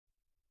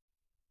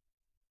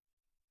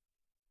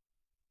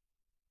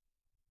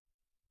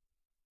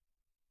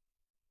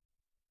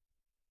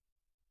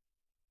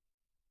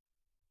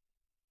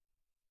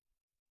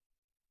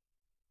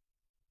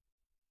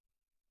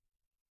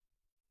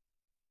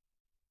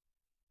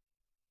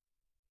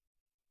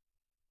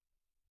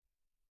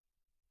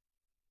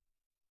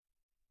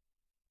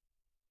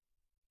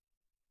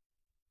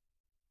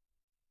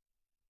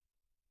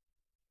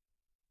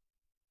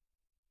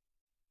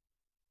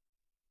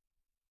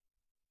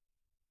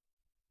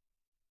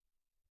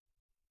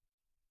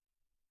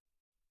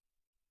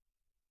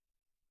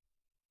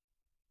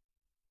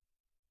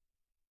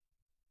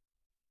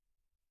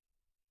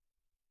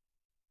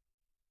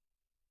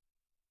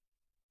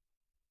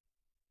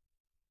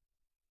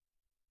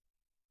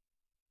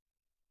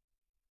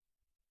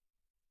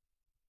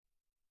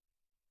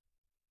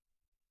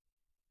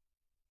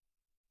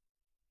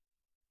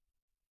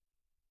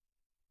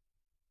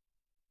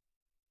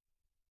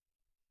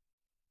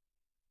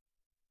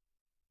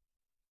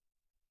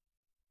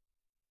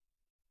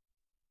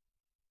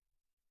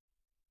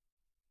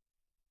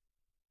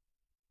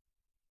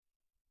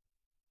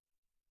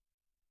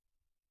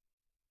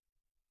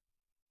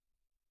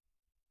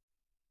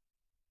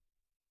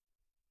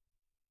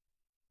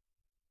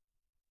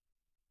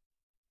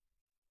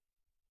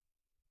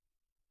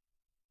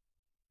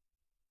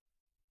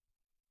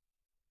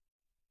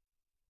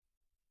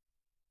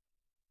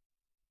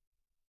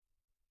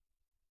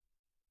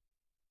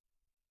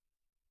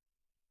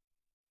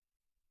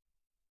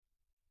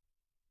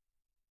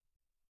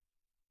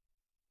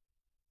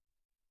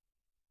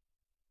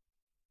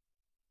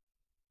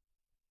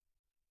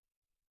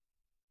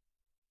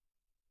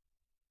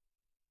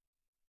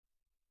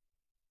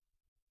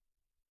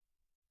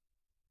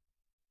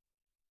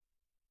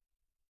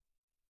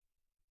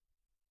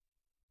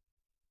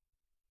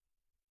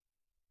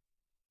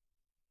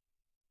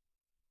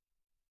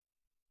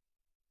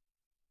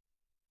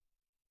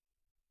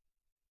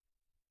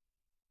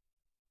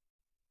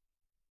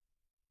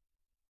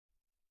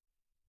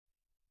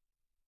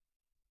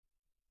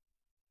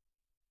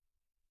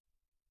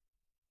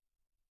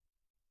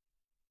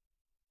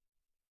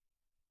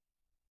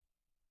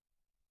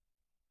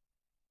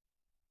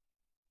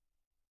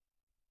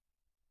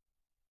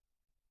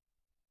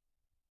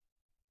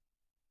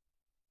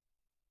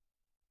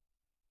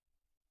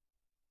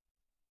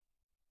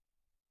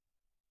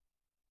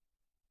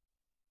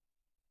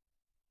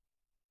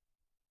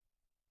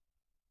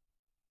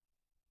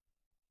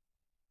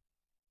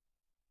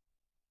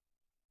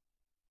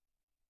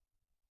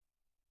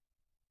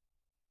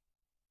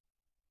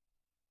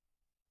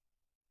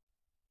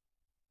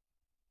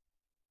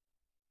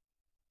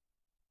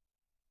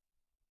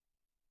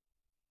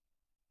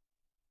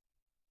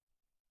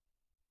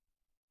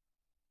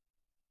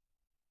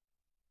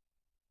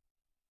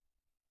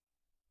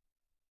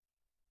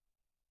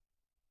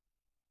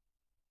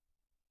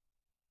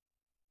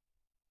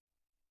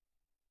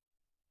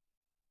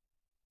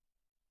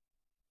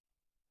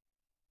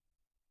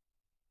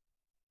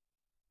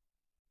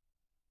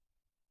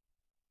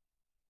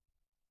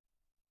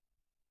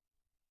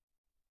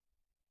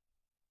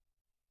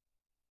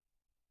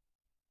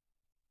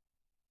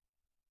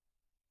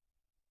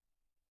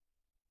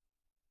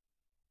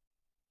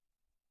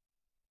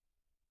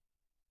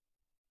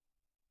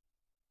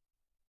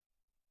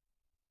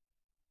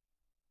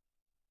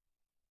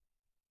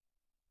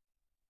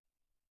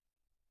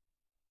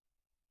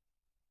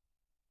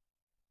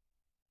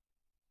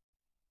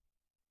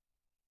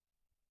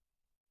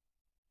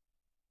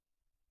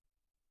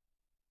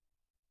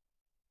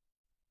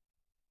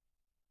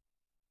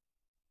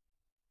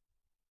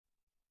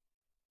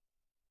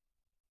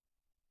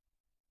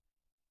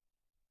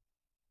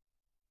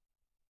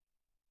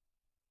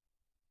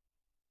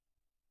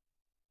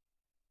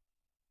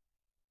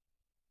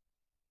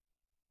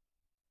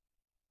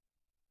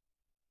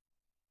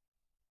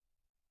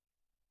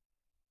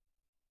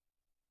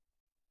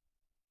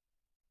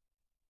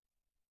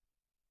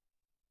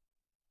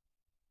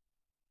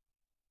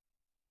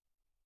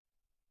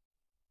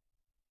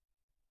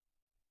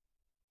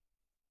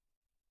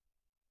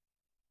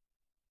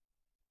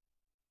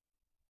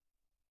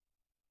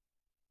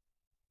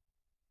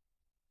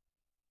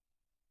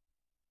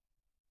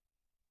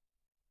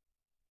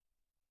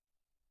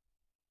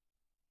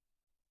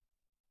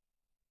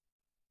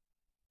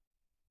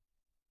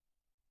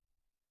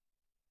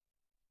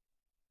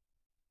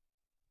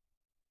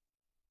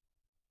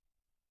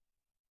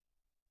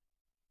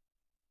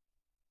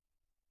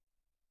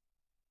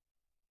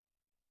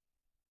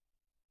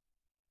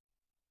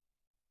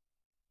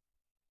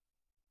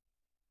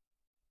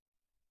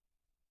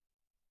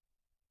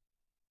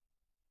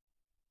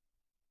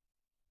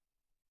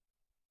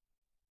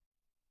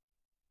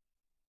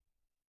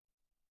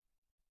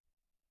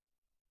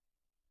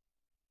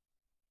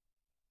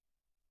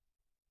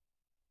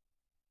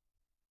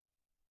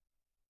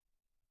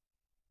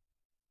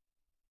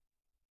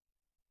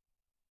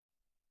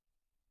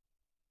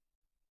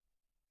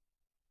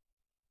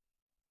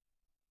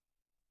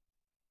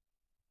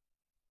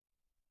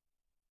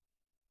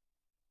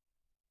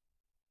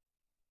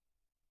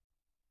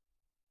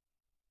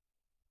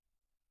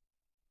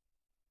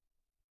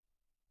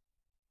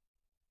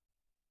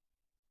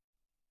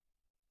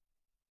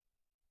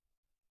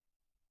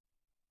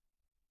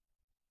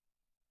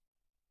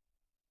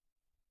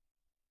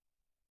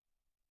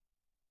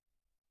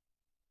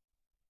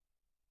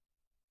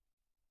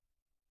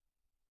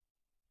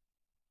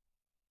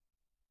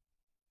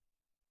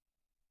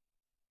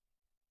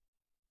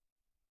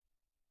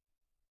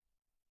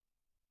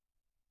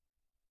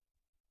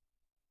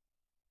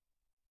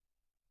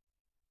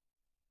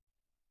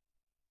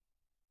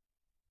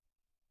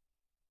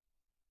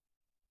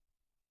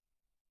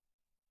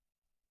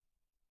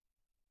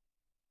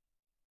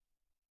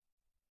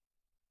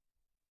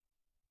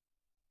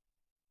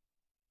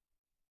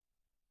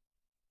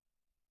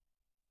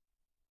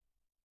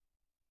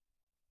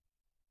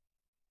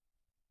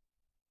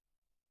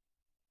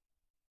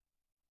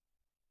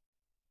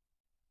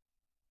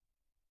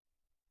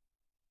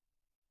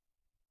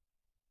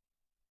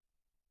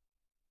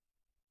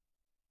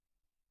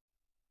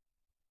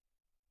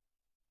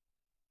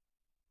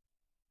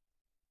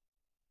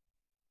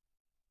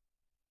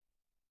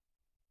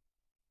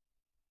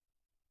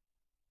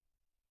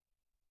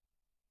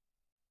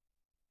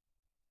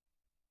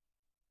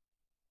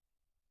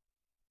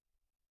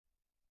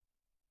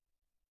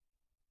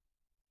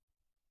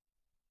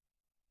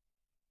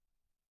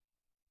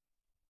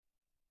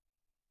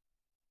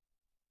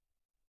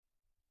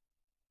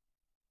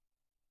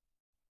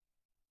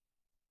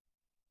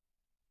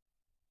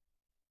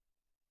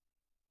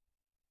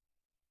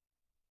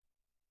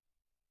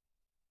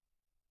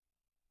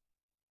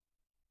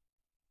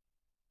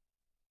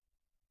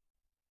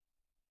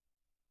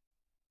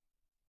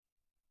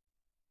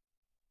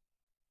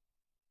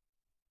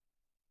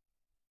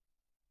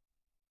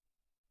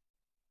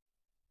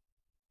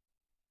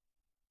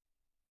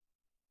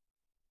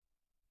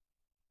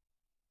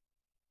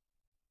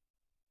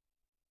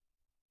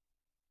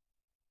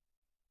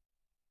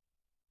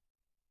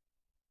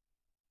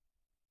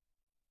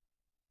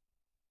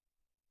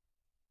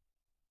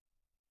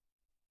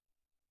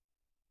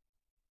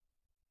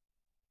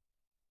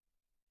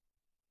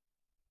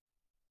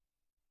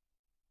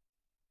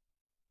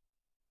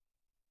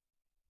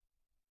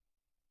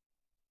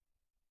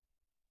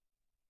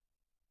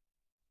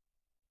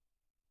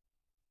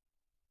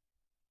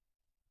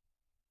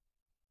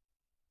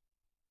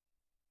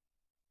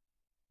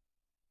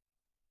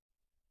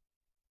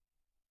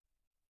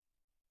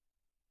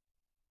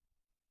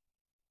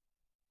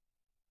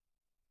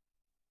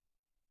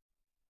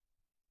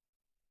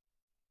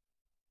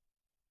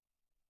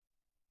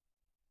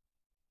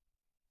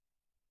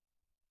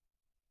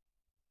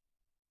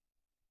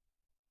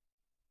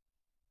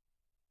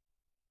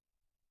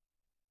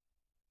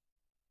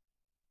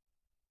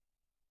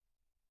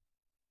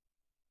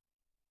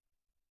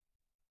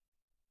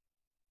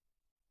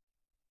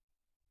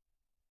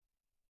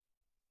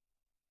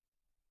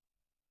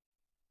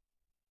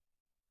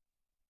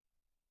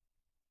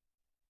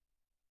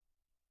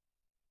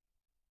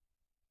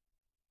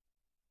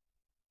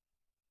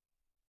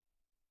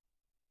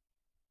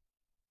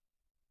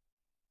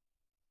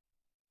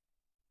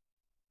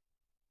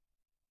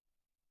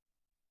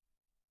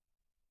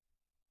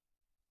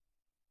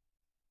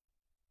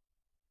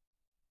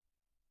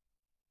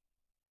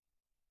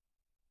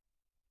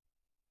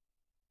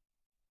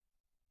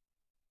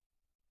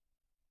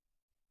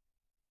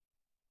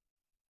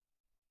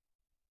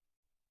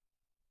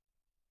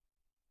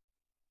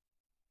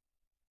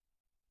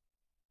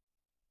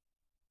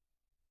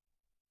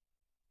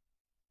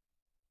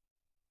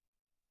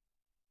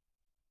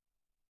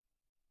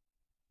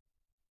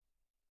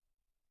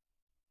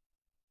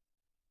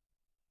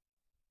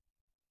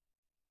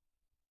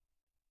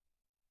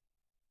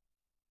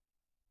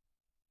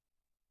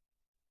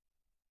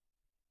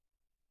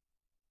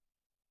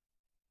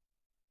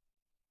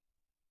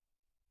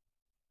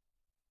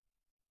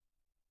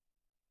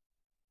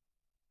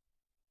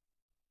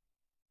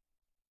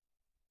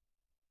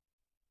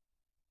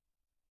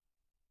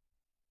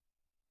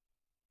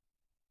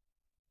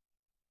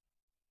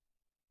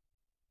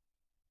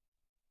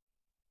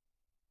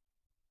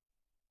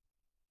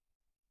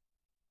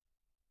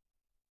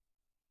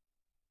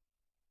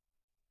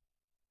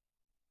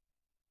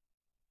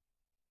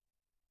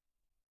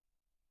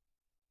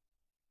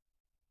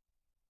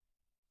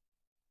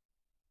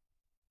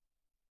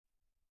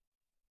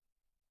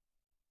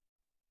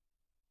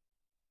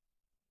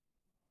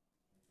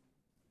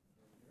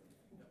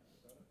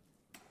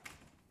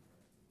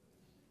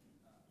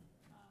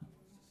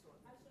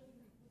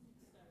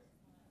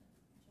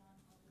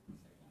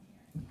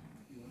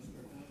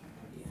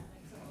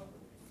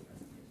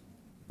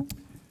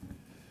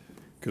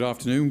Good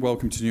afternoon.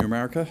 Welcome to New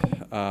America.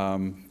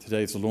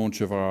 Today is the launch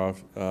of our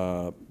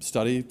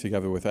study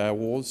together with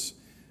Airwars,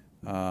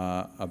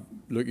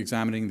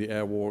 examining the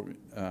air war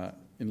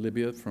in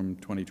Libya from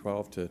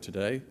 2012 to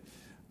today,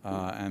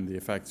 and the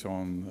effects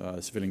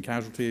on civilian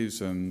casualties,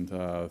 and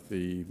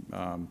the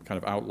kind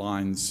of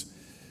outlines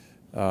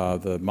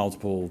the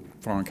multiple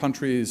foreign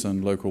countries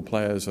and local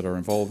players that are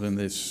involved in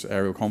this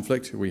aerial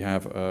conflict. We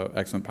have an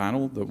excellent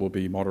panel that will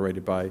be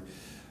moderated by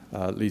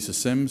Alyssa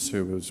Sims,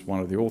 who was one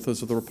of the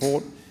authors of the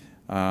report.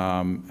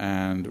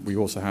 And we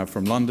also have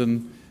from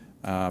London,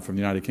 from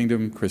the United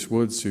Kingdom, Chris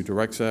Woods, who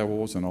directs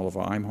Airwars, and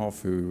Oliver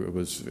Imhof, who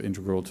was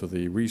integral to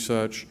the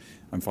research.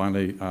 And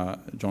finally,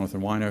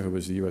 Jonathan Weiner, who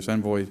was the US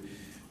Envoy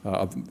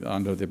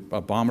under the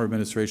Obama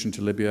administration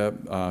to Libya,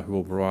 who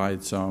will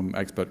provide some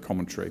expert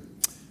commentary.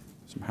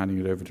 So I'm handing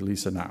it over to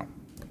Lisa now.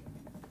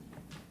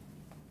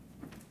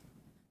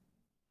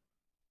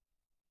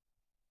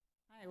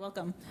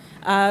 Welcome.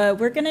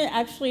 We're going to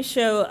actually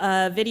show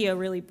a video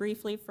really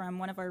briefly from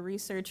one of our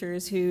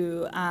researchers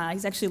who,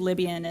 he's actually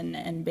Libyan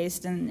and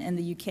based in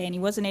the UK, and he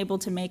wasn't able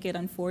to make it,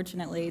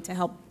 unfortunately, to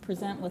help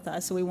present with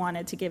us, so we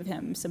wanted to give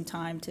him some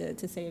time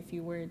to say a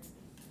few words.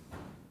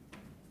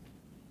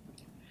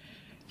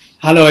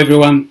 Hello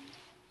everyone,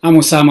 I'm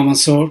Osama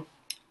Mansour.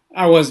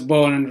 I was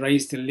born and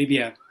raised in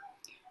Libya.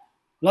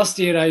 Last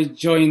year I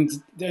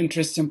joined the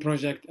interesting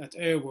project at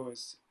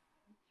Airwars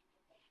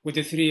with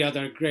the three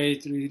other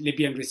great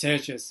Libyan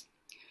researchers.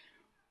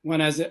 When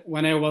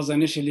I was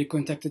initially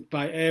contacted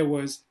by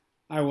Airwars,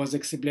 I was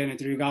explaining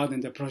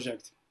regarding the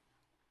project.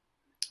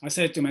 I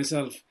said to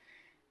myself,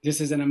 this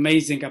is an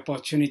amazing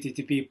opportunity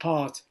to be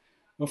part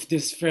of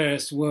this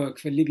first work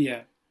for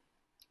Libya.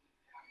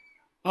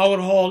 Our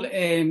whole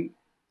aim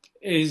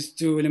is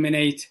to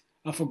eliminate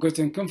a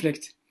forgotten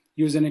conflict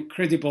using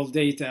incredible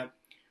data,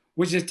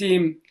 which the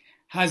team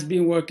has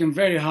been working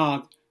very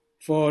hard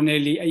for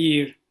nearly a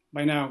year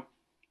by now.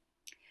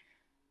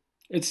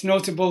 It's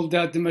notable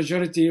that the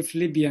majority of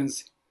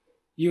Libyans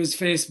use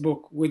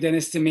Facebook with an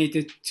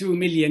estimated 2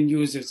 million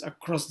users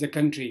across the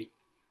country,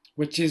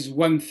 which is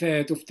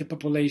 1/3 of the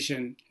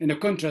population. In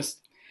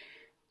contrast,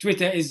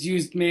 Twitter is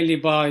used mainly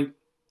by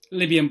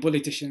Libyan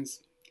politicians.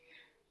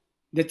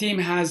 The team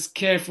has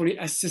carefully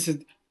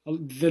assessed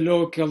the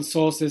local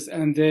sources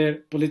and their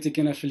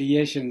political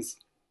affiliations.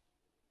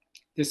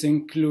 This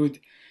includes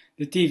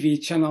the TV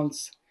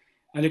channels,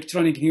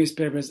 electronic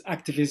newspapers,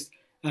 activists,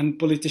 and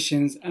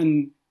politicians,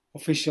 and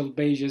official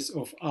pages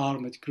of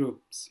armed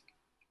groups.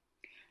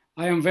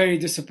 I am very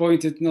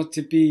disappointed not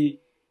to be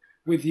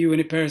with you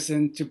in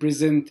person to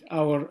present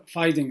our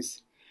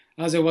findings,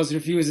 as I was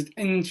refused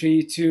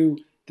entry to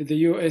the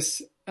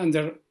US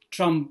under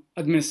Trump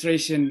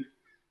administration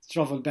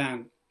travel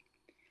ban.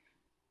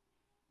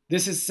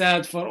 This is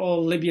sad for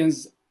all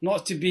Libyans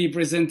not to be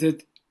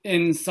presented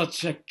in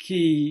such a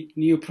key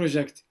new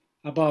project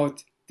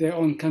about their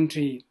own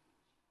country.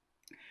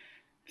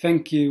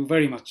 Thank you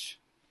very much.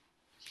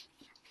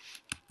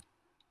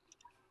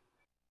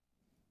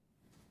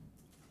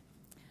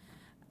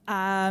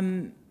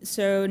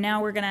 So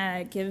now we're going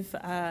to give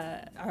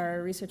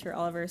our researcher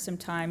Oliver some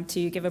time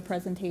to give a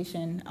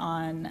presentation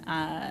on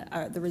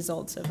the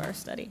results of our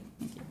study.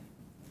 Thank you.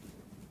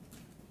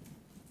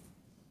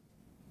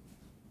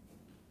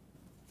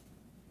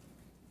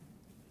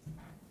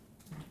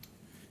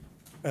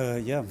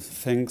 Yeah,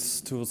 thanks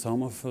to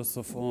Osama, first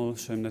of all.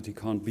 Shame that he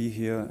can't be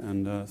here,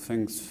 and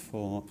thanks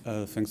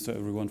to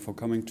everyone for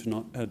coming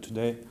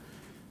today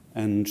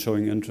and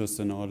showing interest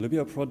in our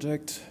Libya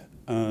project.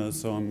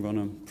 So I'm going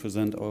to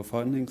present our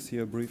findings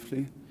here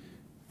briefly.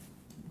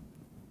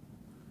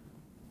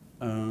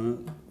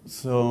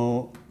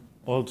 So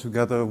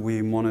altogether,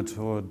 we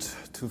monitored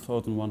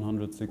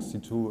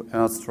 2,162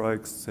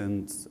 airstrikes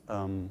since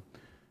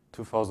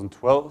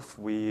 2012.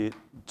 We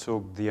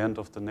took the end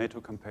of the NATO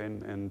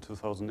campaign in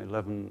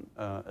 2011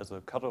 as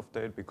a cutoff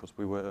date because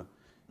we were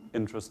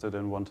interested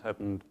in what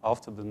happened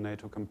after the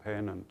NATO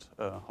campaign and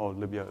how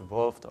Libya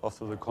evolved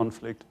after the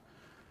conflict.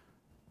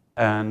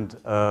 And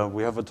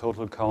we have a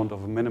total count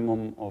of a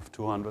minimum of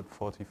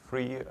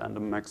 243 and a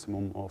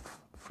maximum of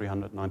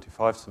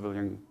 395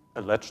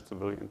 alleged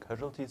civilian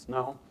casualties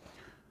now.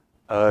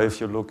 If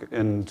you look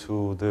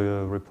into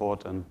the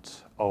report and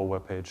our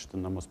webpage, the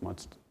numbers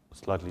might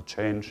slightly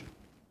change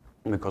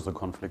because the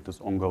conflict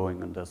is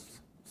ongoing and there's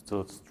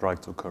still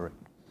strikes occurring.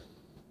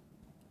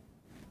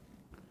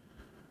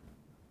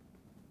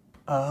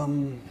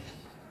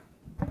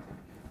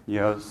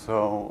 Yeah,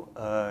 so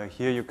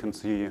here you can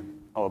see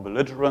our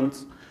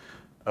belligerents.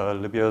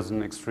 Libya is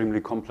an extremely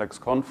complex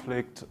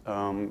conflict.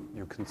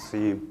 You can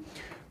see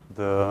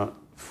the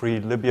three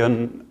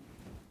Libyan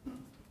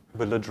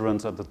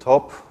belligerents at the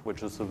top,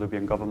 which is the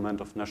Libyan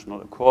government of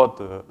national accord,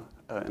 the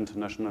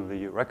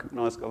internationally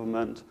recognized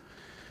government,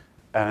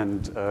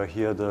 and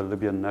here the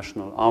Libyan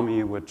National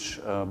Army, which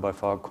by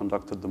far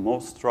conducted the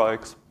most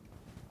strikes,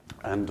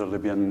 and the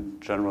Libyan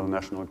General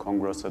National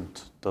Congress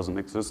that doesn't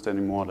exist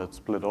anymore, that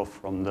split off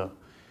from the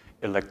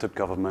elected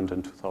government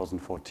in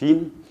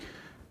 2014.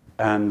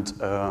 And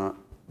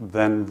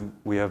Then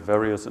we have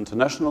various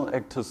international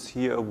actors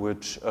here,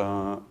 which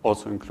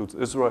also includes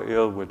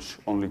Israel, which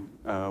only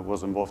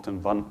was involved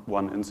in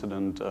one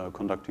incident,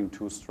 conducting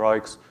 2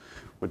 strikes,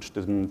 which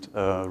didn't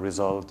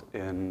result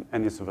in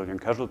any civilian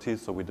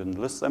casualties, so we didn't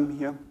list them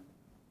here.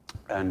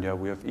 And yeah,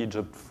 we have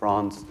Egypt,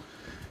 France,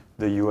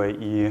 the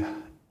UAE,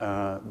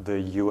 the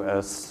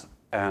US,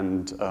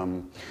 and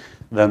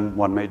then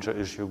one major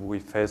issue we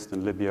faced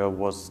in Libya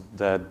was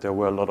that there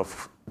were a lot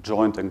of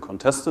joint and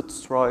contested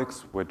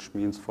strikes, which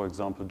means, for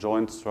example,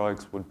 joint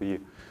strikes would be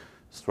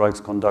strikes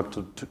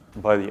conducted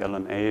by the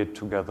LNA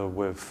together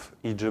with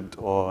Egypt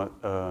or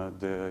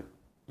the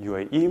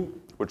UAE,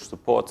 which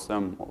supports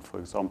them, or for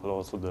example,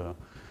 also the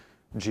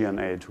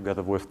GNA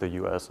together with the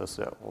US as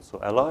they're also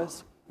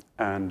allies.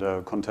 And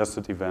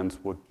contested events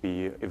would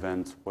be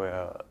events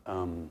where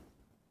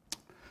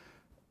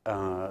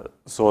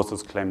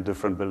sources claim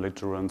different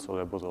belligerents, so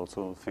that was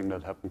also a thing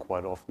that happened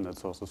quite often, that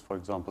sources, for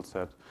example,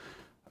 said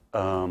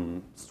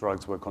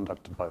strikes were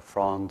conducted by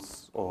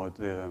France or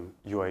the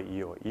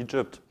UAE or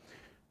Egypt.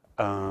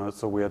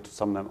 So we had to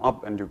sum them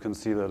up, and you can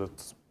see that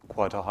it's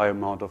quite a high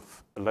amount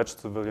of alleged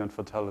civilian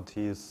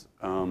fatalities.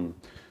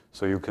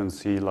 So you can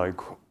see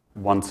like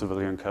 1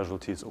 civilian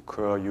casualties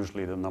occur,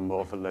 usually the number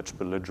of alleged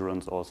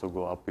belligerents also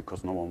go up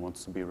because no one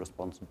wants to be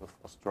responsible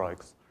for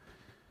strikes.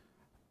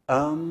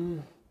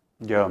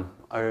 Yeah,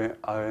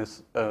 I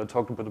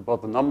talked a bit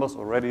about the numbers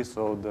already.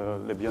 So the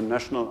Libyan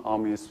national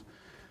armies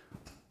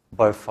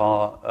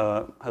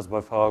has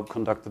by far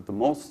conducted the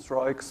most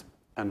strikes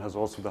and has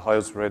also the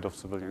highest rate of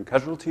civilian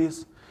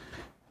casualties.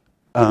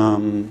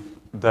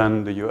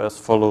 Then the US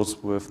follows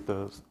with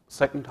the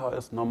second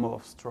highest number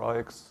of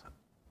strikes.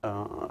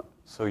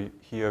 So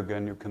here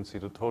again you can see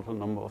the total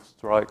number of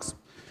strikes.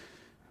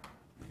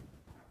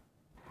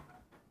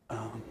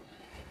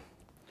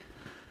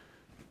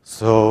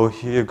 So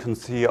here you can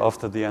see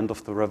after the end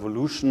of the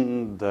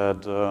revolution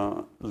that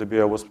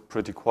Libya was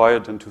pretty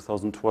quiet in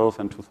 2012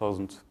 and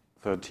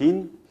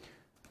 2013.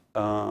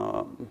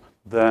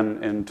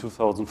 Then in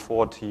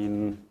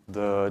 2014,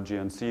 the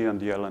GNC and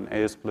the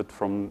LNA split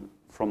from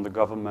the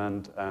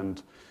government,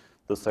 and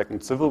the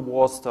second civil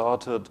war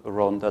started.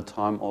 Around that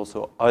time,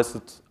 also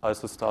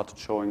ISIS started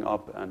showing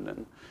up, and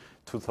in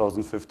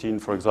 2015,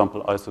 for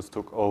example, ISIS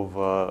took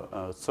over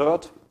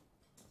Sirte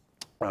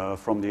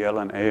from the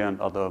LNA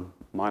and other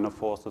minor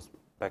forces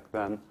back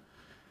then.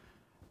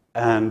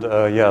 And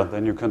yeah,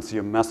 then you can see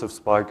a massive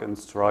spike in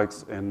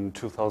strikes in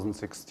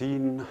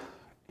 2016,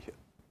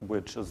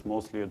 which is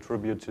mostly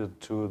attributed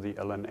to the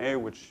LNA,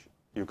 which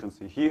you can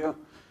see here,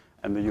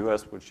 and the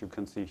US, which you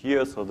can see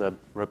here. So that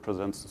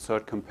represents the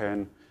third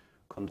campaign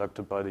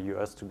conducted by the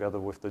US together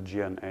with the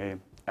GNA,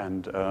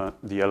 and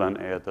the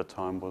LNA at that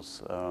time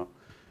was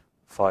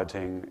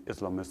fighting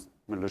Islamist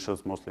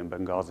militias, mostly in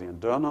Benghazi and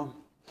Derna.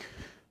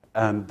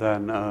 And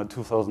then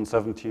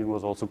 2017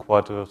 was also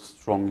quite a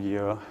strong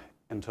year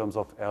in terms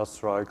of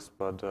airstrikes,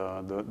 but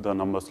the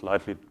numbers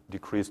slightly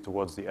decreased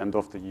towards the end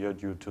of the year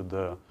due to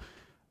the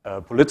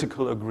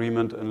political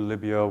agreement in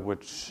Libya,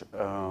 which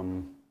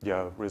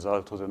yeah,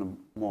 resulted in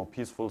a more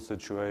peaceful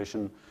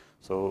situation.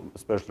 So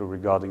especially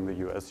regarding the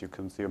US, you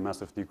can see a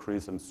massive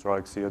decrease in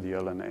strikes here. The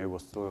LNA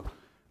was still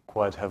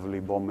quite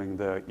heavily bombing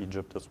there,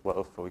 Egypt as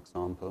well, for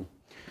example.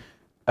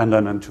 And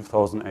then in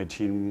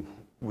 2018,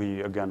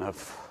 we again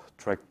have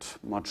tracked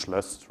much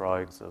less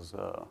strikes, as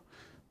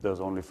there's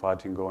only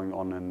fighting going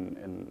on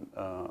in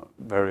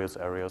various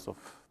areas of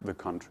the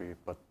country,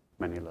 but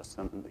many less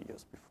than in the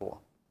years before.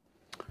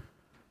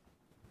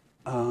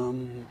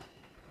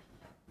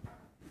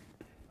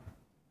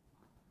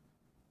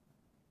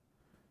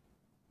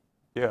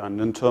 Yeah,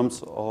 and in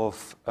terms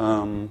of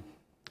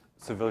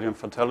civilian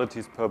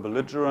fatalities per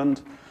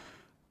belligerent,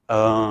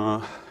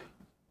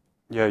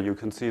 yeah, you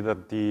can see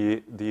that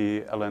the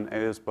LNA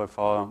is by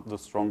far the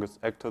strongest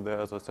actor there,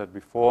 as I said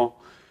before.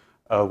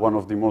 One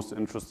of the most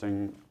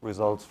interesting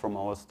results from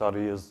our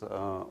study is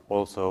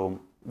also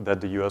that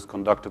the US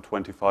conducted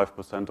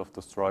 25% of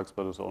the strikes,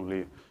 but is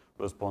only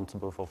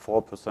responsible for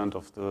 4%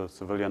 of the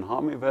civilian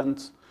harm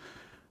events.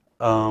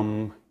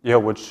 Yeah,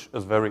 which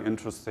is very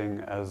interesting,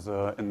 as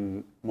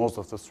in most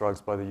of the strikes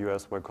by the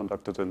US were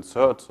conducted in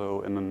Sirte,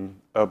 so in an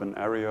urban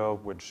area,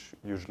 which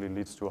usually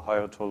leads to a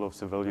higher toll of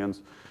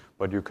civilians.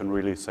 But you can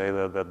really say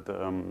that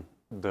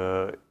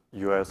the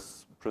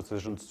US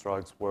precision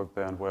strikes worked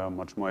there and were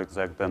much more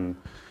exact than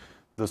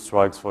the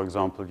strikes, for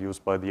example,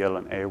 used by the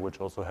LNA, which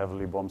also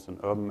heavily bombs in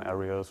urban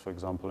areas, for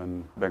example,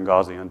 in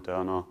Benghazi and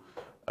Derna,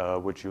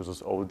 which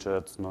uses old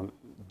jets,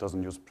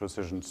 doesn't use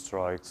precision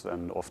strikes,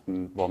 and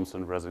often bombs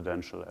in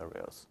residential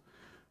areas.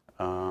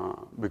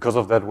 Because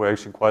of that, we're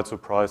actually quite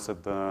surprised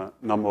that the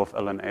number of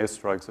LNA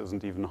strikes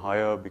isn't even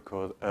higher,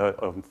 because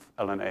of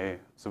LNA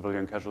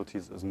civilian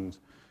casualties isn't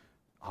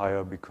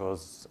higher,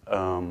 because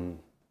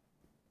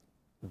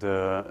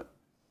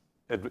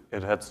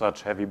it had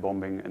such heavy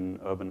bombing in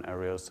urban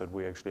areas that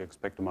we actually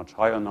expect a much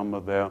higher number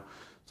there.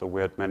 So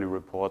we had many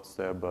reports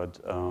there, but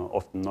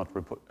often no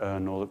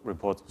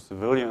reports of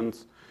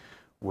civilians,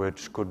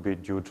 which could be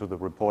due to the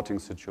reporting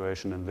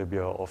situation in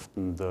Libya.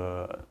 Often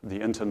the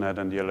internet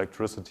and the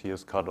electricity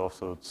is cut off,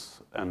 so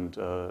and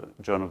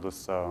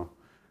journalists are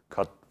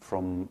cut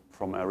from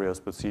areas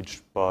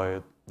besieged by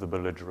the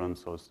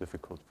belligerents, so it's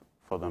difficult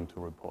for them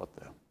to report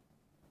there.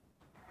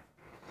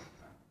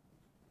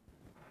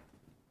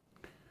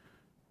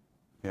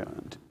 Yeah,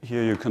 and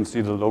here you can see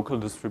the local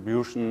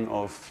distribution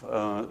of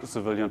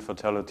civilian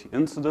fatality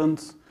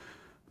incidents.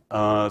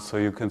 So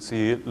you can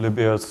see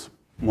Libya's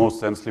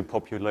most densely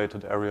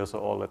populated areas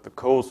are all at the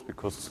coast,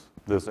 because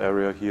this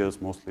area here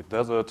is mostly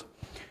desert.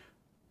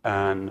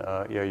 And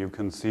yeah, you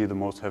can see the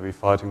most heavy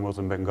fighting was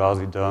in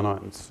Benghazi, Derna,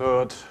 and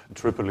Sirte.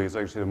 Tripoli is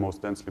actually the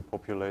most densely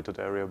populated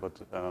area, but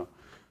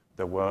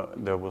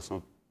there was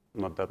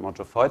not that much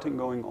of fighting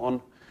going on.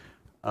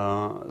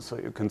 So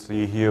you can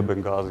see here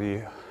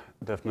Benghazi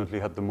definitely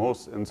had the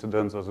most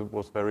incidents, as it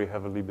was very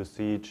heavily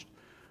besieged.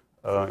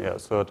 Yeah,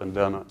 Sirte and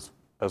Derna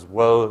as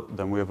well.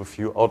 Then we have a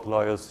few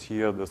outliers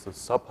here. This is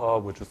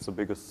Sabha, which is the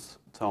biggest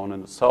town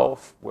in the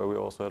south, where we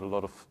also had a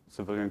lot of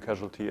civilian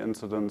casualty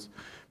incidents,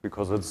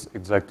 because it's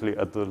exactly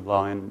at the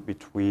line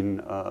between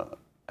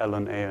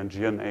LNA and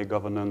GNA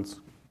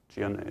governance.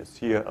 GNA is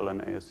here,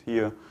 LNA is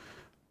here,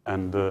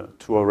 and the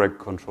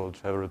Tuareg-controlled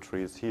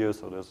territory is here,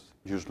 so there's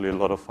usually a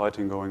lot of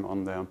fighting going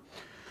on there.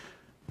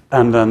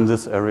 And then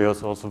this area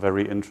is also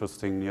very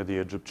interesting near the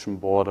Egyptian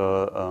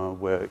border,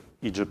 where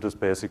Egypt is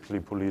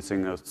basically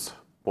policing its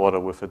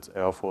border with its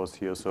air force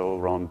here, so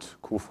around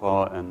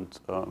Kufra and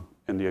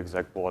in the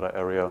exact border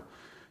area,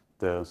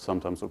 there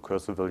sometimes occur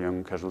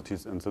civilian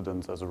casualties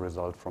incidents as a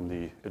result from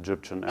the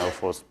Egyptian Air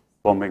Force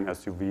bombing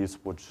SUVs,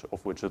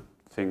 of which it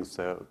thinks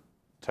they're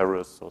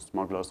terrorists or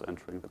smugglers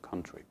entering the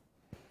country.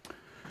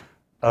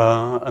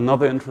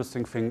 Another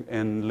interesting thing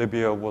in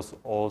Libya was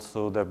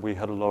also that we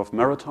had a lot of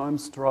maritime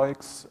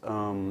strikes,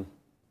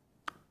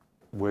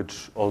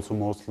 which also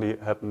mostly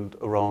happened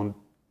around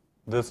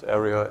this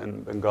area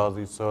in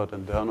Benghazi, Sirte,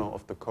 and Derna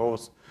off the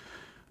coast,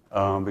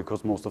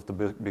 because most of the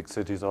big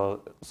cities are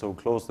so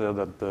close there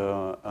that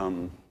the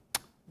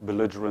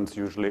belligerents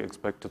usually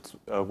expected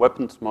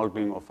weapon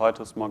smuggling or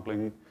fighter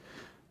smuggling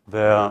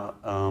there.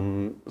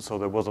 So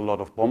there was a lot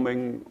of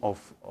bombing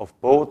of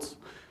boats.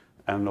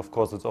 And of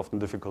course, it's often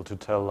difficult to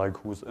tell like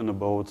who's in a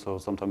boat. So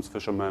sometimes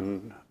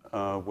fishermen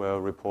were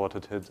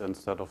reported hit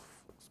instead of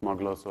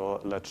smugglers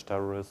or alleged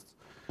terrorists.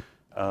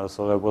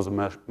 So that was a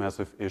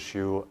massive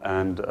issue.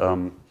 And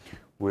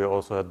we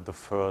also had the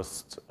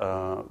first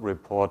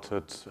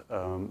reported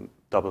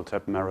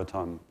double-tap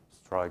maritime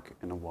strike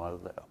in a while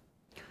there.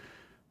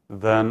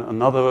 Then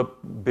another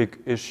big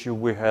issue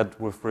we had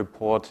with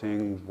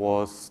reporting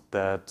was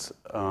that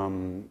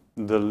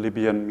the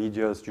Libyan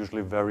media is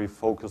usually very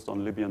focused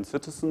on Libyan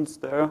citizens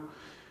there,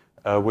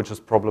 which is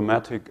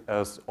problematic,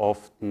 as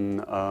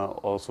often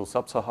also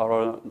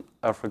sub-Saharan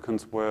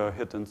Africans were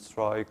hit in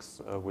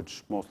strikes,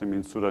 which mostly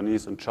means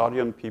Sudanese and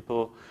Chadian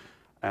people.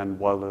 And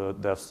while the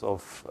deaths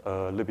of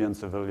Libyan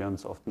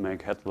civilians often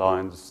make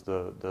headlines,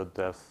 the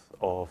death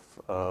of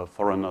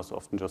foreigners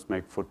often just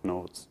make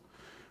footnotes,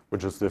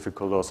 which is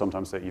difficult, or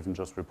sometimes they even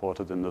just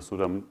reported in the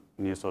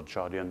Sudanese or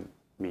Chadian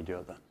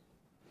media then.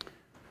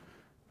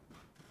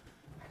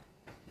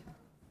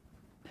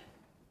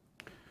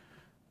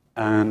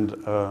 And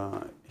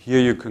here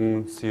you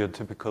can see a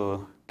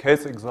typical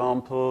case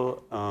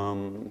example,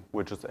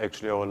 which is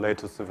actually our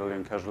latest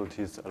civilian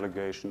casualties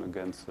allegation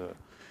against the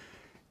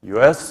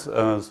US.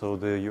 So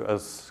the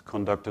US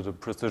conducted a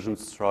precision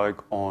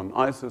strike on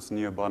ISIS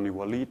near Bani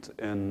Walid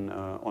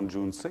on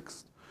June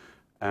 6th.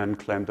 And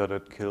claimed that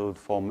it killed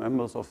 4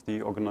 members of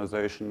the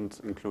organizations,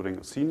 including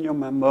a senior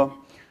member.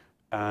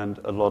 And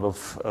a lot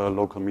of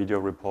local media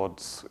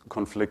reports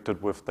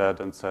conflicted with that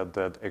and said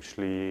that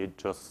actually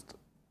just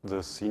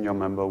the senior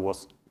member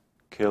was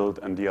killed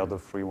and the other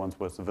 3 ones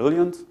were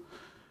civilians,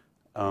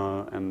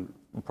 and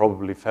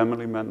probably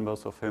family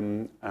members of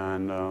him.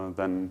 And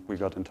then we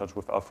got in touch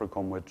with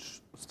AFRICOM,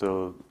 which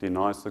still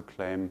denies the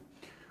claim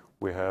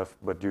we have.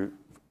 But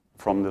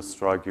from this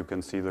strike, you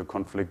can see the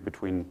conflict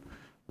between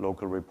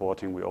local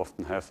reporting we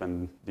often have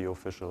and the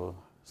official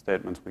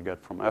statements we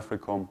get from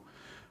AFRICOM.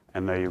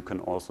 And there you can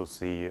also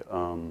see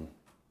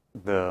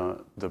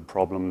the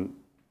problem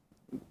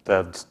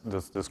that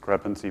this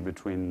discrepancy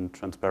between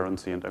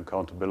transparency and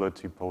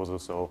accountability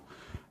poses. So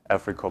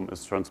AFRICOM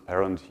is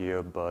transparent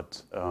here,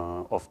 but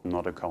often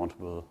not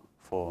accountable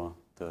for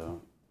the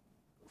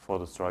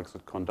strikes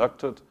it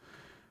conducted.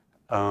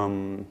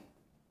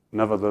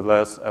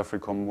 Nevertheless,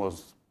 AFRICOM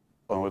was,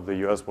 or the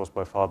US was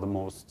by far the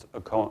most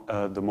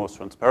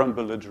transparent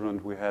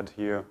belligerent we had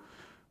here,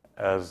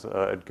 as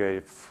it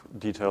gave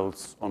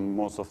details on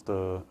most of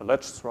the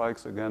alleged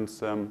strikes against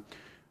them.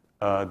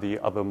 The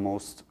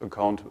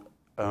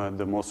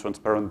most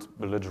transparent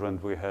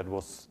belligerent we had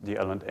was the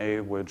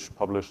LNA, which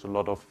published a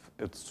lot of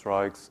its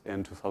strikes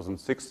in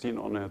 2016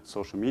 on its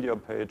social media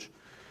page,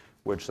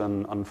 which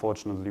then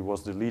unfortunately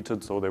was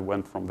deleted. So they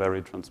went from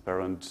very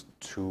transparent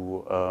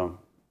to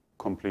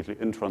completely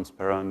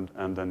intransparent.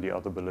 And then the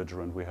other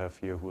belligerent we have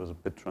here, who is a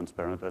bit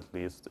transparent at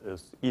least,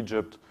 is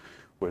Egypt,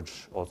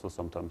 which also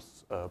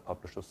sometimes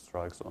publishes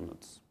strikes on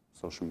its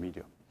social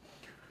media.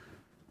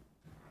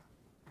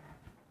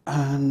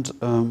 And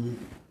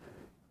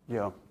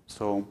yeah,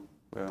 so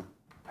we're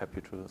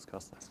happy to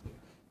discuss this.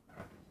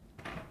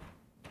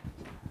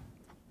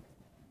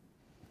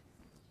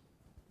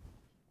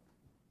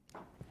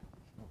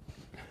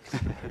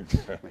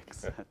 Makes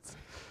sense.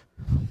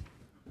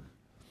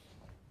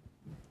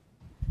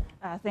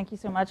 Thank you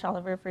so much,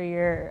 Oliver, for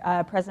your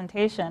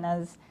presentation.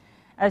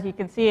 As you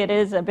can see, it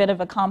is a bit of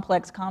a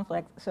complex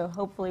conflict, so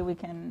hopefully we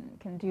can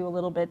do a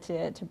little bit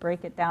to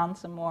break it down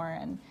some more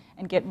and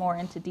get more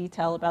into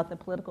detail about the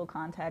political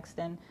context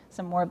and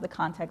some more of the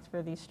context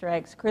for these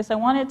strikes. Chris, I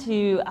wanted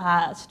to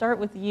start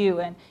with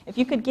you, and if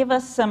you could give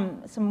us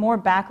some more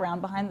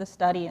background behind the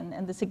study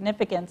and the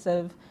significance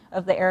of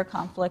the air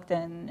conflict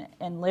in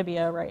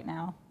Libya right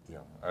now.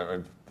 Yeah,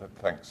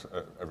 thanks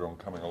everyone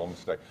coming along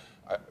today.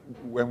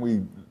 When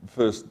we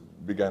first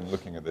began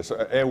looking at this,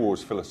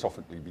 Airwars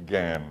philosophically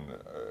began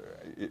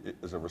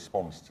as a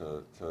response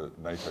to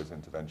NATO's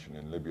intervention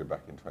in Libya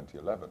back in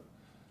 2011.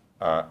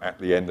 At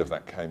the end of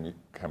that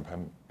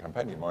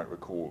campaign, you might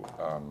recall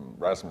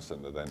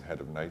Rasmussen, the then head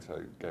of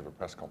NATO, gave a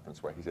press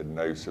conference where he said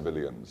no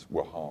civilians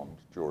were harmed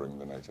during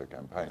the NATO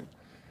campaign.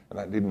 And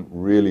that didn't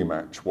really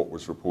match what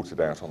was reported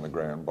out on the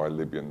ground by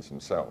Libyans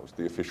themselves.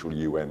 The official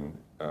UN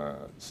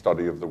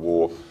study of the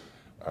war,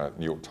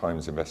 New York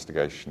Times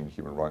investigation,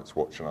 Human Rights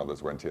Watch and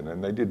others went in,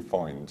 and they did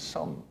find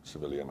some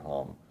civilian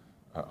harm,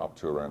 up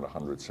to around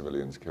 100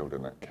 civilians killed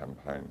in that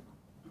campaign.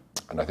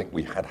 And I think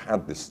we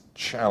had this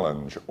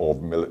challenge of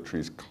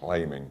militaries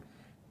claiming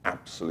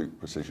absolute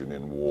precision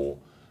in war,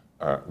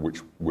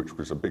 which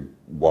was a big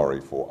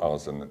worry for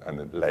us, and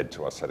it led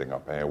to us setting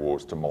up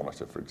Airwars to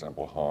monitor, for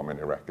example, harm in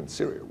Iraq and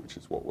Syria, which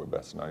is what we're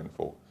best known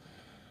for.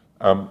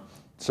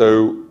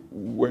 So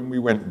when we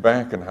went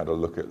back and had a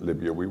look at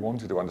Libya, we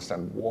wanted to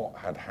understand what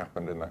had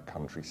happened in that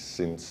country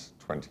since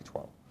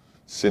 2012,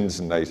 since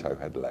NATO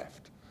had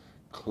left.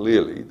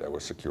 Clearly, there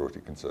were security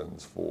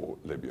concerns for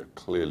Libya.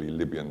 Clearly,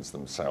 Libyans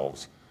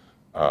themselves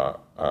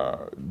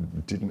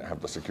didn't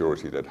have the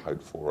security they'd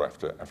hoped for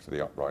after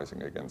the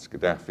uprising against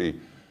Gaddafi.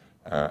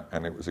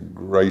 And it was a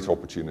great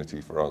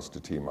opportunity for us to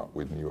team up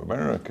with New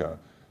America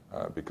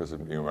because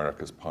of New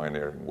America's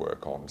pioneering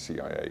work on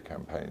CIA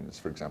campaigns,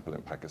 for example,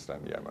 in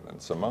Pakistan, Yemen, and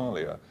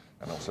Somalia,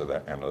 and also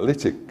their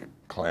analytic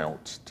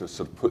clout to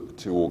sort of put the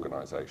two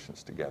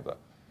organizations together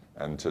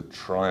and to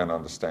try and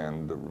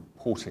understand the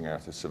reporting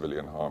out of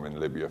civilian harm in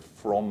Libya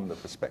from the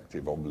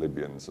perspective of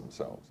Libyans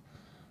themselves.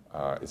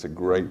 It's a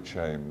great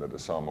shame that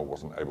Osama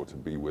wasn't able to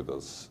be with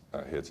us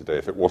here today.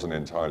 If it wasn't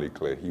entirely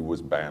clear, he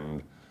was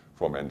banned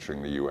from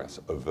entering the US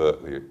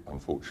overtly,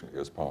 unfortunately,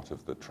 as part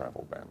of the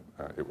travel ban.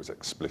 It was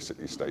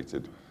explicitly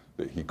stated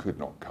that he could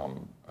not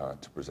come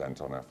to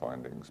present on our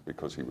findings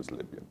because he was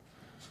Libyan,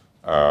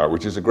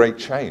 which is a great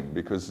shame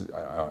because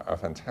our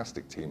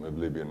fantastic team of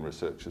Libyan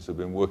researchers have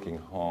been working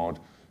hard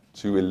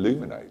to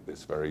illuminate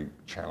this very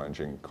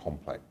challenging,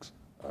 complex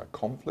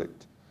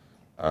conflict.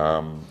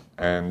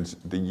 And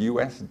the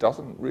US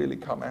doesn't really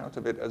come out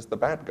of it as the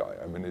bad guy.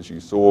 I mean, as you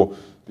saw,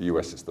 the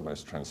US is the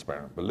most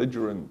transparent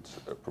belligerent,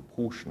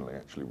 proportionally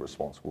actually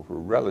responsible for a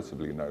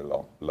relatively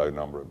low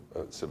number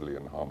of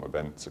civilian harm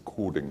events,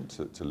 according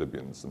to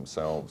Libyans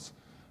themselves.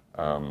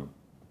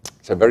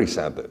 So very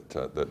sad that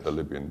the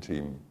Libyan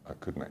team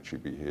couldn't actually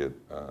be here.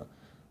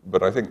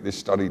 But I think this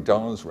study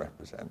does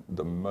represent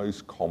the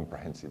most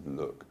comprehensive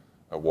look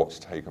at what's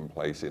taken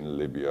place in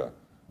Libya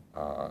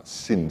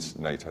since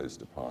NATO's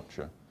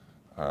departure.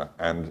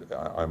 And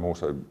I'm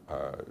also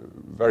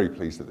very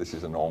pleased that this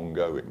is an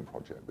ongoing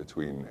project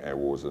between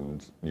Airwars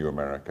and New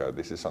America.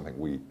 This is something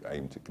we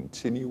aim to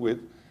continue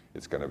with.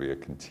 It's going to be a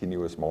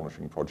continuous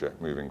monitoring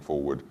project moving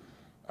forward.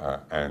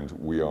 And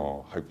we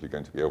are hopefully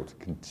going to be able to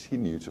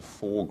continue to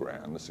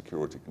foreground the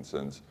security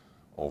concerns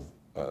of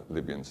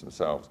Libyans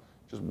themselves.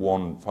 Just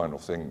one final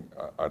thing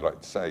I'd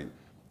like to say.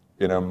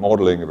 In our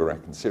modelling of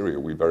Iraq and Syria,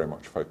 we very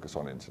much focus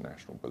on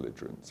international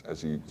belligerents.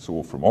 As you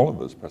saw from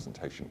Oliver's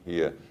presentation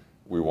here,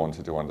 we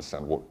wanted to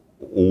understand what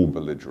all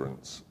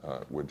belligerents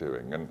were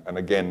doing. And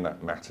again,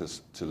 that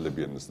matters to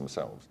Libyans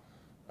themselves.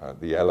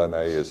 The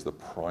LNA is the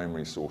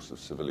primary source of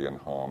civilian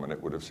harm, and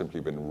it would have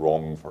simply been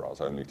wrong for us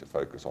only to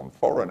focus on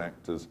foreign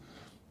actors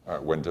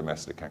when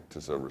domestic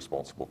actors are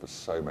responsible for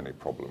so many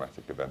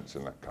problematic events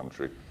in that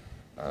country.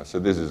 So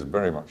this is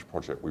very much a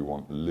project we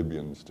want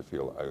Libyans to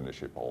feel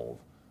ownership of.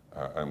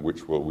 And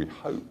which will, we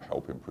hope,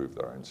 help improve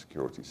their own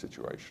security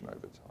situation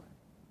over time.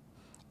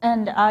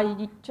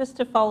 And just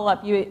to follow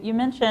up, you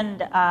mentioned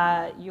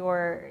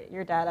your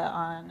data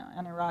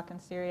on Iraq and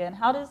Syria, and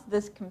how does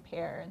this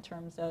compare in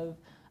terms of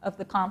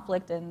the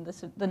conflict and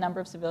the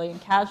number of civilian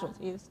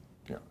casualties?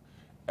 Yeah,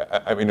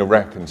 I mean,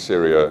 Iraq and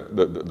Syria,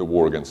 the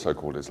war against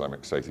so-called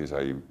Islamic State is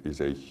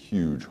a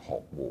huge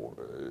hot war.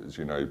 As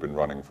you know, it's been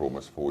running for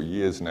almost 4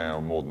 years now,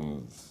 more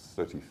than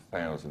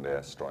 30,000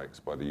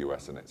 airstrikes by the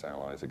US and its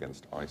allies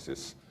against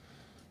ISIS,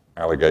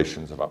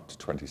 allegations of up to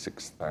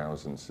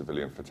 26,000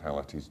 civilian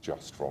fatalities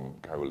just from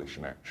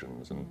coalition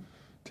actions, and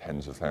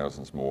tens of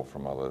thousands more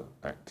from other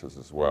actors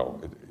as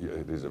well.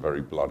 It is a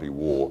very bloody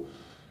war.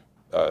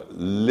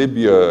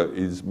 Libya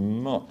is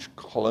much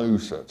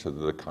closer to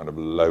the kind of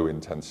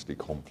low-intensity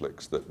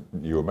conflicts that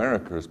New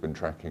America has been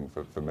tracking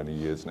for many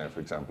years now, for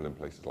example, in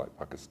places like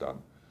Pakistan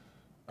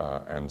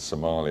and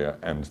Somalia,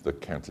 and the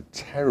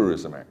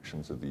counter-terrorism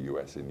actions of the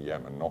US in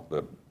Yemen, not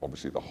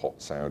obviously the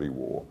hot Saudi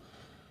war.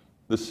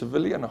 The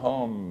civilian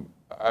harm,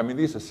 I mean,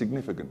 these are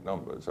significant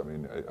numbers. I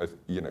mean,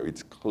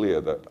 it's clear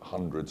that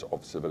hundreds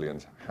of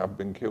civilians have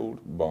been killed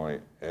by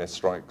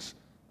airstrikes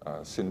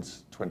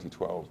since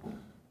 2012.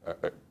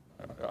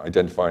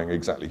 Identifying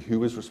exactly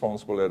who is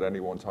responsible at any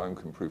one time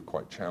can prove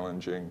quite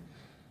challenging.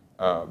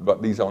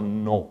 But these are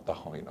not the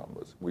high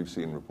numbers we've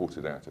seen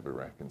reported out of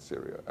Iraq and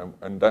Syria.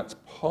 And that's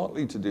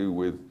partly to do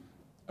with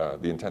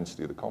the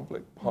intensity of the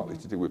conflict, partly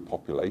to do with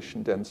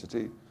population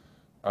density,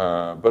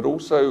 but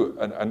also,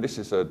 and this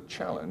is a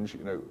challenge,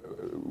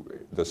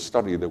 the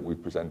study that we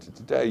presented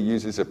today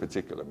uses a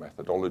particular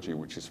methodology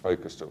which is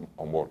focused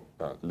on what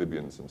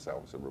Libyans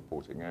themselves are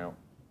reporting out.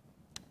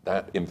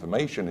 That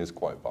information is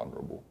quite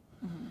vulnerable.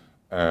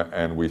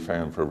 And we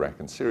found for Iraq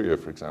and Syria,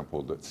 for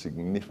example, that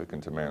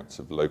significant amounts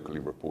of locally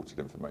reported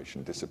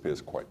information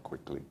disappears quite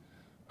quickly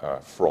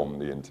from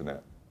the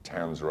internet.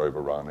 Towns are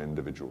overrun,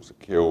 individuals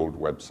are killed,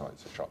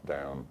 websites are shut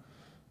down,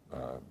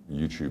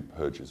 YouTube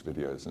purges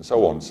videos, and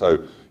so on.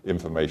 So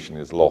information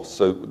is lost.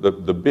 So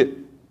the bit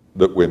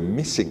that we're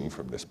missing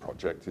from this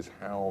project is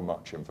how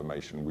much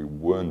information we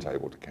weren't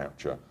able to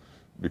capture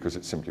because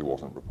it simply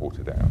wasn't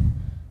reported out.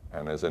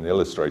 And as an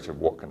illustrator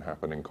of what can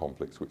happen in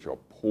conflicts which are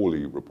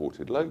poorly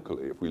reported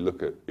locally, if we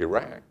look at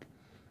Iraq,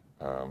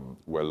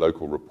 where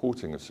local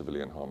reporting of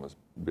civilian harm has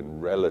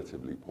been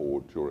relatively poor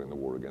during the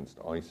war against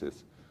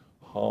ISIS,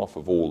 half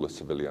of all the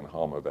civilian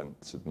harm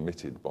events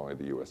admitted by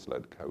the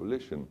US-led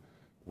coalition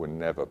were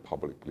never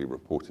publicly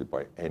reported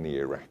by any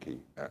Iraqi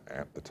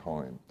at the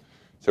time.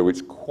 So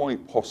it's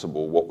quite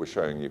possible what we're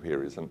showing you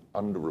here is an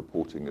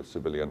underreporting of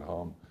civilian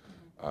harm.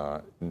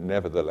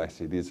 Nevertheless,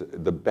 it is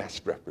the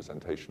best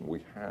representation we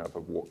have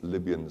of what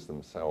Libyans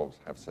themselves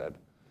have said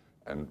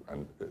and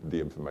the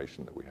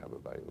information that we have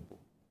available.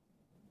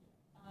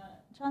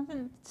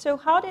 Jonathan, so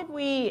how did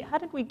we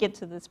get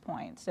to this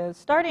point? So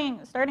starting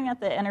at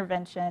the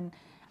intervention,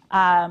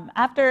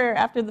 after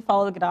the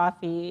fall of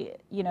Gaddafi,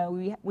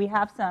 we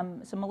have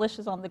some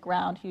militias on the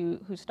ground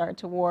who start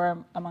to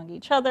war among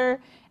each other,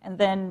 and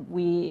then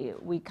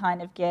we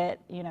kind of get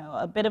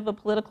a bit of a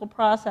political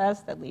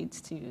process that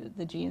leads to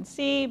the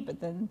GNC, but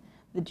then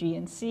the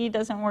GNC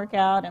doesn't work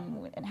out,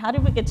 and how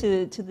did we get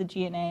to the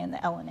GNA and the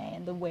LNA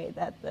and the way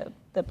that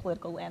the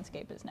political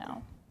landscape is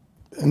now?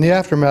 In the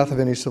aftermath of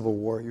any civil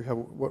war, you have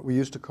what we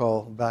used to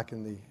call back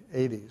in the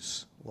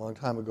 80s, a long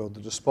time ago, the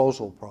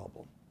disposal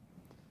problem.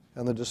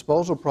 And the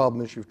disposal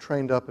problem is you've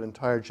trained up an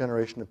entire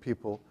generation of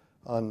people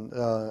on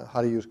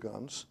how to use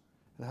guns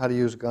and how to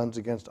use guns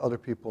against other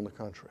people in the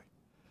country.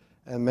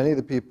 And many of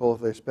the people, if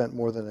they spent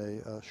more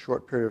than a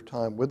short period of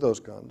time with those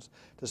guns,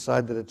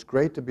 decide that it's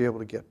great to be able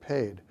to get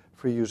paid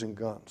for using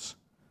guns.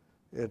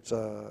 It's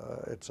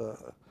a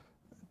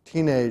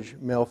teenage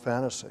male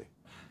fantasy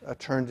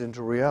turned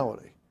into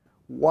reality.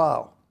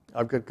 Wow,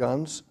 I've got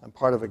guns, I'm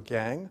part of a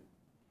gang.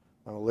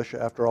 My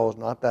militia, after all, is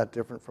not that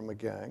different from a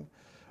gang.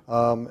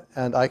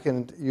 And I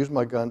can use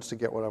my guns to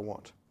get what I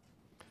want.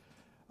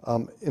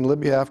 In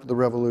Libya after the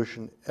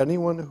revolution,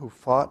 anyone who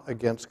fought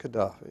against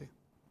Gaddafi,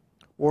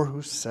 or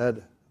who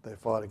said they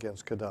fought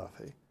against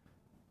Gaddafi,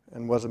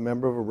 and was a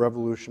member of a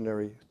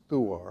revolutionary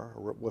thuar,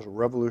 or was a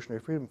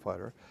revolutionary freedom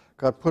fighter,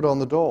 got put on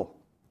the dole.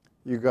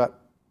 You got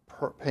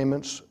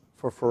payments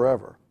for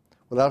forever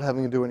without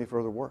having to do any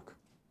further work.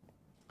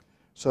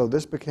 So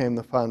this became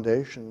the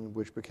foundation,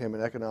 which became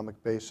an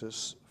economic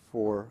basis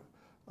for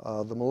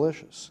the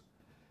militias.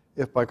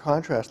 If, by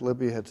contrast,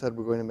 Libya had said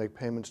we're going to make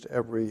payments to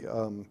every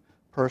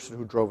person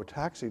who drove a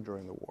taxi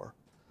during the war,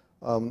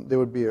 there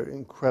would be an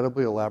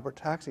incredibly elaborate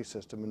taxi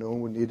system, and no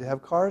one would need to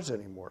have cars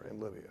anymore in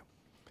Libya.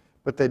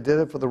 But they did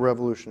it for the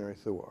revolutionary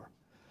thuar.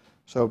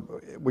 So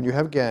when you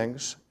have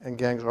gangs, and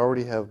gangs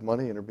already have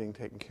money and are being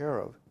taken care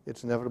of,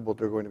 it's inevitable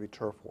there are going to be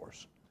turf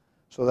wars.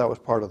 So that was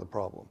part of the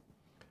problem.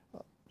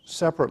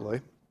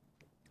 Separately,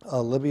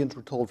 Libyans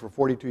were told for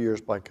 42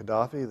 years by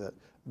Gaddafi that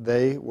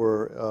they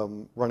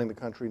were running the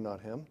country,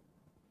 not him.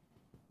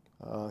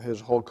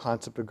 His whole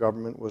concept of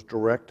government was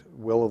direct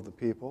will of the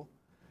people.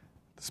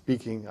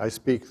 I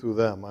speak through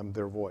them, I'm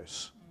their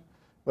voice.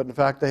 But in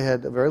fact, they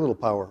had very little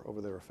power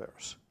over their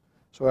affairs.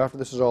 So after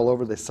this is all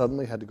over, they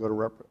suddenly had to go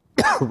to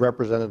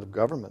representative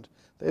government.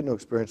 They had no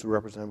experience with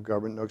representative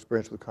government, no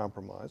experience with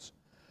compromise,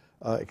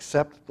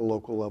 except the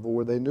local level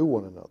where they knew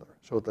one another.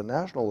 So at the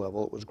national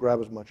level, it was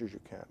grab as much as you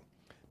can.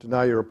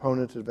 Deny your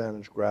opponent's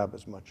advantage, grab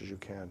as much as you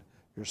can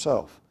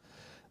yourself.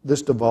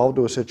 This devolved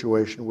to a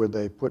situation where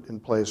they put in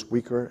place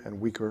weaker and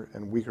weaker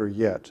and weaker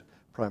yet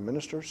prime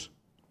ministers.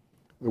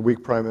 The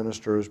weak prime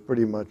ministers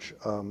pretty much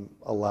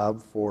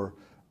allowed for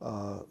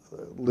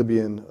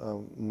Libyan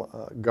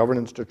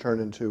governance to turn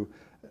into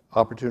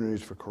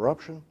opportunities for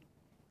corruption.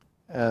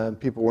 and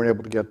people weren't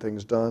able to get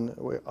things done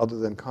other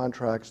than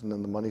contracts, and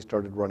then the money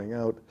started running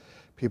out.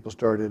 People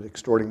started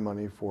extorting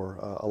money for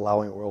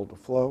allowing oil to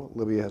flow.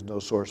 Libya has no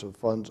source of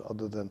funds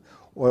other than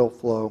oil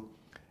flow.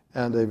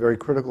 And a very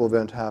critical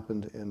event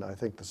happened in, I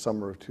think, the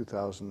summer of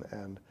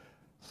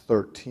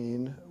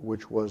 2013,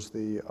 which was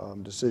the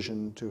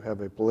decision to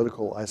have a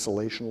political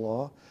isolation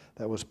law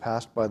that was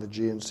passed by the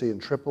GNC in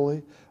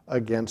Tripoli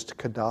against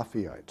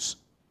Gaddafiites.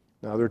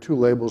 Now, there are two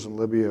labels in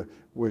Libya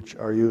which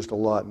are used a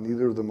lot.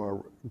 Neither of them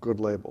are good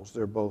labels.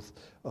 They're both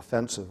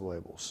offensive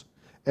labels.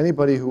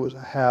 Anybody who was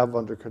a have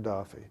under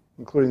Gaddafi,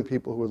 including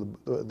people who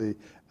were the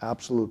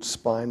absolute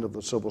spine of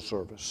the civil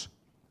service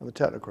and the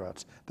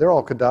technocrats, they're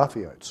all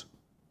Gaddafiites.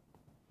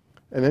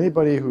 And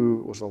anybody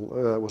who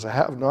was a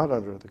have-not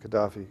under the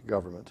Gaddafi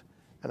government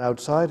and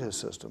outside his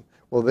system,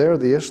 well, they're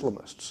the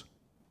Islamists.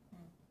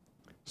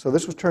 So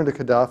this was turned to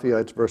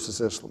Gaddafiites versus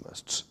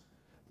Islamists.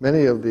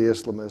 Many of the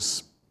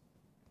Islamists,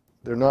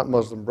 they're not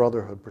Muslim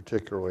Brotherhood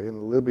particularly, and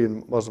the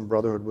Libyan Muslim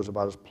Brotherhood was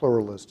about as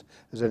pluralist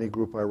as any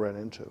group I ran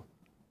into,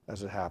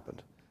 as it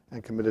happened,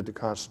 and committed to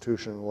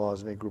constitution and law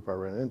as any group I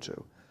ran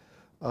into.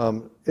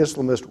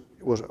 Islamist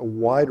was a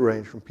wide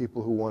range from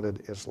people who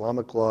wanted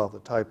Islamic law of the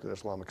type that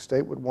Islamic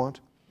State would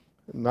want,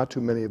 not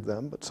too many of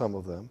them, but some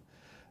of them,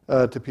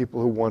 to people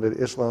who wanted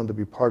Islam to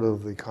be part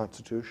of the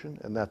Constitution,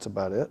 and that's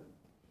about it,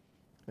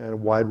 and a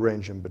wide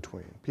range in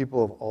between.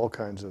 People of all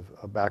kinds of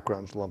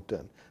backgrounds lumped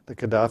in. The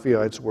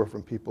Gaddafiites were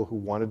from people who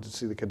wanted to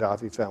see the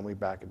Gaddafi family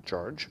back in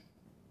charge,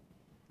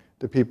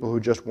 to people who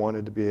just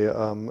wanted to be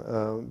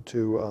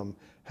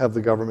have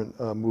the government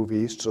move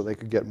east so they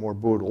could get more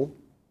boodle,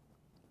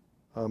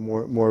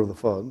 more of the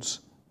funds,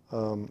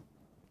 to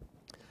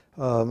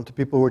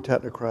people who were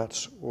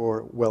technocrats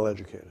or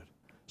well-educated.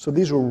 So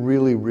these were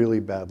really, really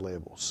bad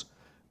labels.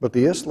 But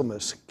the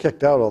Islamists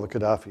kicked out all the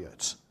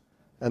Gaddafiites,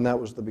 and that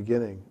was the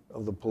beginning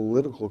of the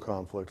political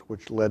conflict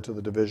which led to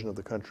the division of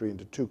the country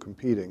into two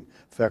competing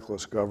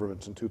feckless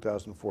governments in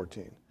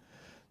 2014.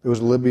 There was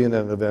a Libyan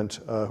at an event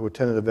who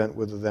attended an event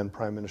with the then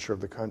Prime Minister of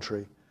the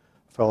country,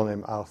 a fellow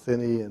named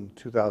Al-Thini in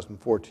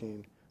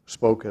 2014,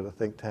 spoke at a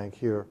think tank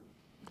here.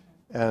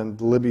 And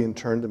the Libyan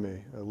turned to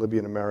me, a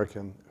Libyan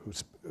American who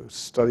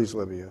studies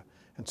Libya,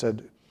 and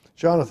said,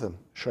 "Jonathan,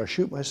 should I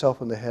shoot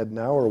myself in the head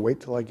now or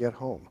wait till I get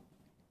home?"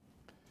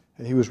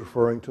 And he was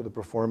referring to the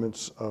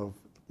performance of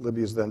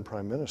Libya's then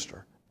Prime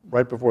Minister,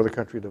 right before the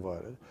country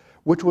divided,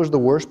 which was the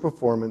worst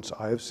performance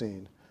I have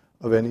seen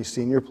of any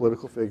senior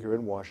political figure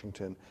in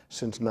Washington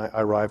since I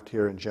arrived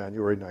here in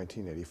January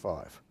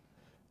 1985.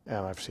 And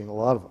I've seen a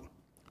lot of them.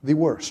 The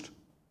worst.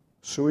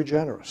 Sui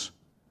generis.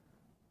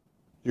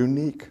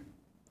 Unique.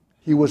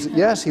 He was,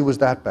 yes, he was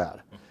that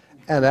bad.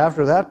 And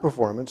after that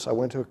performance, I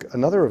went to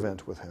another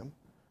event with him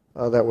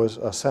that was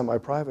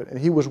semi-private, and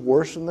he was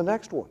worse than the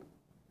next one.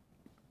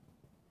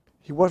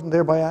 He wasn't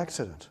there by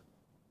accident.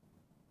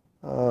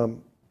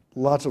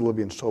 Lots of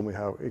Libyans told me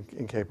how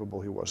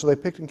incapable he was. So they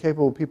picked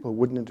incapable people who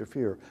wouldn't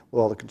interfere with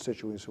all the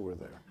constituents who were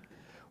there.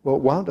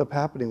 What wound up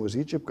happening was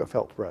Egypt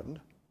felt threatened.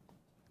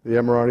 The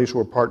Emiratis, who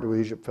were partnered with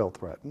Egypt, felt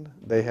threatened.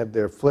 They had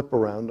their flip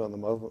around on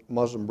the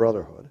Muslim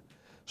Brotherhood.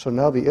 So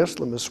now the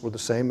Islamists were the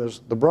same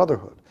as the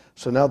Brotherhood.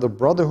 So now the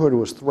Brotherhood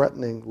was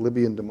threatening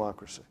Libyan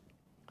democracy.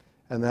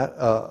 And that,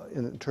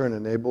 in turn,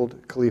 enabled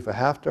Khalifa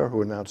Haftar,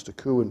 who announced a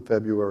coup in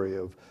February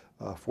of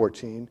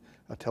 14,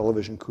 a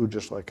television coup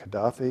just like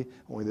Gaddafi,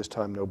 only this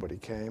time nobody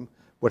came.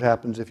 What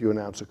happens if you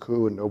announce a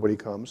coup and nobody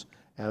comes?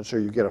 Answer,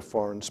 you get a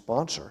foreign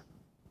sponsor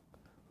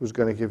who's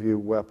going to give you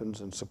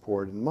weapons and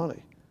support and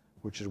money,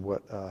 which is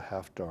what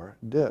Haftar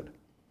did.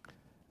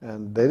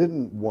 And they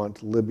didn't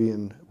want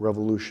Libyan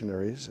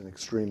revolutionaries and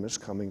extremists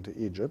coming to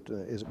Egypt,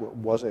 and it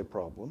was a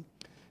problem.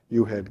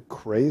 You had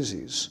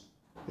crazies,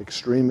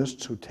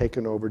 extremists who'd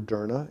taken over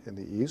Derna in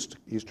the east,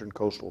 eastern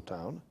coastal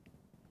town.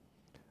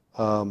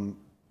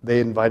 They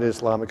invited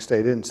Islamic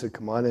State in and said,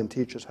 "Come on in,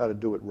 teach us how to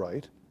do it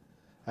right."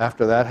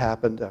 After that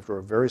happened, after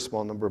a very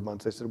small number of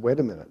months, they said,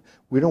 "Wait a minute,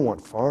 we don't want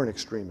foreign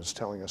extremists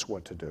telling us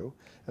what to do."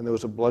 And there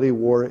was a bloody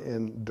war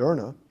in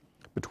Derna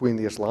between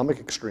the Islamic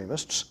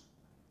extremists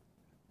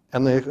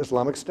and the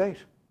Islamic State.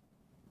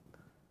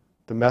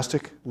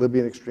 Domestic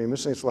Libyan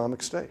extremists and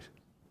Islamic State.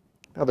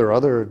 Now, there are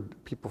other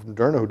people from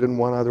Derna who didn't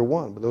want either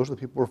one, but those are the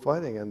people who were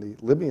fighting, and the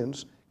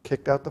Libyans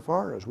kicked out the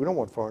foreigners. We don't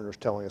want foreigners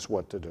telling us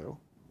what to do.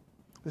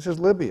 This is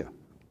Libya.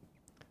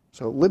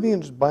 So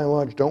Libyans, by and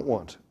large, don't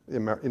want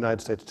the United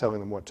States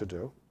telling them what to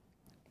do.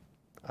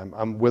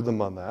 I'm with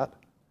them on that.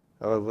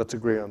 Let's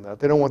agree on that.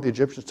 They don't want the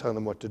Egyptians telling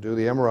them what to do.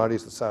 The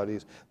Emiratis, the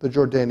Saudis, the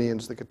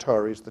Jordanians, the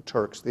Qataris, the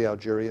Turks, the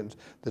Algerians,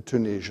 the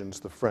Tunisians,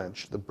 the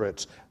French, the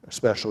Brits,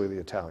 especially the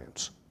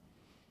Italians.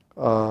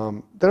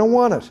 They don't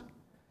want it.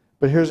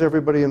 But here's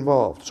everybody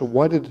involved. So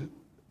why did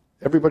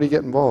everybody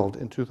get involved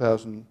in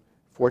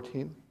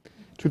 2014?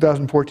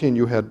 2014,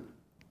 you had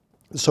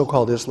the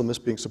so-called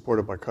Islamists being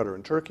supported by Qatar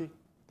and Turkey,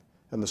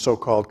 and the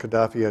so-called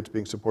Gaddafiites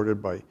being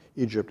supported by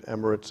Egypt,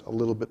 Emirates, a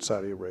little bit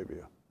Saudi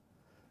Arabia.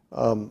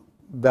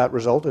 That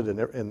resulted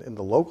in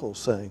the locals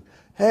saying,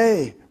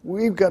 "Hey,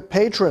 we've got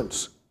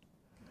patrons.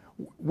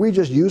 We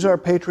just use our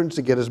patrons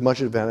to get as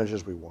much advantage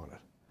as we wanted.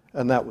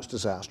 And that was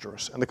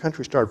disastrous. And the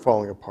country started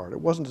falling apart. It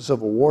wasn't a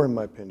civil war, in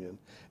my opinion.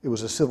 It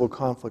was a civil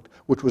conflict,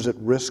 which was at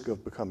risk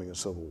of becoming a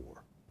civil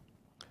war.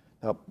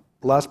 Now,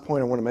 the last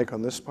point I want to make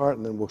on this part,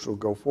 and then we'll sort of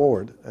go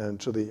forward and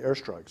to the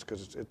airstrikes,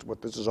 because it's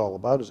what this is all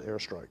about, is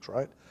airstrikes,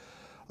 right?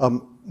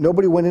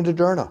 Nobody went into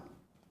Derna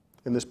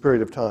in this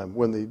period of time.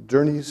 When the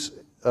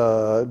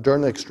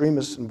Derna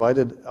extremists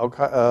invited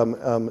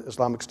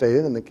Islamic State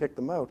in and they kicked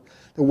them out,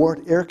 there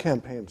weren't air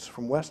campaigns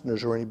from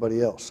Westerners or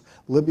anybody else.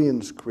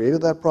 Libyans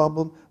created that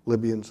problem.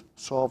 Libyans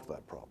solved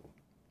that problem.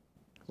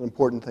 It's an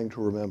important thing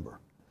to remember.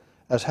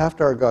 As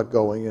Haftar got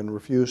going and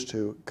refused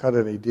to cut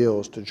any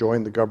deals to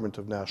join the government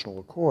of national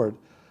accord,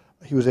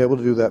 he was able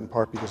to do that in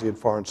part because he had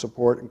foreign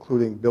support,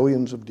 including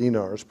billions of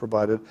dinars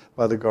provided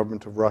by the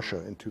government of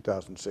Russia in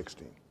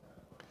 2016.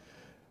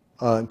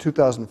 In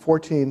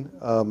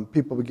 2014,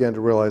 people began to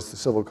realize the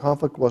civil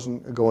conflict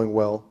wasn't going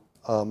well.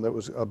 That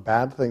was a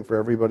bad thing for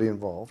everybody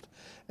involved.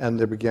 And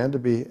there began to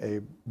be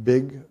a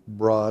big,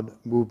 broad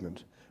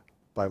movement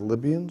by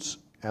Libyans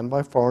and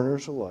by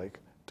foreigners alike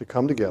to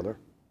come together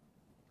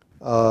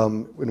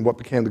in what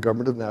became the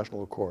government of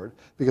national accord,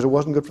 because it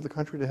wasn't good for the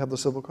country to have the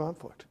civil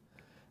conflict.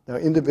 Now,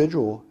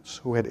 individuals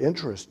who had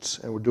interests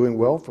and were doing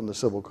well from the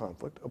civil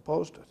conflict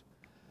opposed it.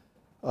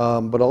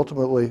 But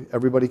ultimately,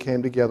 everybody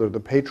came together. The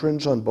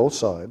patrons on both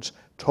sides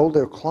told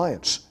their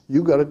clients,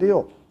 you got a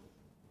deal.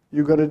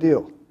 You got a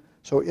deal.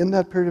 So in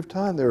that period of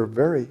time, there were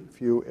very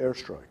few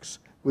airstrikes,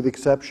 with the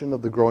exception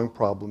of the growing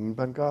problem in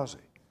Benghazi.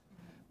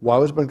 Why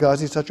was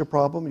Benghazi such a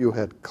problem? You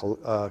had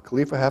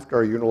Khalifa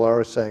Haftar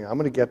unilaterally saying, I'm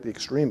going to get the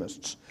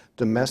extremists,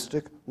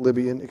 domestic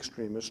Libyan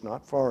extremists,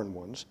 not foreign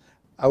ones,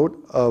 out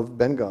of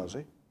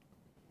Benghazi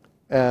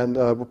and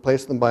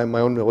replace them by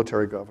my own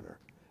military governor.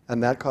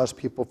 And that caused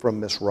people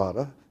from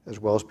Misrata, as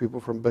well as people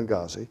from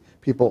Benghazi,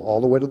 people all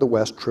the way to the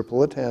west,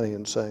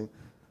 Tripolitanians, saying,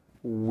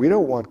 we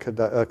don't want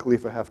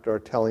Khalifa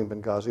Haftar telling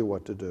Benghazi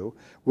what to do.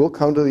 We'll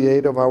come to the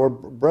aid of our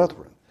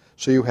brethren.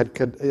 So you had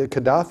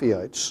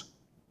Gaddafiites,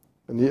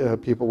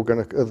 and people were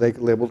going to, they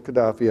labeled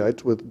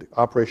Gaddafiites with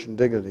Operation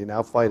Dignity,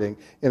 now fighting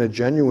in a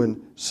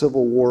genuine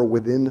civil war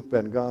within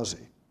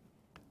Benghazi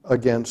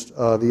against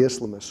the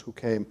Islamists who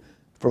came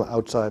from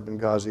outside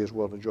Benghazi as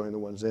well to join the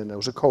ones in. There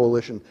was a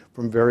coalition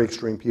from very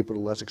extreme people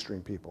to less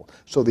extreme people.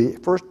 So the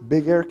first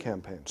big air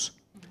campaigns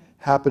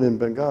happened in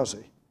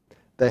Benghazi.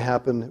 They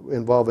happened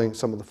involving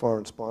some of the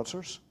foreign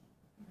sponsors,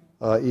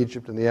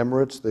 Egypt and the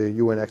Emirates. The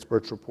UN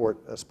experts report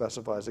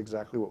specifies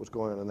exactly what was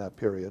going on in that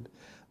period.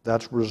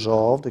 That's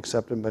resolved,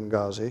 except in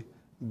Benghazi,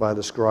 by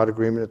the Skhirat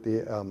Agreement at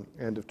the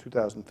end of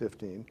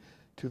 2015.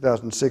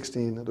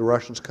 2016, the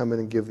Russians come in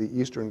and give the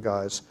Eastern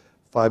guys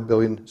 $5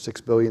 billion,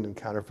 $6 billion in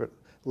counterfeit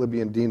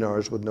Libyan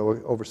dinars with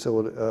no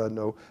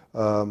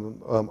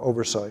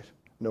oversight,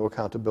 no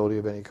accountability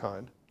of any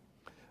kind.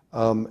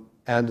 And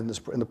in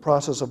the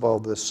process of all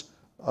this,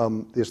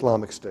 the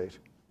Islamic State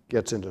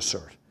gets into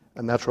CERT.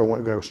 And that's where I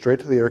want to go straight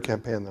to the air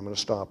campaign, and I'm going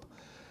to stop.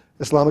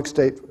 Islamic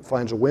State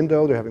finds a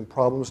window. They're having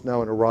problems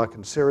now in Iraq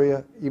and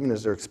Syria. Even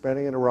as they're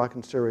expanding in Iraq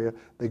and Syria,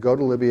 they go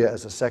to Libya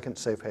as a second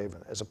safe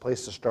haven, as a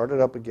place to start it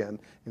up again,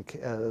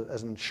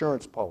 as an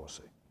insurance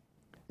policy,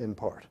 in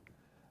part.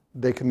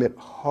 They commit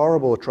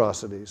horrible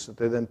atrocities that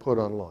they then put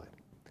online.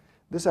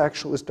 This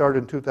actually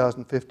started in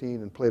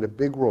 2015 and played a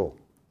big role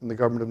in the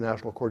government of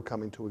national accord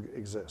coming to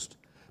exist,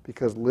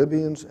 because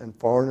Libyans and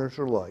foreigners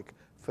alike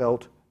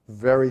felt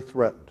very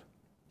threatened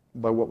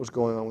by what was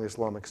going on in the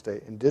Islamic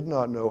State and did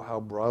not know how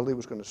broadly it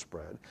was going to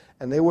spread.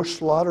 And they were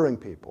slaughtering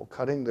people,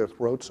 cutting their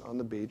throats on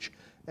the beach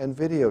and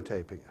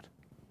videotaping it.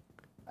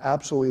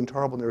 Absolutely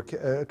intolerable.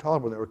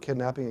 They were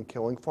kidnapping and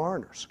killing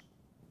foreigners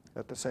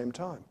at the same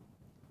time.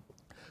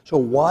 So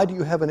why do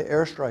you have an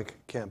airstrike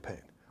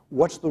campaign?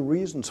 What's the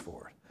reasons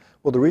for it?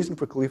 Well, the reason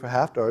for Khalifa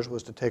Haftar's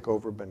was to take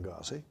over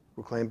Benghazi,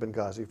 reclaim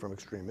Benghazi from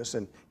extremists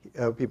and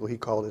people he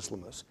called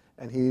Islamists,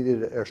 and he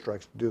needed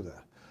airstrikes to do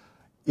that.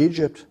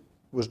 Egypt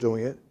was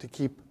doing it to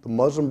keep the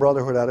Muslim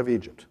Brotherhood out of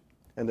Egypt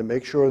and to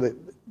make sure that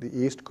the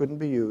East couldn't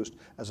be used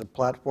as a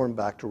platform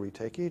back to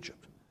retake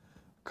Egypt.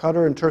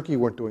 Qatar and Turkey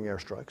weren't doing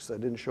airstrikes.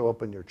 That didn't show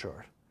up in your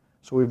chart.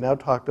 So we've now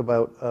talked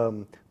about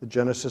the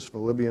genesis of the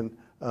Libyan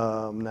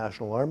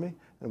National Army,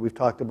 and we've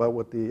talked about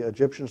what the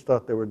Egyptians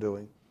thought they were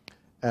doing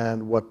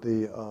and what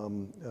the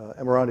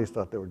Emiratis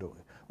thought they were doing.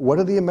 What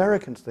do the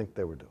Americans think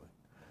they were doing?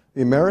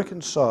 The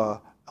Americans saw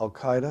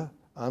al-Qaeda,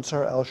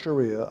 Ansar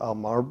al-Sharia,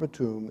 al-Mar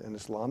Batum, and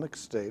Islamic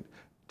State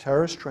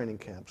terrorist training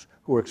camps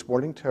who were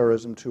exporting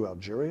terrorism to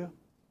Algeria,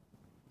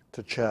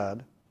 to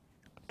Chad,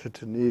 to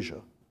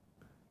Tunisia,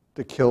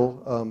 to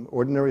kill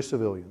ordinary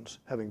civilians,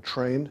 having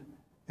trained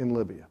in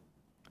Libya.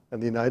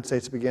 And the United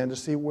States began to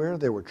see where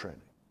they were training.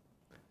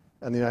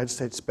 And the United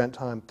States spent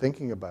time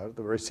thinking about it at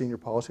the very senior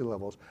policy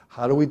levels.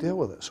 How do we deal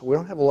with this? We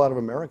don't have a lot of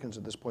Americans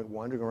at this point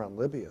wandering around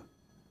Libya.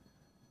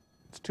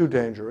 It's too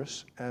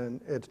dangerous,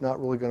 and it's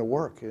not really going to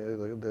work.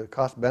 The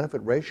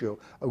cost-benefit ratio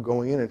of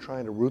going in and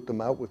trying to root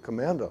them out with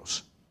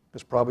commandos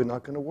is probably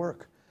not going to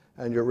work.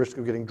 And you're at risk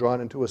of getting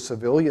drawn into a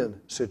civilian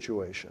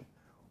situation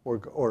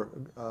or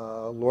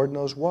Lord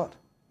knows what.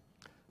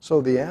 So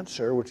the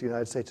answer, which the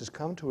United States has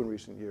come to in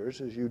recent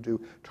years, is you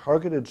do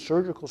targeted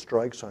surgical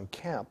strikes on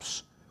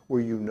camps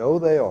where you know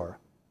they are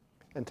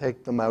and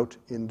take them out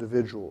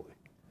individually.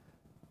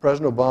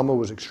 President Obama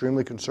was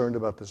extremely concerned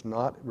about this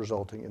not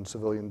resulting in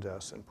civilian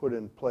deaths and put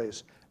in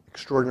place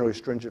extraordinarily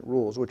stringent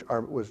rules, which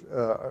our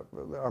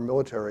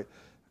military,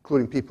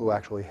 including people who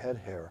actually had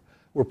hair,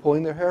 were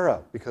pulling their hair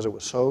out because it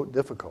was so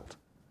difficult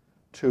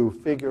to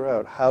figure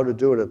out how to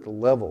do it at the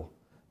level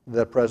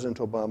that President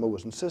Obama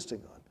was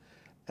insisting on.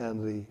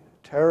 And the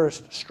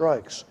terrorist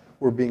strikes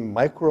were being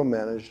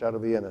micromanaged out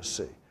of the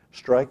NSC,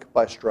 strike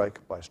by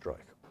strike by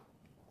strike.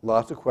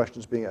 Lots of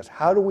questions being asked.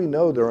 How do we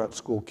know there aren't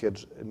school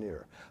kids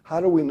near? How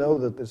do we know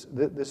that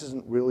this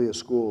isn't really a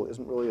school,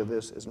 isn't really a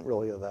this, isn't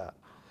really a that?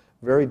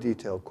 Very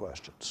detailed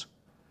questions.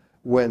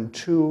 When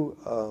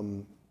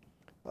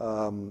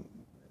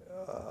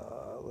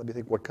let me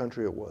think what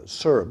country it was,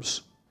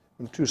 Serbs,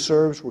 when 2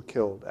 Serbs were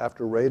killed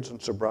after raids in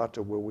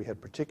Sabrata where we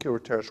had particular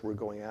terrorists we were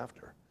going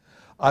after,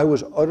 I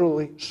was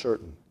utterly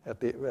certain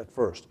at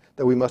first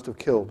that we must have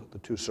killed the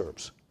 2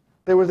 Serbs.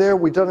 They were there,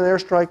 we'd done an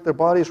airstrike, their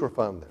bodies were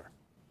found there.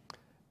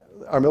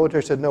 Our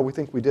military said, no, we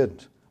think we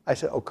didn't. I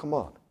said, oh, come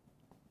on.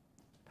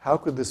 How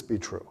could this be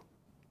true?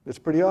 It's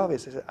pretty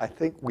obvious. I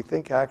said, we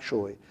think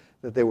actually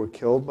that they were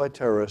killed by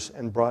terrorists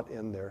and brought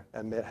in there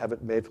and have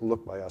it made to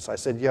look by us. I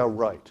said, yeah,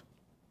 right.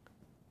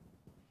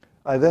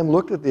 I then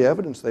looked at the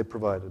evidence they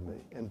provided me,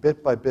 and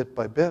bit by bit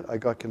by bit, I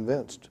got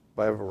convinced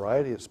by a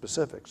variety of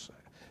specifics.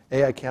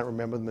 A, I can't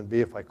remember them, and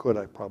B, if I could,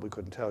 I probably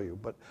couldn't tell you.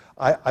 But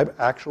I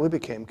actually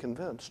became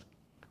convinced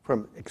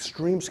from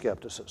extreme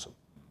skepticism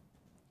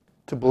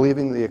to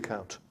believing the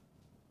account.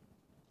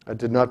 I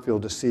did not feel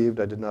deceived.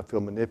 I did not feel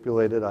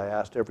manipulated. I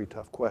asked every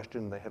tough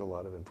question, and they had a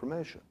lot of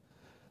information.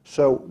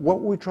 So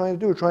what were we trying to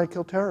do? We're trying to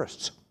kill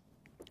terrorists.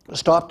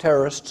 Stop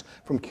terrorists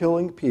from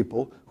killing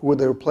people who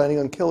they were planning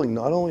on killing,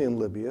 not only in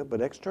Libya,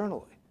 but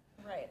externally.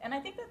 Right, and I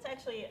think that's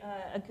actually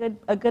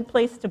a good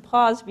place to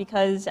pause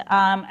because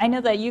I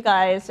know that you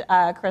guys,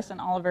 Chris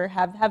and Oliver,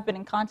 have been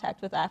in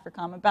contact with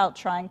AFRICOM about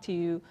trying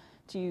to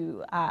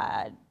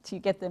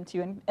get them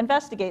to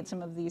investigate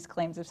some of these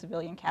claims of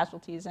civilian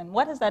casualties. And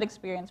what has that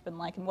experience been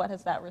like, and what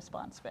has that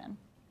response been?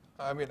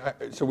 I mean,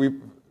 so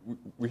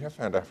we have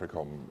found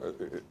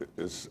AFRICOM,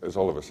 as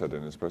Oliver said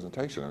in his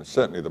presentation, and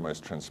certainly the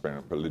most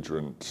transparent,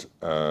 belligerent.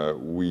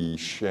 We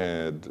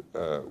shared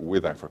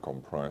with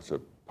AFRICOM prior to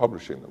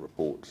publishing the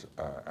report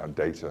our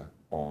data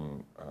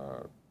on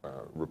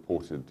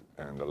reported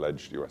and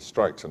alleged US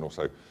strikes, and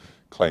also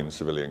claimed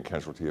civilian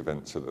casualty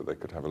events so that they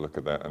could have a look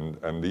at that.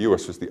 And the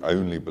US was the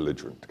only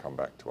belligerent to come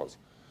back to us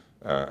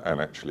and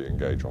actually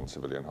engage on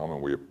civilian harm,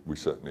 and we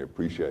certainly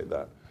appreciate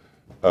that.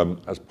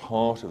 As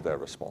part of their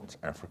response,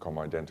 AFRICOM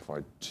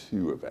identified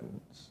 2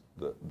 events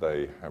that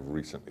they have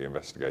recently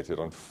investigated.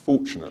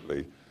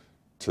 Unfortunately,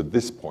 to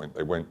this point,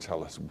 they won't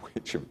tell us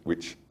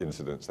which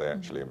incidents they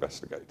actually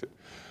investigated.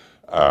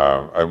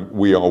 And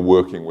we are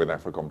working with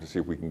AFRICOM to see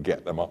if we can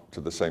get them up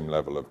to the same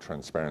level of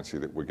transparency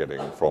that we're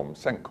getting from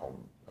CENTCOM,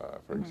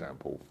 for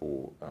example,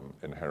 for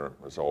inherent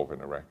resolve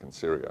in Iraq and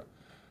Syria.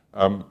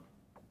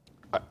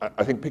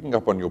 I think picking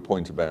up on your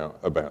point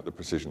about the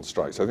precision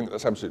strikes, I think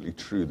that's absolutely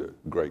true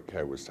that great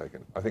care was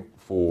taken. I think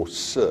for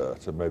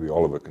CERT, and maybe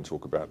Oliver can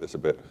talk about this a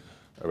bit,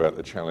 about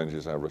the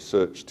challenges our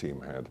research team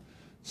had,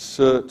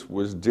 CERT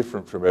was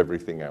different from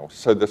everything else.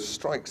 So the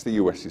strikes the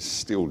US is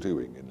still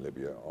doing in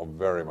Libya are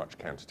very much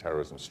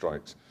counterterrorism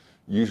strikes,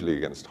 usually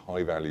against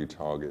high-value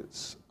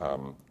targets,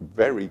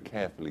 very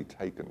carefully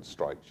taken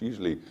strikes,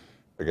 usually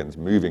against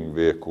moving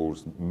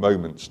vehicles,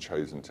 moments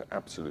chosen to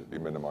absolutely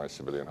minimize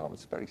civilian harm.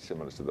 It's very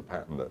similar to the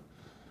pattern that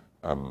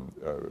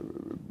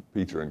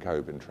Peter and co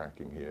have been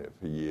tracking here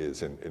for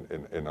years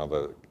in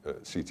other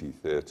CT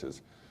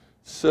theaters.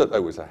 CERT,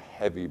 though, was a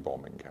heavy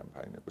bombing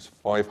campaign. It was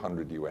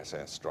 500 US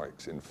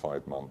airstrikes in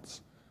 5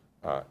 months.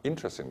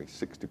 Interestingly,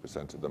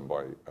 60% of them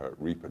by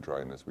Reaper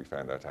drone, as we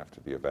found out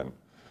after the event.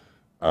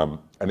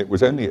 And it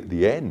was only at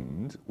the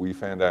end we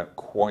found out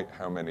quite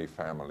how many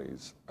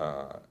families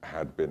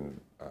had been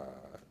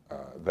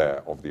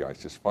there of the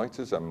ISIS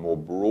fighters, and more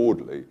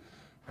broadly,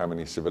 how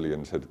many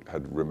civilians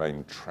had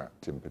remained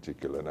trapped in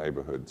particular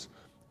neighborhoods.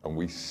 And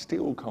we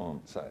still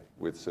can't say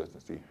with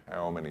certainty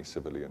how many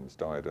civilians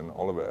died. And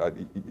Oliver,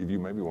 if you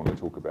maybe want to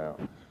talk about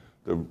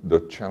the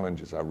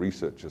challenges our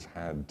researchers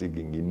had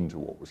digging into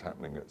what was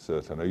happening at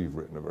CERT. I know you've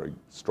written a very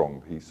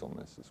strong piece on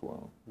this as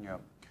well. Yeah.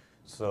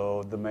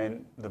 So the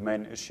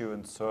main issue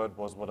in CERT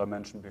was what I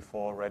mentioned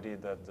before already,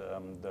 that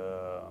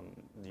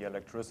the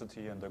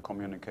electricity and the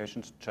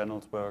communications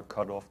channels were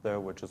cut off there,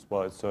 which is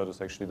why CERT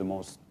is actually the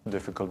most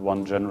difficult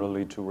one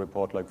generally to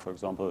report. Like, for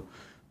example,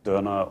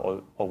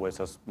 Derna always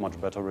has much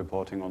better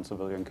reporting on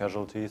civilian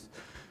casualties.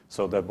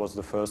 So that was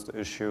the first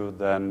issue.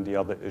 Then the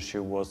other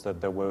issue was that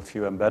there were a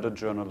few embedded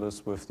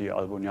journalists with the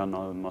Al-Bunyan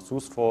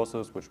al-Masous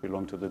forces, which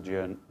belonged to the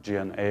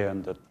GNA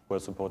and that were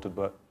supported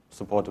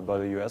by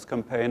the US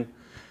campaign.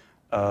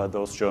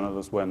 those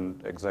journalists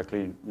weren't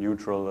exactly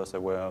neutral as they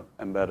were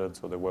embedded,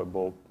 so they were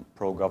both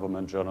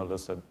pro-government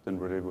journalists that didn't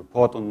really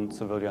report on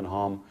civilian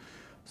harm.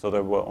 So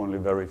there were only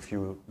very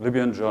few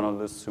Libyan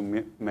journalists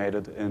who made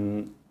it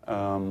in,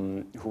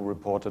 who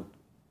reported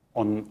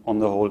on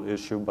the whole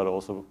issue, but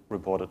also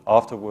reported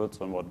afterwards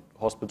on what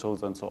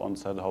hospitals and so on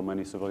said, how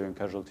many civilian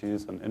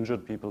casualties and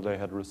injured people they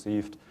had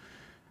received.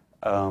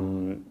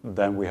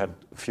 Then we had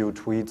a few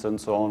tweets and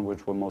so on,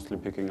 which were mostly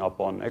picking up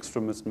on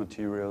extremist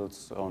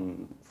materials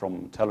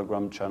from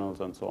Telegram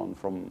channels and so on,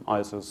 from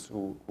ISIS,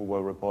 who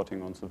were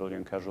reporting on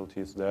civilian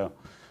casualties there.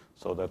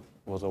 So that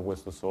was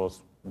always the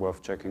source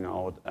worth checking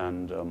out.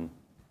 And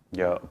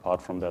yeah,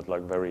 apart from that,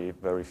 like very,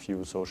 very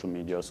few social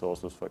media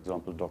sources, for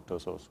example,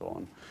 doctors or so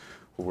on,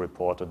 who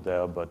reported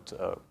there. But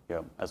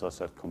yeah, as I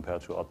said,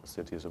 compared to other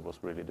cities, it was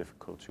really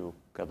difficult to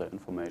gather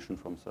information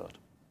from CERT.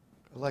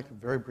 I'd like to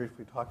very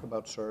briefly talk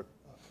about CERT.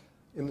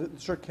 The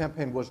CERT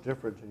campaign was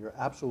different, and you're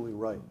absolutely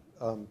right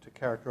to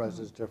characterize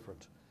it as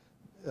different.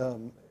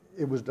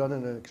 It was done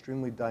in an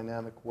extremely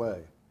dynamic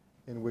way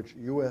in which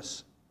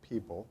U.S.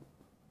 people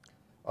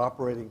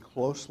operating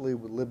closely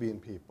with Libyan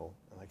people,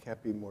 and I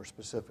can't be more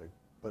specific,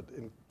 but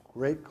in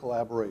great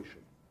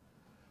collaboration,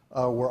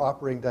 were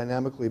operating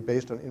dynamically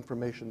based on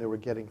information they were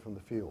getting from the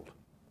field.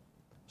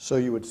 So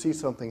you would see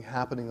something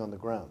happening on the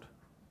ground.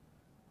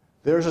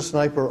 There's a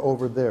sniper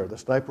over there. The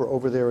sniper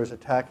over there is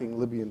attacking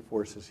Libyan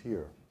forces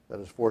here. That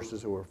is,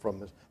 forces who are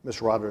from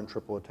Misrata and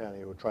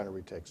Tripolitania who are trying to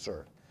retake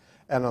Sirte.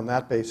 And on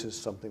that basis,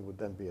 something would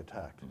then be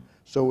attacked.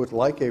 So it's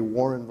like a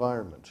war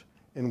environment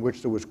in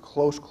which there was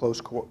close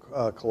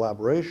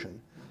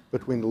collaboration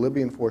between the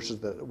Libyan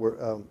forces that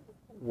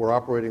were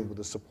operating with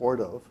the support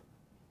of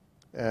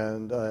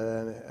and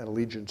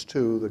allegiance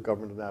to the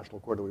government of national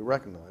accord that we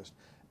recognized,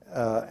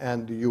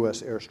 and the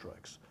U.S.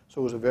 airstrikes.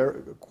 So it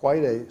was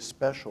quite a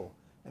special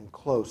and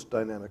close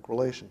dynamic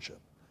relationship.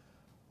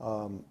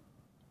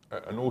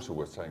 And also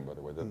worth saying, by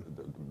the way, that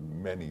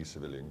many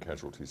civilian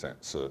casualties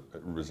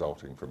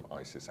resulting from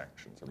ISIS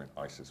actions. I mean,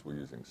 ISIS were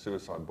using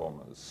suicide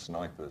bombers,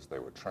 snipers, they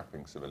were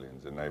trapping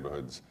civilians in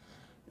neighborhoods.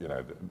 You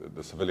know,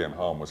 the civilian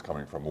harm was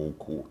coming from all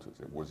quarters.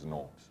 It was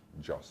not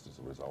just as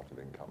a result of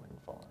incoming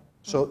fire.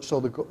 So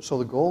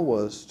the goal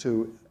was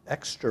to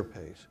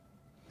extirpate,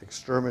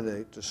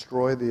 exterminate,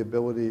 destroy the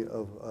ability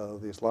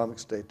of the Islamic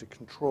State to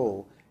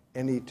control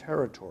any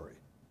territory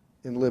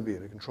in Libya,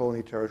 to control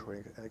any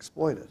territory and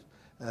exploit it.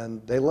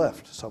 And they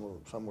left, some of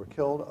them. Some were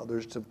killed,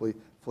 others simply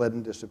fled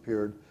and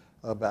disappeared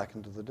back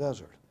into the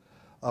desert.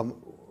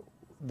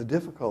 The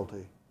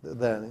difficulty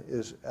then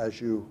is, as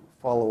you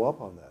follow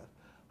up on that,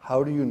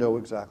 how do you know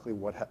exactly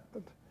what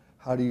happened?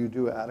 How do you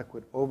do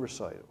adequate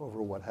oversight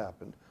over what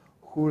happened?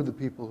 Who are the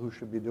people who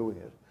should be doing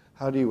it?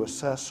 How do you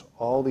assess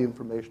all the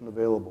information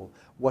available?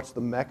 What's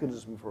the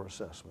mechanism for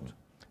assessment?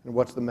 And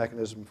what's the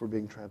mechanism for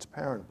being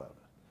transparent about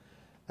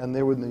it? And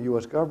there within the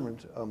U.S.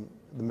 government,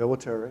 the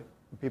military,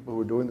 the people who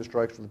were doing the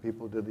strikes were the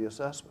people who did the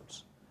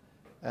assessments.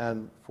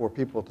 And for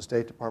people at the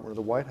State Department or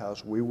the White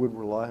House, we would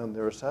rely on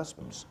their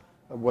assessments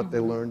of what they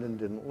learned and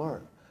didn't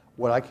learn.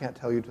 What I can't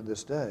tell you to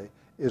this day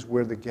is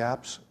where the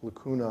gaps,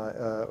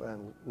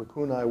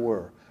 lacunae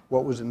were,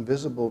 what was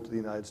invisible to the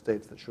United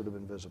States that should have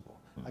been visible.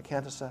 I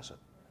can't assess it.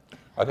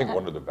 I think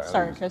one of the values...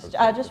 Sorry, Chris,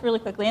 just really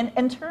quickly,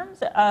 in terms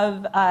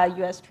of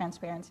U.S.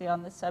 transparency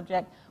on this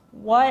subject,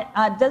 what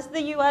does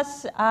the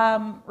U.S.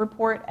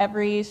 report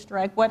every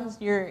strike? What has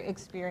your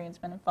experience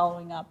been in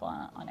following up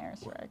on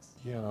airstrikes?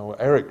 Yeah, well,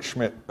 Eric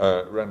Schmidt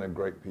ran a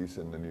great piece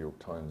in the New York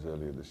Times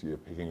earlier this year,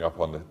 picking up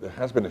on there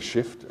has been a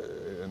shift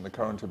in the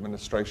current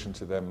administration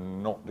to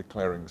them not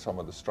declaring some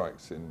of the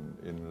strikes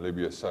in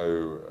Libya.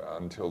 So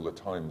until the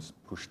Times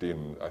pushed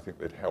in, I think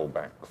they'd held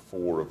back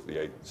 4 of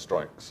the 8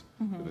 strikes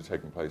that had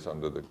taken place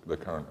under the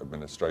current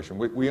administration.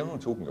 We are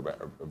talking about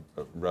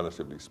a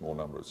relatively small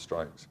number of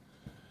strikes.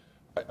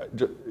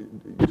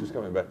 Just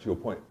coming back to your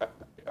point,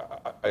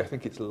 I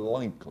think it's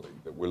likely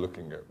that we're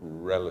looking at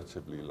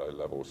relatively low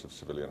levels of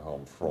civilian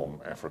harm from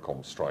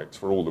AFRICOM strikes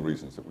for all the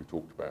reasons that we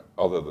talked about,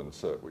 other than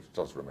CERT, which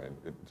does remain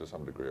to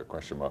some degree a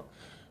question mark.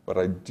 But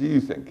I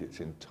do think it's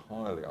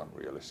entirely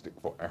unrealistic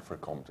for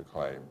AFRICOM to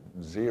claim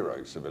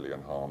 0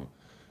 civilian harm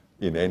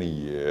in any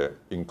year,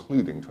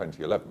 including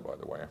 2011, by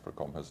the way.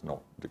 AFRICOM has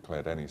not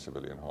declared any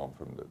civilian harm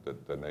from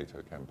the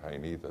NATO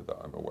campaign either that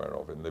I'm aware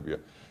of in Libya.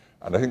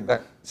 And I think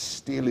that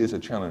still is a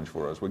challenge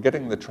for us. We're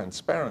getting the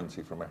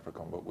transparency from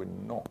AFRICOM, but we're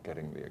not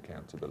getting the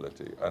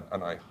accountability.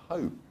 And I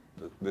hope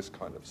that this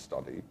kind of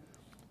study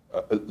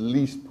at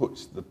least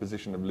puts the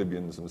position of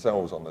Libyans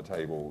themselves on the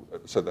table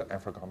so that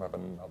AFRICOM have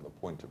another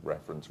point of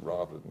reference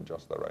rather than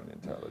just their own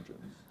intelligence.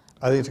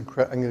 I think it's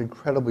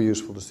incredibly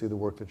useful to see the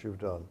work that you've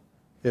done.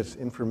 It's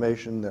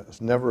information that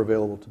was never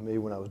available to me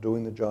when I was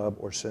doing the job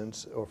or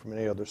since or from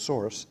any other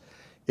source.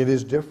 It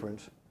is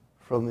different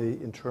from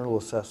the internal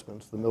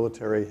assessments the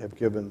military have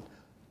given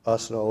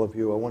us and all of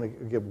you. I want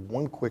to give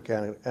one quick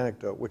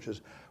anecdote, which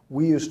is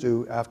we used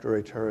to, after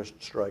a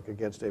terrorist strike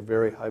against a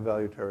very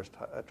high-value terrorist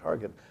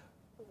target,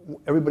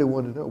 everybody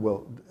wanted to know,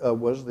 well,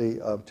 was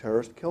the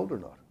terrorist killed or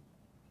not?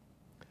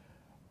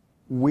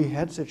 We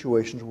had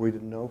situations where we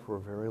didn't know for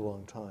a very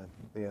long time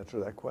the answer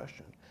to that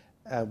question.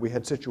 And we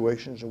had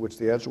situations in which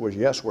the answer was,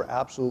 yes, we're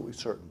absolutely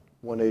certain,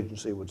 one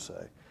agency would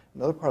say.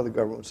 Another part of the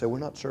government would say, we're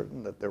not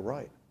certain that they're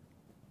right.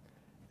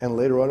 And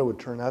later on, it would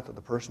turn out that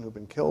the person who'd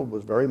been killed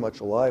was very much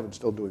alive and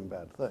still doing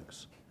bad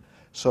things.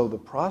 So the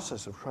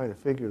process of trying to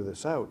figure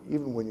this out,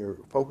 even when you're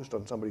focused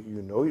on somebody who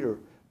you know you're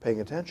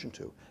paying attention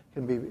to,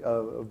 can be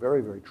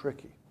very, very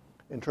tricky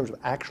in terms of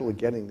actually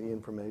getting the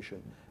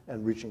information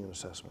and reaching an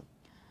assessment.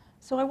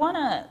 So I want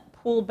to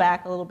pull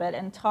back a little bit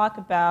and talk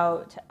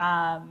about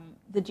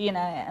the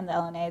GNA and the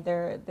LNA.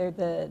 They're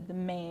the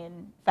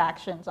main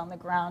factions on the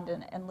ground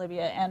in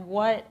Libya, and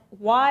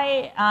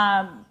why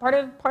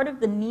part of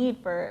the need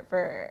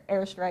for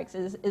airstrikes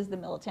is the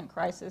militant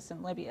crisis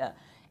in Libya,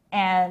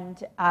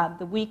 and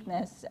the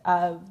weakness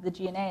of the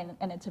GNA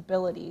and its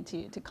ability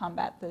to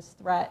combat this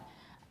threat.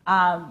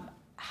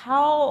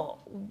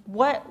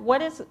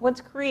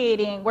 What's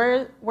creating,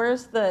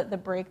 where's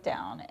the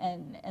breakdown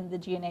in the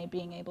GNA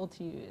being able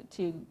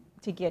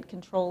to get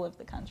control of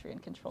the country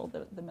and control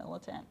the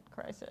militant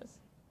crisis?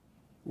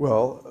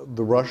 Well,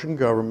 the Russian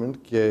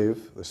government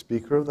gave the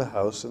Speaker of the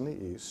House in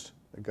the East,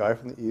 a guy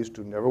from the East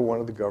who never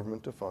wanted the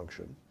government to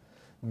function,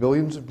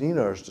 billions of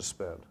dinars to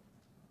spend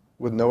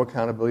with no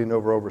accountability, no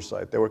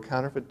oversight. They were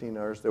counterfeit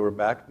dinars. They were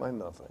backed by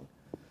nothing.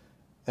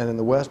 And in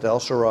the West,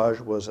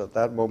 al-Sarraj was at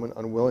that moment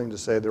unwilling to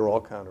say they're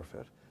all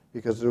counterfeit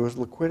because there was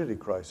a liquidity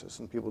crisis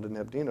and people didn't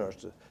have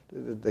dinars.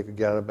 They could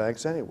get out of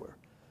banks anywhere.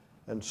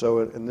 And so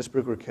in this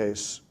particular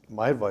case,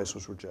 my advice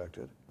was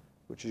rejected,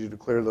 which is you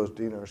declare those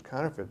dinars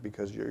counterfeit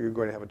because you're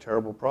going to have a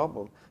terrible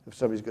problem if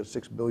somebody's got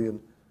 6 billion,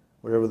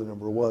 whatever the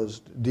number was,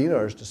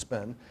 dinars to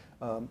spend.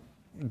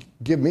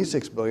 Give me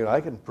 6 billion,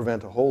 I can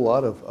prevent a whole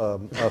lot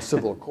of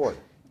civil accord.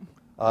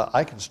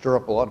 I can stir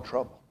up a lot of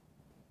trouble.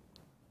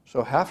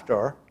 So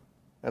Haftar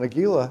and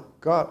Aguila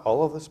got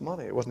all of this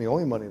money. It wasn't the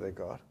only money they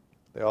got.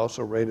 They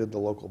also raided the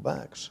local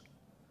banks.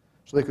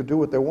 So they could do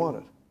what they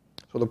wanted.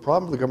 So the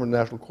problem with the government of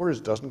national court is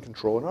it doesn't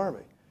control an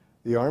army.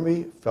 The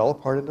army fell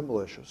apart into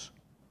militias.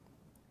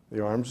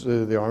 The arms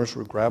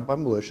were grabbed by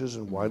militias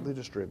and widely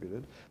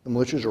distributed. The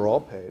militias are all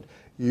paid.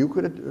 You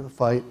could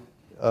fight,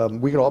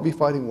 we could all be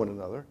fighting one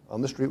another on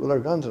the street with our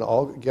guns and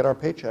all get our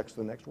paychecks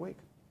the next week,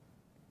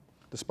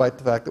 despite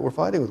the fact that we're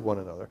fighting with one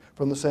another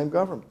from the same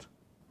government.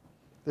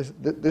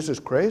 This is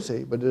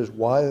crazy, but it is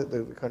why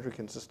the country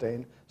can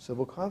sustain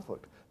civil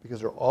conflict, because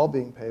they're all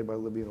being paid by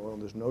Libyan oil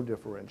and there's no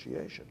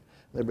differentiation.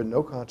 There have been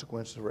no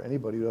consequences for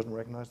anybody who doesn't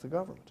recognize the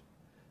government.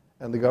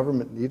 And the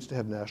government needs to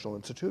have national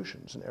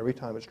institutions, and every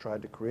time it's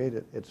tried to create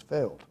it, it's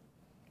failed.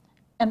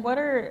 And what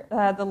are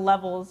the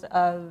levels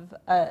of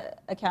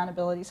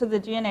accountability? So the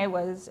GNA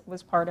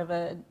was part of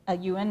a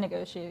UN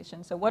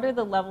negotiation. So what are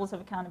the levels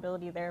of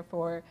accountability there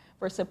for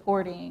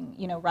supporting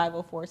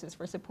rival forces,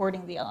 for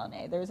supporting the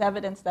LNA? There's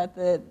evidence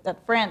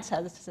that France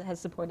has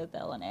supported the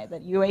LNA,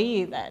 that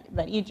UAE,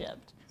 that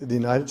Egypt. The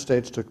United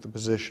States took the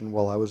position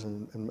while I was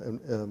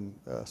in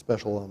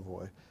Special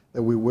Envoy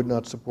that we would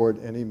not support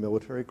any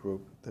military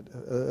group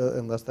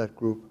unless that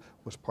group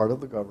was part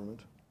of the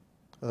government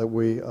that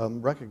we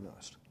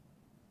recognized.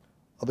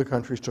 Other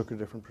countries took a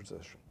different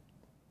position.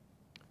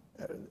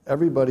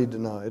 Everybody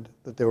denied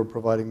that they were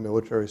providing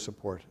military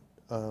support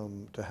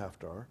to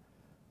Haftar.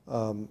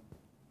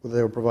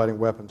 They were providing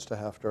weapons to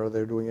Haftar. They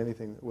were doing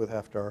anything with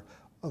Haftar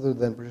other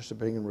than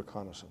participating in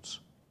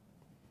reconnaissance.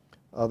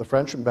 The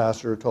French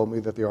ambassador told me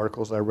that the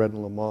articles I read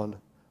in Le Monde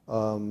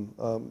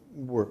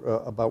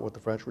were about what the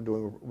French were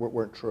doing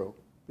weren't true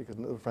because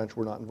the French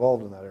were not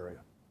involved in that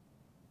area.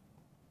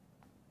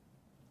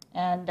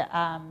 And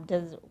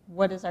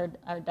what does our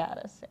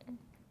data say?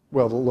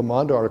 Well, the Le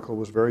Monde article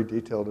was very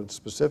detailed and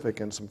specific,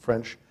 and some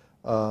French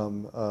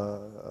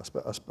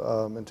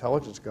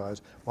intelligence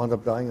guys wound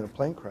up dying in a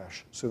plane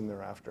crash soon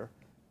thereafter,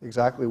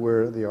 exactly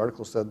where the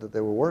article said that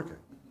they were working.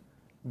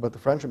 But the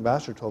French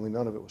ambassador told me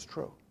none of it was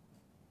true.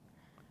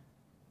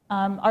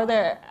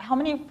 How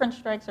many French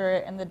strikes are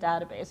in the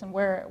database, and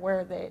where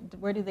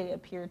do they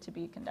appear to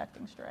be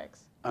conducting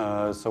strikes?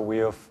 So we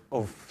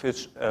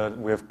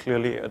have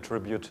clearly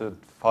attributed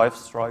 5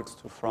 strikes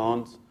to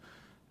France,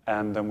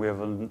 and then we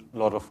have a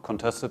lot of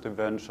contested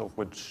events, of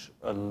which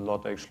a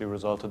lot actually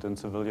resulted in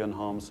civilian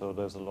harm. So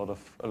there's a lot of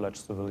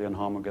alleged civilian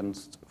harm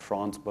against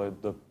France by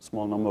the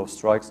small number of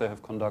strikes they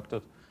have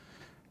conducted,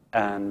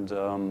 and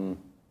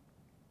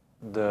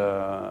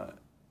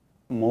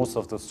most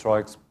of the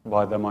strikes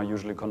by them are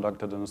usually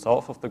conducted in the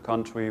south of the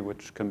country,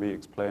 which can be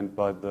explained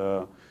by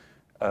the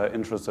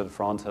interest that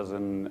France has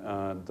in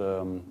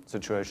the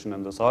situation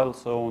in the Sahel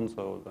zone,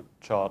 so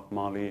Chad,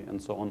 Mali,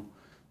 and so on,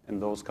 in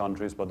those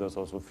countries, but there's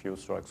also a few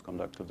strikes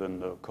conducted in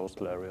the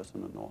coastal areas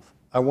in the north.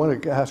 I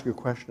want to ask you a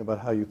question about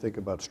how you think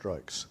about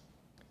strikes.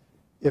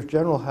 If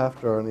General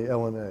Haftar and the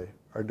LNA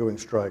are doing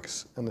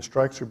strikes, and the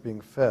strikes are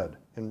being fed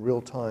in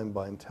real time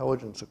by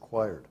intelligence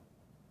acquired,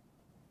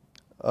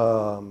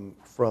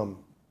 from,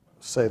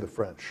 say, the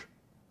French.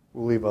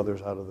 We'll leave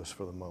others out of this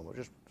for the moment.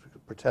 Just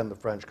pretend the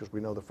French, because we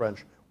know the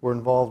French were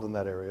involved in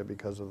that area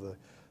because of the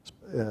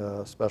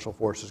special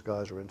forces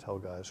guys or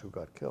intel guys who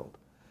got killed.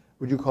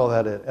 Would you call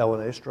that an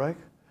LNA strike?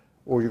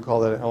 Or would you call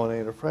that an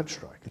LNA and a French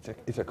strike?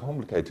 It's a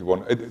complicated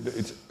one.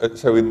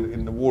 So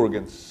in the war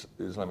against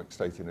Islamic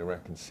State in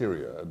Iraq and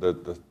Syria,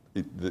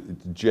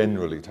 it's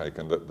generally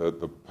taken that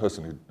the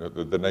person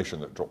the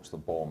nation that drops the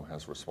bomb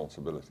has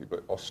responsibility.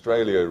 But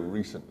Australia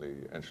recently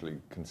actually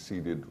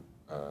conceded,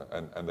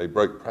 and they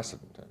broke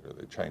precedent.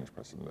 They changed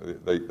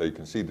precedent. They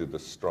conceded a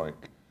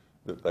strike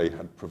that they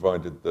had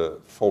provided the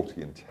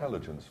faulty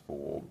intelligence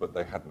for, but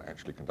they hadn't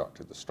actually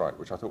conducted the strike,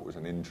 which I thought was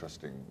an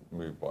interesting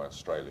move by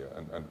Australia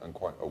and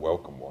quite a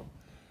welcome one.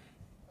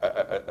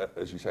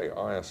 As you say,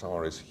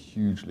 ISR is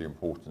hugely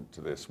important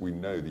to this. We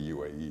know the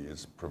UAE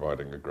is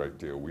providing a great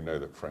deal. We know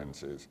that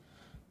France is,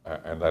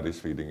 and that is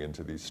feeding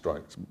into these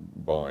strikes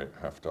by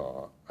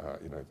Haftar,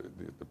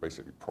 the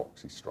basically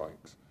proxy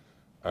strikes,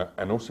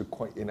 and also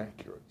quite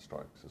inaccurate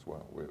strikes as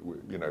well.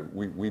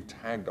 We've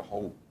tagged a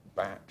whole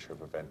batch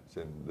of events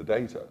in the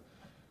data,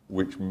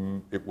 which,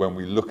 when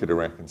we look at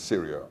Iraq and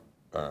Syria,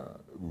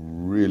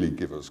 really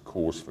give us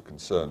cause for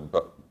concern,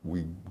 but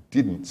we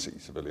didn't see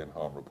civilian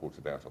harm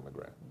reported out on the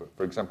ground. But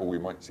for example, we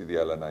might see the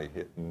LNA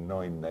hit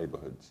 9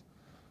 neighborhoods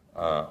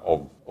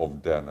of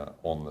Derna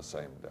on the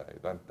same day.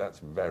 That's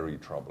very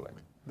troubling.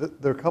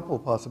 There are a couple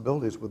of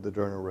possibilities with the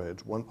Derna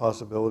raids. One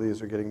possibility is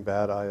they're getting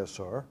bad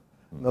ISR.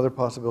 Another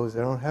possibility is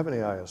they don't have any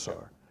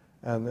ISR.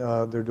 And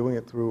they're doing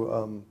it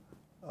through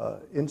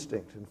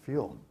instinct and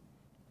feel,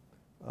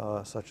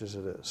 such as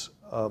it is.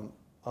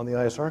 On the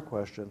ISR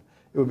question,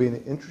 it would be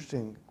an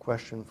interesting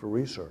question for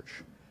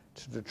research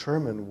to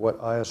determine what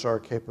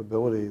ISR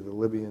capability the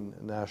Libyan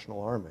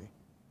National Army,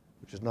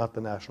 which is not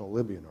the National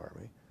Libyan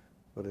Army,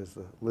 but is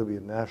the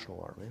Libyan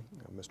National Army,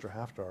 Mr.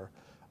 Haftar,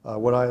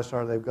 what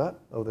ISR they've got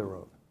of their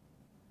own.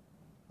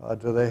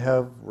 Do they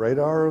have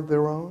radar of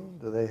their own?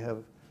 Do they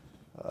have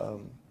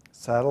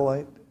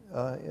satellite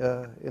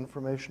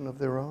information of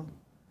their own?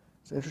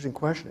 It's an interesting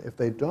question. If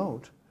they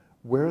don't,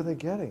 where are they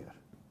getting it?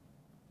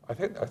 I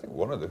think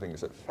one of the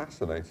things that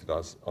fascinated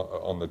us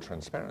on the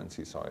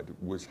transparency side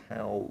was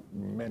how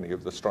many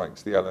of the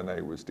strikes the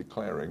LNA was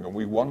declaring, and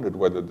we wondered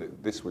whether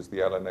this was the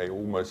LNA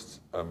almost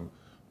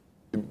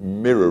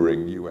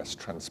mirroring US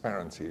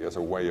transparency as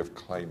a way of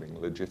claiming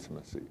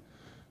legitimacy.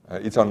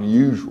 It's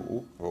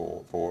unusual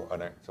for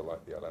an actor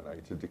like the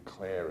LNA to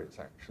declare its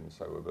actions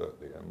so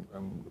overtly,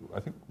 and I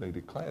think they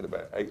declared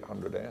about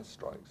 800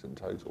 airstrikes in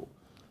total.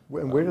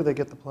 And where do they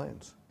get the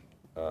planes?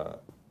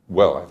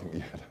 Well, I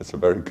think that's a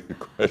very good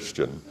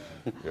question.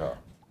 Yeah.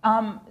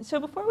 So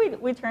before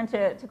we turn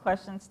to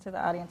questions to the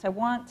audience, I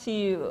want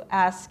to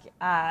ask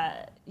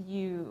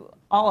you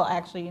all,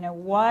 actually,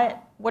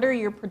 what are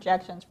your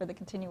projections for the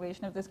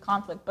continuation of this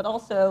conflict, but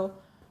also,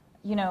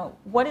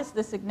 what is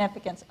the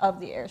significance of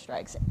the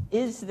airstrikes?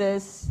 Is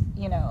this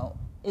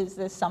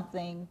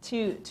something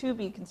to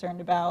be concerned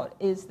about?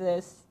 Is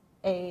this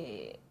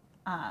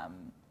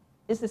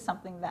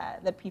something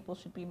that people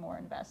should be more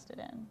invested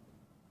in?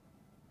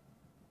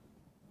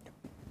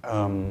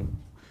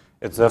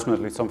 It's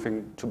definitely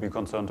something to be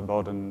concerned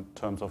about in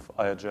terms of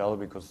IHL,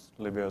 because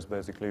Libya is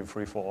basically a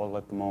free-for-all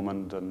at the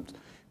moment, and you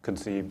can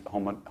see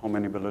how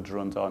many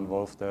belligerents are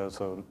involved there.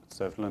 So it's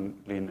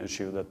definitely an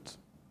issue that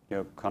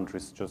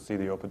countries just see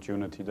the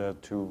opportunity there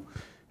to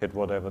hit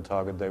whatever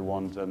target they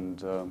want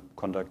and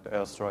conduct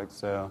airstrikes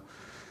there.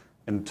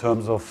 In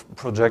terms of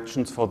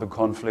projections for the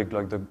conflict,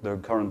 like the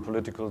current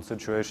political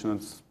situation,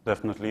 it's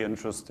definitely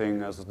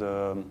interesting as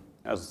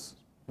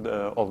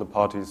all the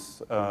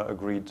parties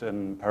agreed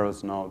in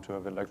Paris now to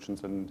have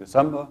elections in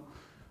December.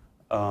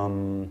 A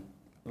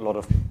lot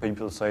of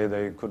people say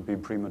they could be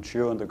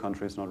premature and the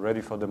country is not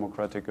ready for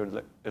democratic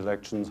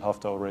elections.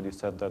 Haftar already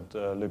said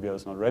that Libya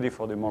is not ready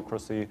for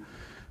democracy.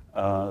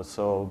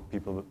 So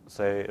people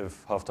say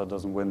if Haftar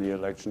doesn't win the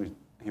election,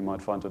 he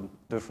might find a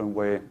different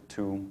way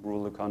to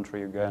rule the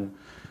country again.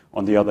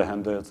 On the other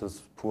hand, there's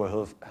this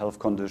poor health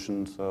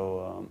condition.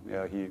 So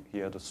he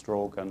had a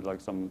stroke, and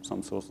like some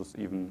sources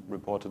even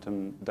reported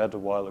him dead a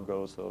while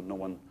ago. So no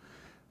one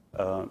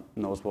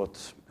knows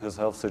what his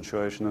health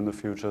situation in the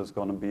future is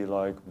going to be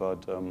like.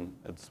 But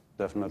it's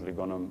definitely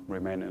going to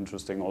remain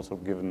interesting, also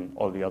given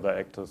all the other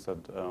actors that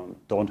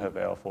don't have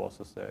air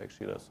forces there.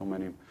 Actually, there's so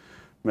many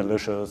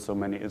militias, so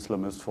many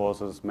Islamist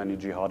forces, many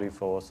jihadi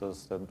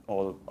forces that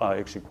all are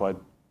actually quite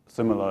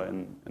similar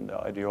in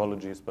their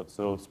ideologies, but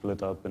still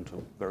split up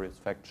into various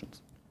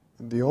factions.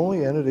 The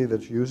only entity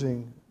that's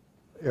using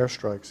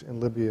airstrikes in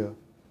Libya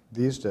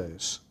these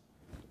days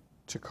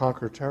to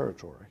conquer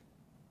territory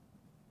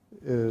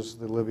is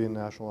the Libyan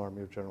National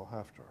Army of General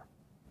Haftar.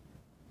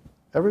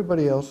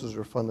 Everybody else's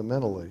are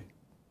fundamentally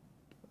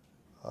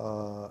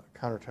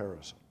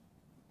counterterrorism.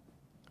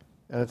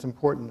 And it's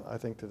important, I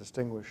think, to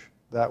distinguish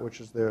that which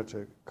is there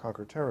to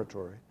conquer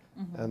territory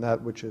and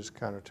that which is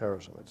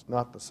counterterrorism. It's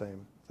not the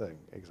same thing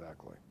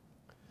exactly.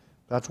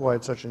 That's why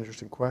it's such an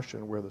interesting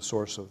question where the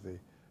source of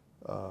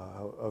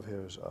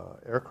his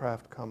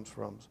aircraft comes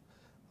from,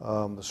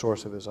 the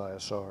source of his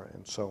ISR,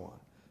 and so on,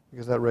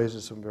 because that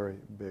raises some very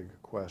big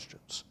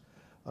questions.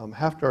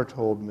 Haftar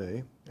told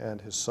me,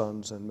 and his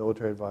sons and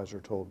military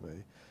advisor told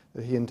me,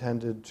 that he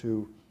intended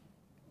to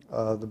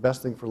the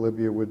best thing for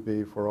Libya would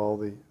be for all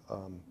the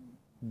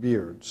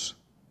beards.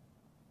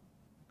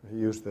 He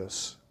used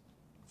this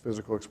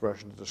physical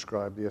expression to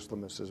describe the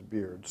Islamists as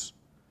beards.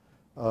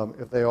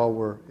 If they all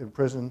were in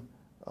prison,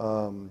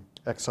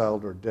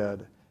 exiled or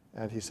dead,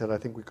 and he said, I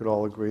think we could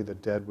all agree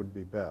that dead would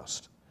be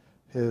best.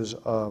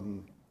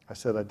 I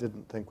said I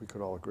didn't think we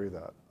could all agree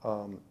that.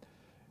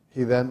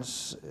 He then,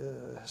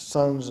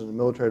 sons and a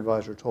military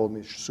advisor told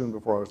me soon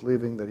before I was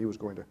leaving that he was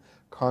going to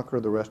conquer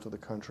the rest of the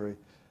country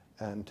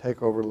and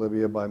take over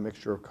Libya by a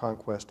mixture of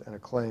conquest and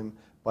acclaim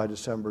by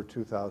December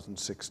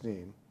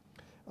 2016.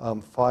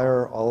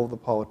 Fire all of the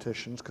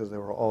politicians because they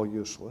were all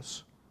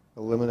useless,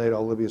 eliminate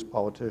all Libya's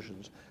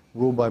politicians,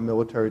 rule by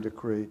military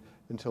decree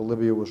until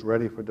Libya was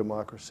ready for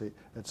democracy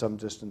at some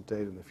distant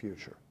date in the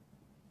future.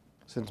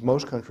 Since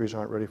most countries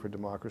aren't ready for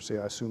democracy,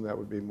 I assume that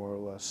would be more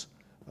or less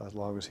as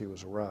long as he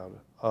was around.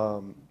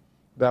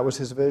 That was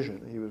his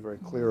vision. He was very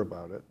clear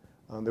about it.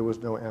 There was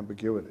no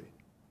ambiguity.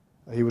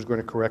 He was going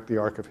to correct the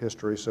arc of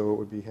history so it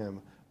would be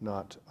him,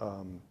 not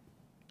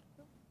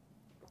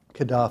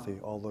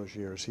Gaddafi all those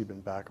years. He'd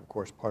been back, of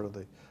course, part of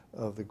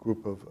the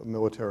group of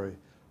military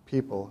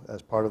people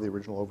as part of the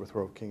original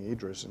overthrow of King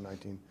Idris in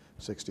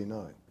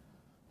 1969.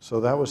 So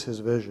that was his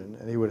vision,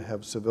 and he would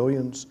have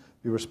civilians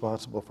be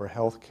responsible for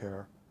health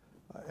care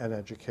and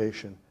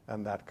education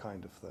and that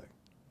kind of thing.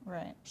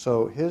 Right.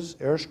 So his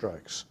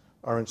airstrikes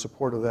are in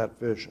support of that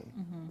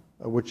vision,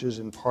 which is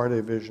in part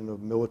a vision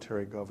of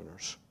military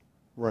governors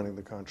running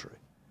the country.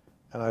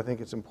 And I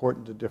think it's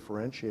important to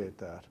differentiate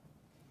that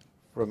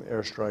from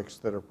airstrikes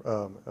that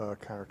are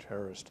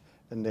counter-terrorist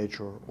in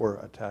nature or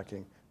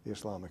attacking the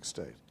Islamic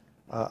State.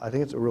 I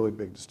think it's a really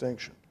big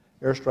distinction.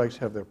 Airstrikes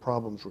have their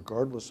problems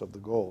regardless of the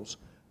goals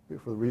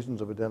for the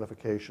reasons of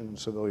identification and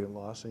civilian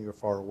loss, and you're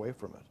far away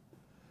from it.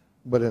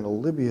 But in a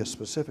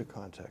Libya-specific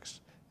context,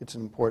 it's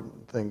an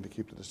important thing to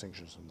keep the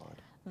distinctions in mind.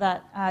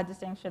 That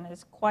distinction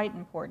is quite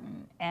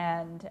important,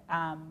 and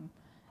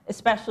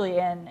especially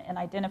in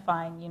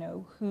identifying,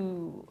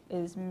 who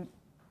is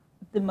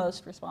the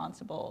most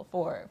responsible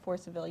for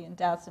civilian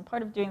deaths. And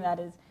part of doing that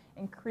is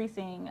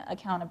increasing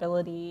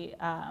accountability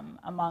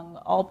among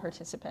all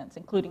participants,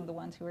 including the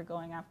ones who are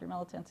going after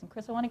militants. And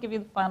Chris, I want to give you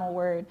the final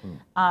word.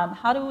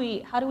 How do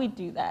we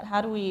do that? How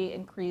do we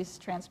increase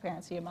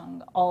transparency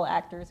among all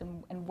actors,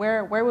 and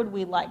where would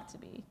we like to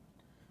be?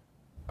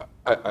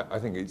 I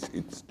think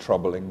it's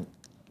troubling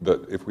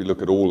that if we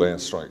look at all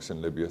airstrikes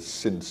in Libya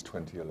since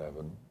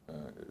 2011,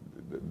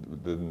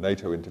 the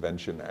NATO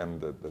intervention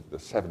and the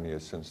 7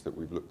 years since that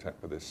we've looked at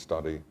for this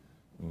study,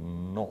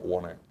 not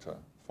one actor,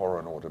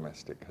 foreign or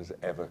domestic, has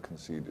ever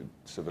conceded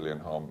civilian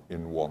harm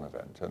in one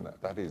event, and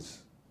that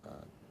is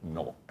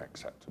not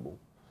acceptable.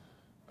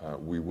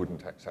 We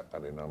wouldn't accept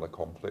that in other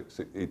conflicts.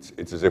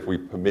 It's as if we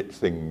permit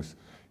things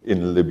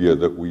in Libya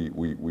that we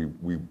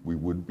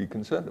would be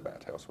concerned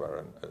about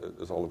elsewhere.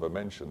 And as Oliver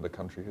mentioned, the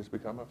country has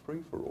become a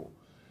free-for-all.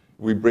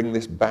 We bring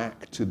this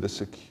back to the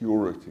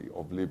security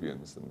of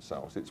Libyans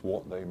themselves. It's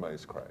what they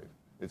most crave.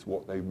 It's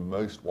what they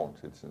most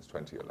wanted since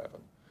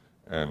 2011.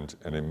 And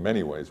in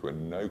many ways, we're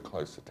no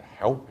closer to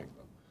helping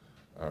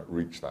them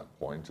reach that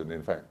point. And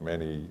in fact,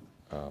 many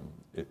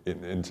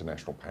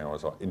international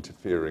powers are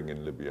interfering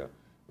in Libya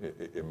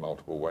in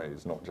multiple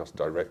ways, not just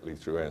directly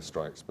through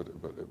airstrikes,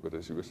 but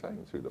as you were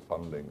saying, through the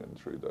funding and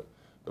through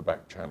the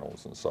back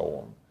channels and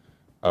so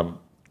on.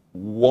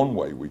 One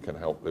way we can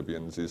help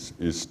Libyans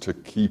is to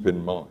keep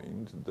in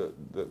mind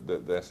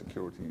that their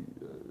security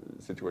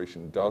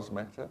situation does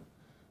matter,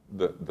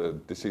 that the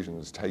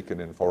decisions taken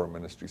in foreign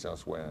ministries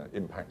elsewhere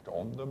impact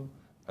on them,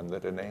 and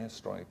that an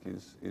airstrike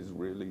is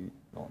really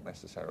not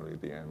necessarily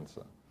the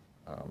answer.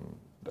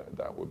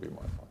 That would be my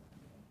point.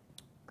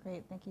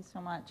 Great, thank you so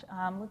much.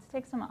 Let's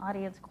take some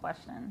audience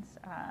questions.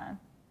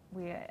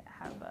 We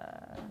have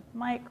a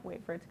mic,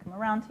 wait for it to come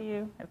around to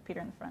you. I have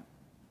Peter in the front.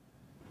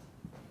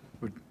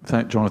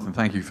 Jonathan,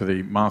 thank you for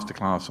the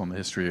masterclass on the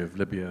history of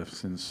Libya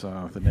since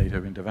the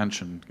NATO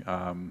intervention.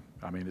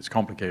 I mean, it's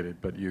complicated,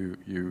 but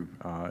you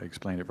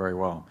explained it very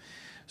well.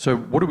 So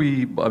what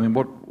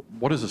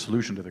is the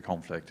solution to the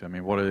conflict? I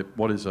mean, what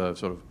is a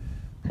sort of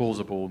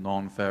plausible,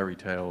 non-fairy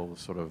tale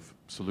sort of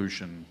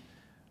solution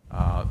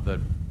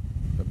that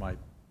might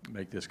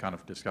make this kind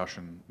of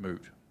discussion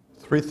moot?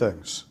 Three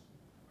things.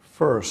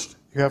 First,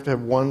 you have to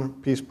have one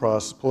peace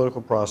process,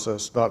 political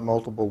process, not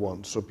multiple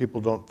ones, so people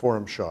don't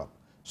forum shop.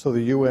 So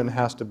the UN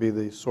has to be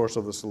the source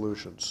of the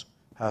solutions,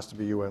 has to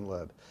be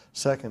UN-led.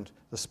 Second,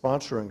 the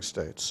sponsoring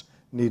states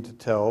need to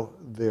tell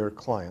their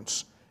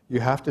clients, you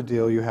have to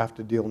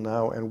deal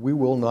now, and we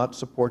will not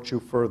support you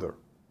further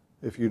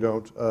if you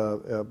don't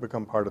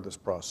become part of this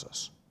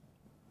process.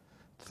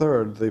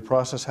 Third, the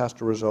process has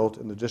to result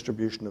in the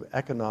distribution of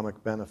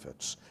economic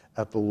benefits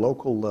at the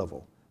local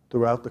level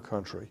throughout the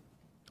country,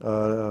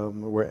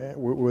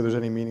 where there's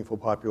any meaningful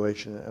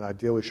population, and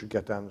ideally should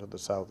get down to the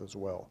south as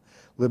well.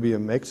 Libya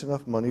makes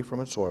enough money from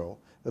its oil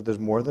that there's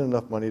more than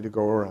enough money to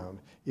go around,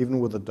 even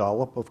with a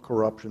dollop of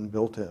corruption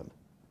built in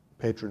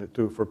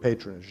for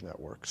patronage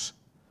networks.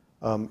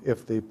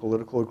 if the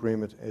political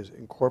agreement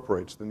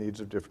incorporates the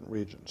needs of different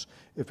regions.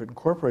 If it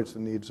incorporates the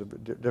needs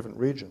of different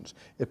regions,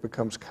 it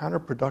becomes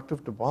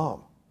counterproductive to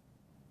bomb.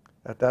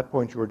 At that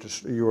point,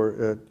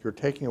 you're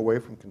taking away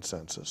from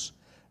consensus,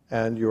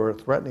 and you're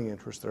threatening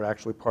interests that are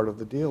actually part of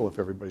the deal if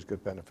everybody's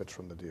got benefits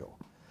from the deal.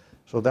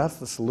 So that's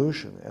the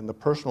solution, and the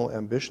personal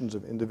ambitions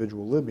of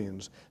individual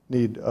Libyans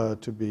need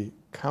to be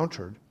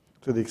countered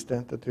to the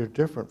extent that they're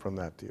different from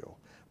that deal.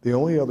 The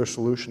only other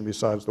solution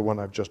besides the one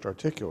I've just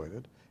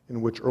articulated,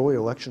 in which early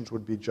elections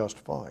would be just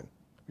fine,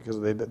 because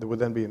they would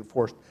then be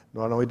enforced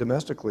not only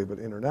domestically but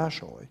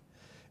internationally,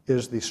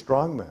 is the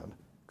strongman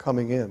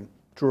coming in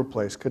to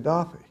replace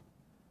Gaddafi.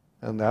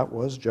 And that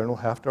was General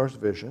Haftar's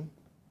vision.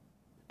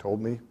 He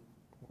told me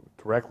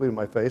directly in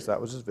my face that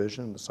was his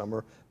vision in the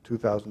summer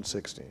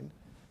 2016.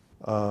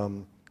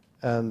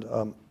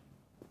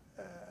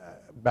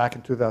 Back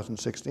in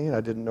 2016,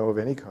 I didn't know of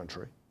any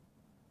country,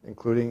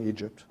 including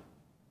Egypt,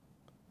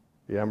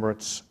 the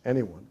Emirates,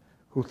 anyone,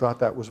 who thought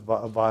that was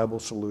a viable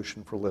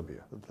solution for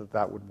Libya,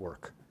 that would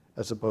work,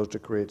 as opposed to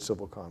create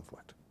civil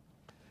conflict.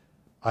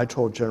 I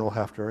told General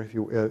Haftar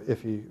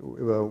if he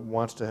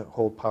wants to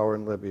hold power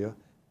in Libya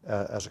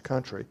as a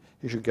country,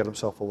 he should get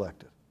himself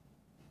elected,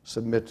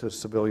 submit to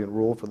civilian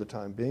rule for the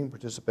time being,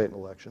 participate in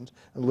elections,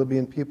 and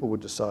Libyan people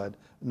would decide,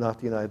 not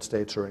the United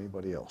States or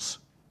anybody else.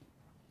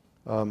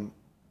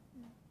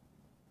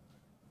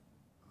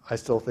 I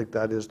still think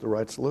that is the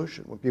right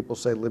solution. When people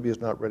say Libya is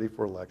not ready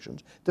for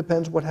elections, it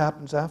depends what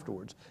happens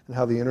afterwards and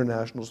how the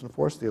internationals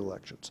enforce the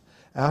elections.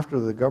 After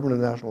the Government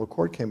of National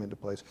Accord came into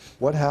place,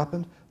 what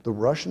happened? The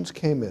Russians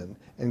came in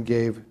and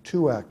gave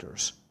two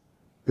actors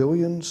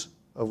billions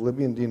of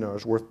Libyan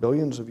dinars worth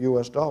billions of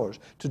US dollars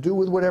to do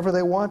with whatever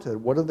they wanted.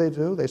 What did they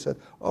do? They said,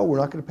 oh, we're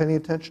not going to pay any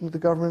attention to the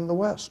government in the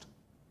West.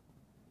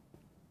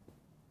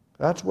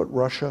 That's what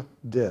Russia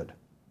did.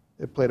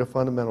 It played a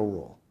fundamental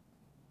role.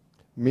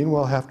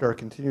 Meanwhile, Haftar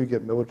continued to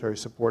get military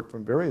support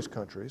from various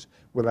countries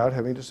without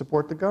having to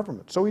support the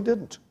government. So he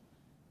didn't.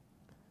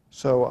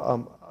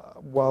 So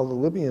while the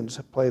Libyans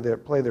play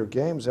their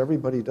games,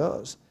 everybody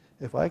does.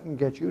 If I can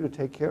get you to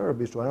take care of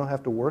me so I don't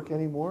have to work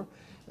anymore,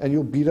 and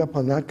you'll beat up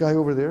on that guy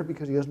over there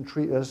because he doesn't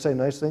say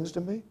nice things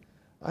to me,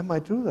 I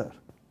might do that.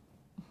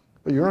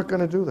 But you're not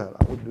going to do that.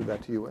 I wouldn't do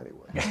that to you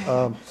anyway.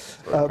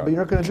 But you're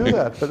not going to do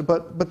that.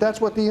 But that's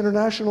what the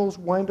internationals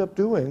wind up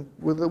doing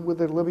with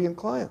their Libyan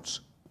clients.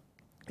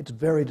 It's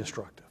very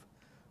destructive.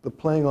 The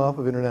playing off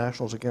of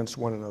internationals against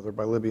one another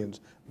by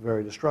Libyans,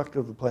 very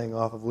destructive. The playing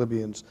off of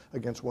Libyans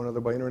against one another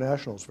by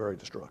internationals, very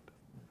destructive.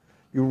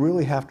 You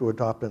really have to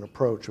adopt an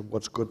approach of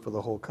what's good for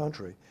the whole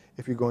country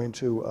if you're going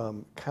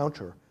to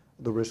counter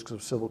the risks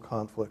of civil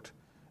conflict.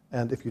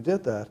 And if you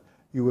did that,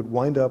 you would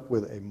wind up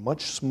with a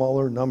much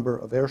smaller number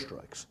of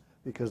airstrikes,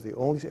 because the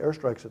only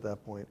airstrikes at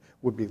that point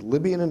would be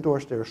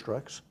Libyan-endorsed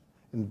airstrikes,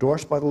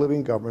 endorsed by the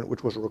Libyan government,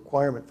 which was a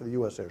requirement for the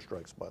US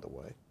airstrikes, by the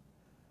way.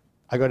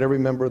 I got every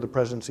member of the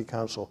Presidency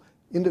Council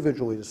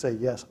individually to say,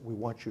 yes, we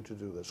want you to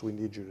do this. We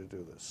need you to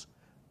do this.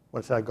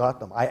 When I said I got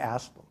them, I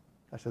asked them.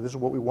 I said, this is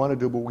what we want to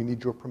do, but we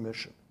need your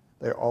permission.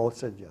 They all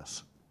said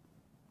yes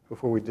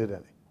before we did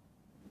any.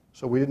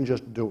 So we didn't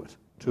just do it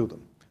to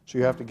them. So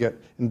you have to get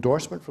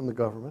endorsement from the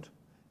government.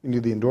 You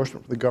need the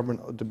endorsement from the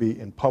government to be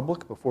in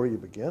public before you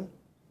begin.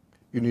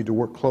 You need to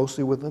work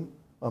closely with them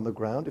on the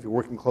ground. If you're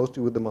working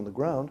closely with them on the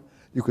ground,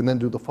 you can then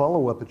do the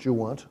follow-up that you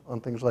want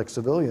on things like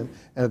civilian,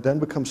 and it then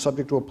becomes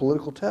subject to a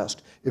political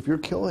test. If you're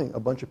killing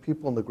a bunch of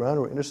people on the ground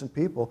who are innocent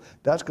people,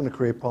 that's going to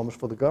create problems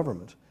for the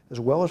government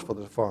as well as for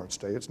the foreign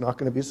state. It's not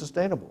going to be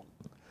sustainable.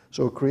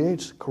 So it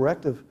creates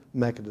corrective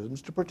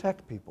mechanisms to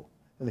protect people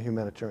in a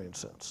humanitarian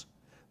sense.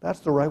 That's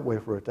the right way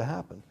for it to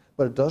happen.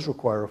 But it does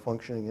require a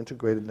functioning,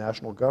 integrated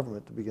national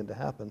government to begin to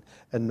happen,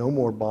 and no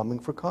more bombing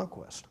for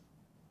conquest.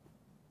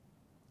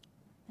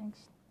 Thanks.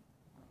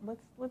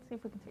 Let's see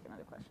if we can take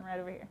another question right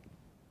over here.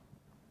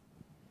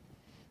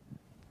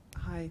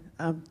 Hi.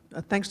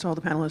 Thanks to all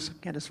the panelists.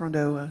 Candace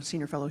Rondo,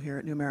 Senior Fellow here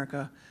at New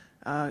America.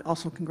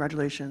 Also,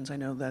 congratulations. I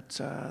know that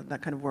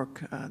that kind of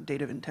work,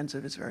 data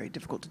intensive, is very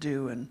difficult to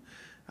do, and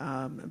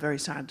very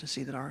sad to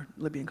see that our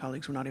Libyan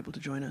colleagues were not able to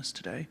join us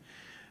today.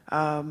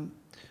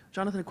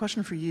 Jonathan, a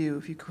question for you,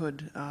 if you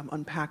could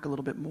unpack a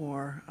little bit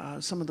more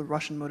some of the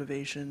Russian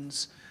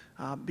motivations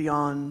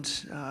beyond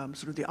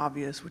sort of the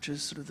obvious, which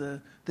is sort of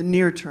the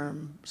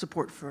near-term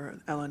support for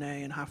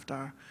LNA and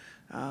Haftar.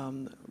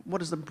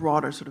 What is the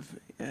broader sort of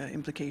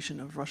implication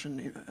of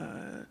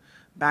Russian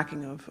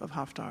backing of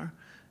Haftar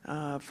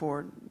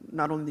for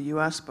not only the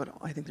US, but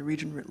I think the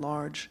region writ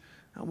large?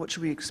 What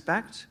should we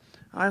expect?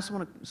 I also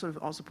want to sort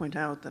of also point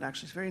out that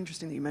actually it's very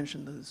interesting that you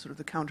mentioned the sort of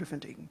the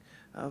counterfeiting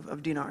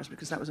of dinars,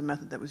 because that was a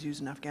method that was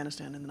used in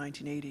Afghanistan in the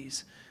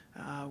 1980s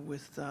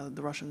with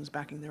the Russians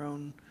backing their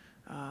own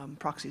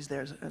proxies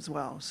there as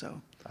well.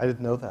 So I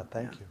didn't know that.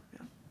 Thank you.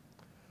 Yeah.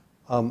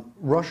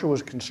 Russia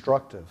was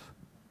constructive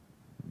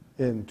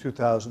in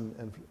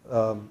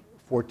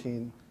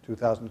 2014,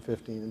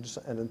 2015,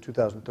 and in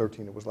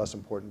 2013 it was less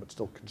important, but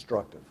still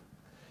constructive.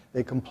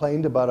 They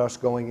complained about us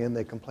going in,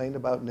 they complained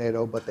about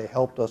NATO, but they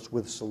helped us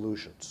with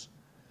solutions.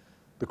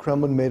 The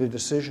Kremlin made a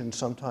decision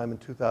sometime in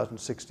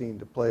 2016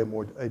 to play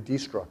a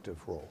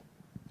destructive role.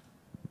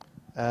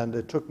 And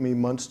it took me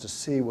months to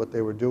see what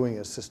they were doing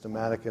as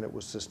systematic, and it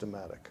was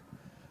systematic.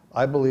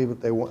 I believe that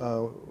they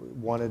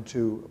wanted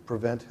to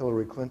prevent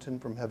Hillary Clinton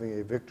from having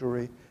a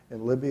victory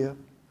in Libya.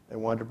 They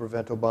wanted to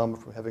prevent Obama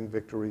from having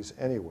victories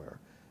anywhere,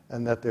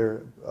 and that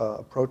their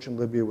approach in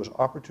Libya was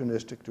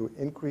opportunistic to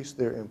increase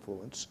their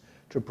influence,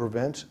 to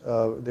prevent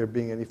there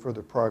being any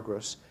further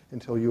progress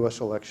until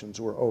U.S.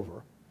 elections were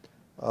over,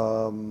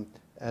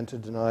 and to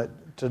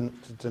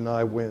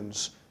deny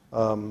wins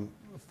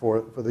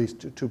for these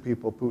two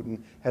people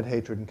Putin had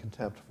hatred and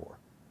contempt for.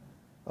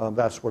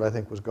 That's what I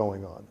think was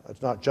going on.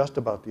 It's not just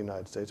about the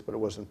United States, but it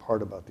was in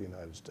part about the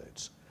United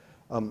States.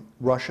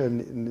 Russia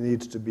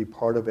needs to be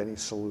part of any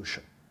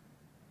solution.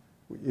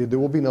 There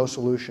will be no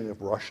solution if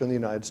Russia and the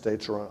United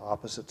States are on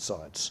opposite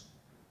sides.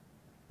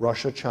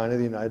 Russia, China,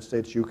 the United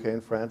States, UK,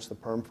 and France, the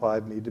Perm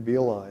 5 need to be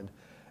aligned.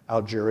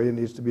 Algeria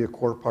needs to be a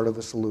core part of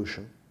the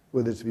solution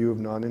with its view of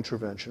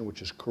non-intervention,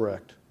 which is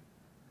correct.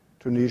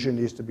 Tunisia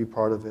needs to be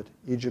part of it.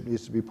 Egypt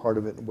needs to be part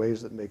of it in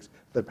ways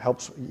that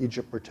helps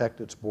Egypt protect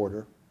its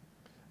border.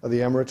 The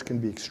Emirates can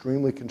be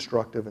extremely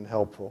constructive and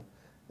helpful,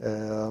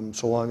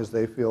 so long as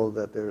they feel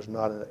that there's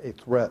not a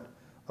threat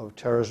of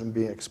terrorism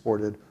being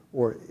exported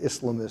or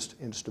Islamist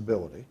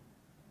instability.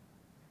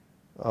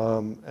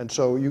 And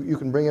so you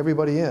can bring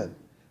everybody in,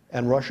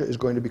 and Russia is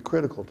going to be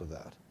critical to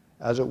that,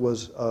 as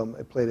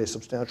it played a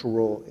substantial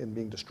role in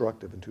being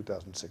destructive in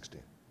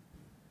 2016.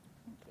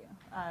 Thank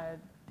you.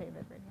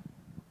 David, right here.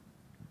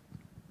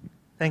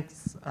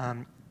 Thanks.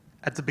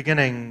 At the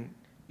beginning,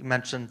 you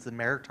mentioned the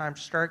maritime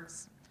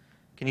strikes.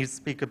 Can you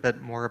speak a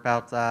bit more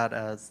about that,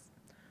 as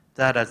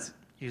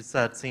you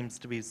said, seems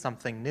to be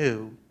something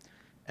new,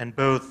 and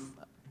both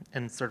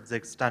in sort of the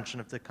extension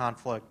of the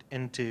conflict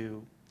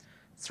into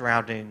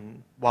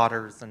surrounding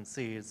waters and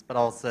seas, but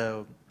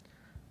also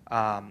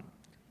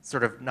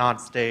sort of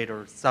non-state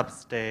or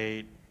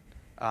sub-state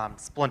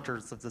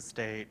splinters of the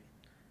state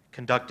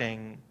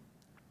conducting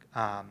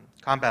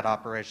combat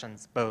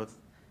operations both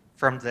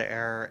from the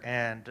air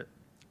and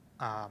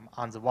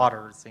on the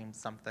water seems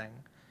something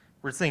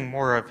we're seeing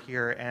more of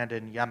here and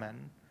in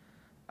Yemen,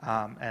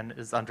 and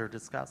is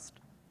under-discussed.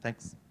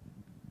 Thanks.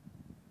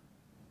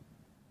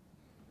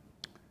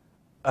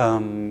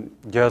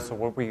 Yeah, so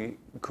what we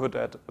could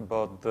add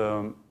about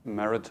the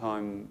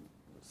maritime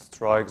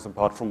strikes,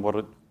 apart from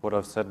what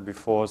I've said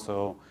before,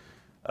 so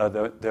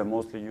they're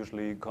mostly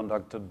usually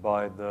conducted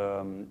by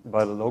the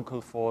local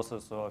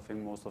forces. So I think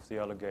most of the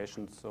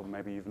allegations, so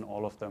maybe even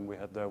all of them we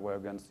had there, were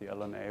against the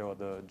LNA or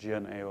the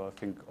GNA, or I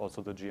think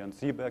also the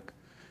GNC back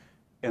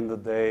in the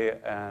day.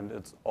 And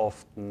it's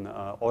often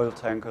oil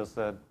tankers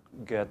that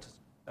get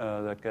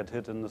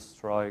hit in the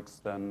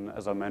strikes. Then,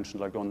 as I mentioned,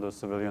 like on the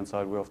civilian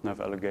side, we often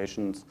have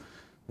allegations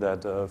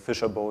that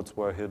fisher boats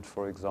were hit,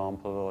 for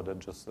example, or that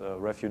just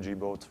refugee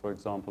boats, for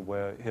example,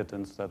 were hit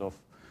instead of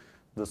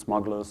the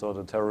smugglers or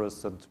the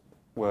terrorists that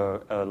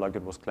were, like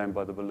it was claimed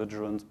by the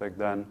belligerents back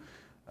then.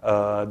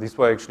 These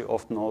were actually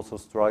often also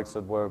strikes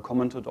that were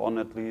commented on,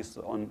 at least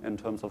in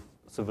terms of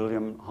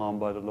civilian harm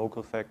by the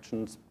local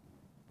factions.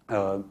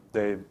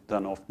 They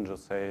then often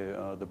just say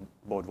the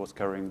boat was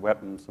carrying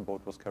weapons, the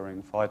boat was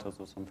carrying fighters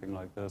or something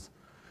like this.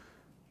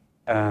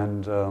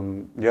 And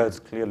yeah, it's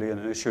clearly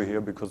an issue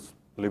here because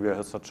Libya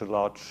has such a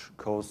large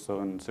coast,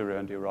 so in Syria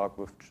and Iraq,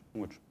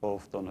 which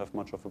both don't have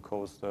much of a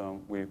coast,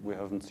 we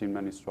haven't seen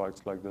many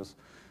strikes like this.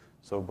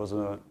 So it was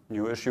a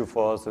new issue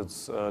for us.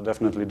 It's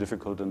definitely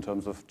difficult in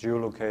terms of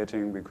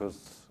geolocating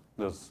because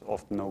there's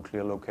often no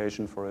clear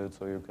location for it,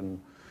 so you can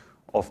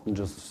often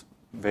just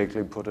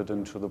vaguely put it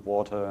into the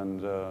water,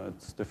 and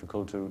it's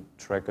difficult to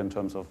track in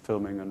terms of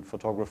filming and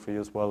photography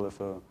as well if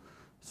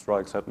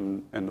strikes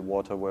happen in the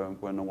water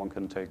where no one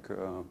can take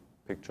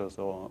pictures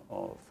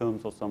or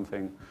films or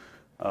something.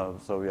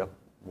 So yeah, it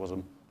was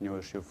a new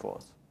issue for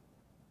us.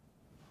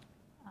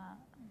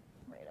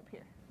 Right up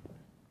here.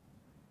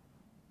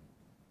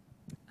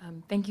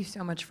 Thank you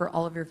so much for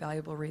all of your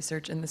valuable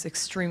research in this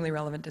extremely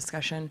relevant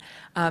discussion.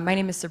 My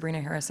name is Sabrina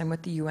Harris. I'm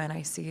with the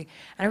UNIC.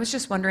 And I was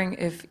just wondering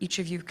if each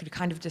of you could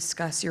kind of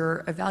discuss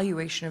your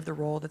evaluation of the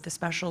role that the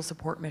Special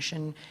Support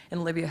Mission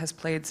in Libya has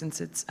played since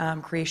its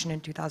creation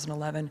in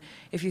 2011.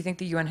 If you think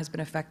the UN has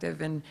been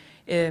effective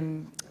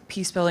in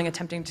peace building,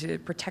 attempting to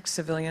protect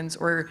civilians,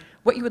 or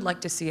what you would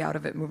like to see out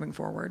of it moving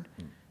forward.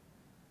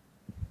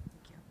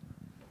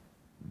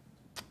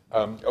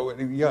 So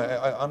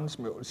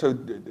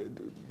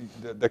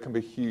there can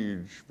be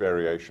huge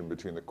variation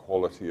between the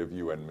quality of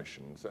UN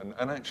missions.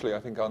 And actually, I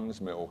think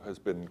UNSMIL has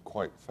been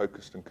quite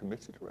focused and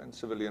committed around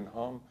civilian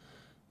harm.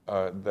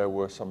 There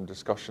were some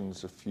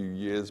discussions a few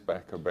years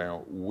back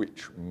about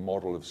which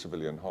model of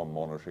civilian harm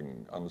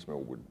monitoring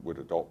UNSMIL would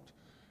adopt.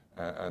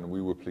 And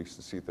we were pleased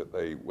to see that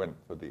they went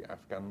for the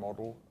Afghan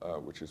model,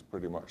 which is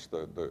pretty much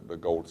the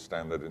gold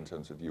standard in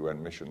terms of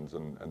UN missions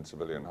and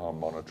civilian harm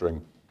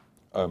monitoring.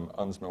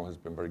 UNSMIL has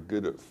been very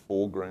good at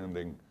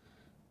foregrounding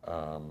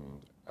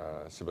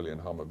civilian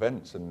harm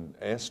events, and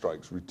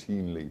airstrikes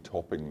routinely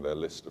topping their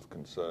list of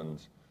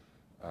concerns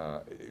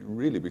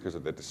really because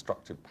of their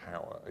destructive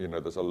power. You know,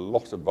 there's a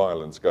lot of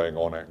violence going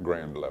on at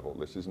ground level.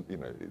 This isn't, you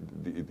know,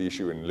 the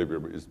issue in Libya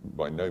is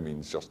by no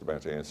means just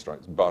about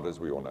airstrikes, but as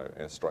we all know,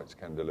 airstrikes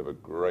can deliver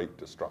great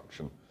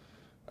destruction,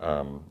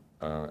 and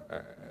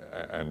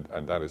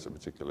that is a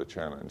particular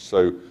challenge.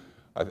 So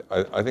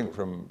I think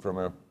from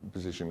a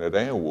position at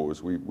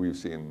Airwars, we've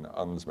seen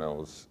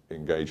UNSMEL's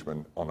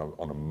engagement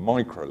on a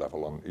micro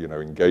level, you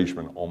know,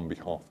 engagement on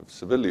behalf of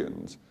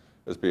civilians,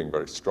 as being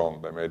very strong.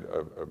 They made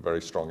a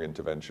very strong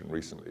intervention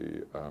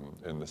recently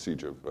in the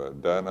siege of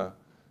Derna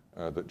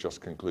that just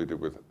concluded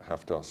with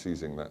Haftar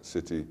seizing that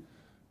city.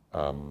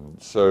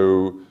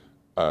 So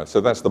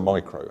that's the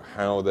micro.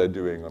 How they're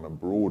doing on a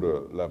broader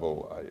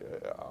level,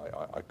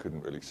 I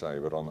couldn't really say,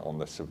 but on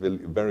the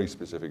very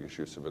specific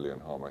issue of civilian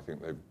harm, I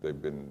think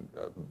they've been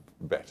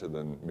better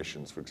than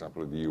missions, for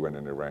example, the UN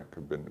in Iraq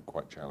have been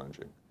quite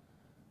challenging.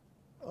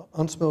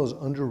 UNSMEL is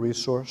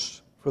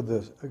under-resourced for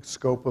the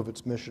scope of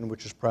its mission,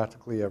 which is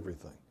practically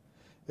everything.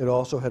 It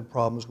also had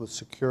problems with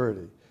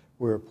security,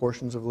 where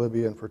portions of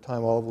Libya, and for a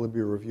time all of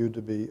Libya, were viewed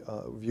to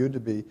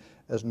be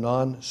as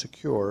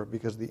non-secure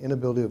because of the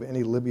inability of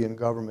any Libyan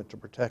government to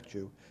protect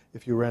you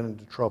if you ran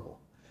into trouble.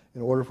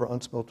 In order for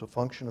UNSMEL to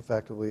function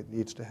effectively, it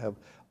needs to have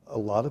a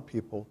lot of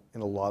people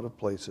in a lot of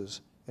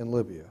places in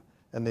Libya,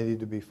 and they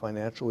need to be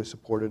financially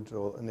supported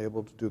to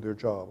enable to do their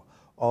job.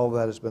 All of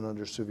that has been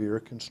under severe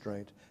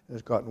constraint and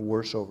has gotten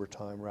worse over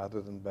time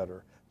rather than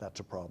better. That's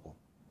a problem.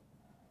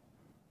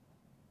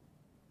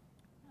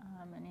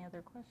 Any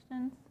other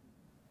questions?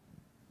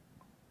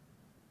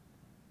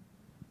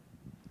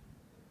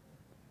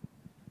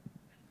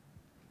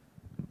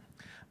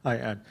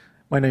 Hi,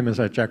 my name is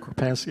Jack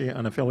Rapansky,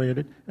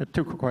 unaffiliated.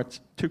 Two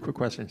quick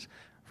questions.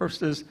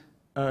 First is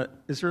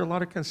there a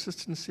lot of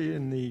consistency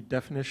in the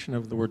definition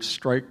of the word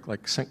strike,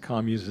 like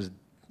CENTCOM uses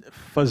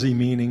fuzzy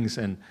meanings,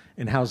 and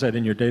how's that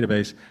in your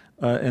database?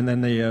 And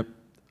then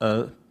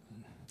go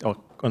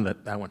on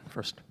that one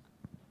first.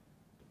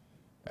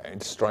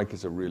 And strike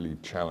is a really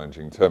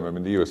challenging term. I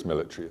mean, the US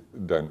military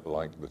don't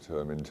like the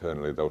term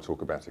internally. They'll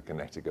talk about a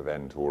kinetic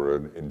event or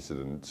an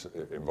incident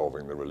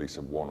involving the release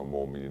of one or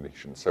more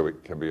munitions. So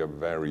it can be a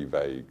very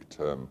vague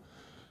term.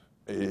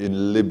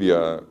 In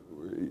Libya,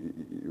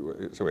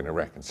 so in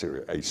Iraq and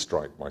Syria, a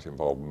strike might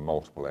involve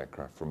multiple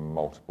aircraft from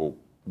multiple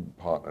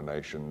partner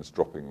nations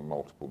dropping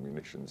multiple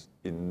munitions.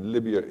 In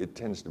Libya, it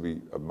tends to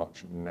be a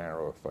much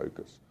narrower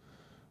focus.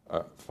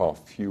 Far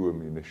fewer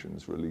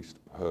munitions released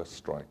per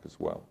strike as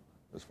well,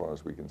 as far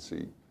as we can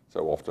see.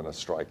 So often a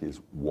strike is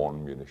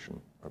one munition,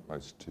 at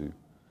most two.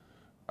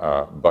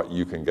 But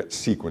you can get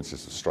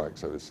sequences of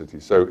strikes over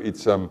cities. So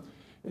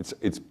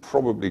it's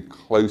probably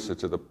closer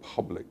to the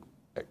public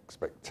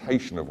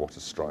expectation of what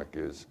a strike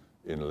is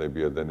in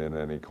Libya than in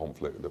any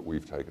conflict that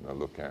we've taken a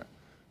look at.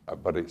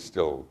 But it's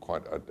still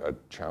quite a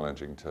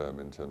challenging term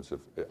in terms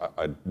of,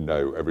 I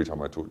know every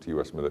time I talk to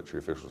US military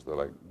officials, they're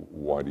like,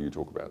 why do you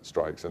talk about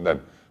strikes? And then,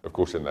 of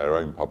course, in their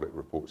own public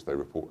reports, they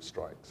report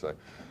strikes. So,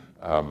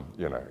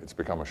 you know, it's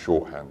become a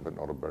shorthand, but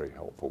not a very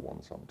helpful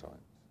one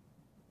sometimes.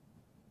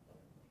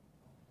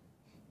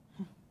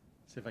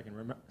 See if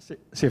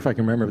I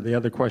can remember the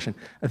other question.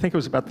 I think it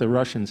was about the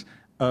Russians.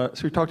 So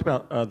we talked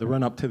about the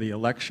run-up to the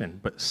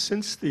election, but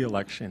since the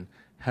election,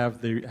 has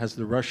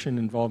the Russian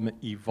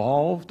involvement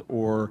evolved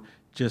or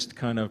just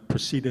kind of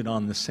proceeded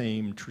on the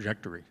same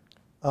trajectory?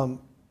 The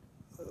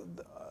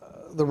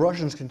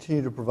Russians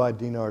continue to provide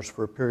dinars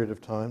for a period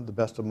of time, the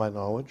best of my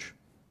knowledge,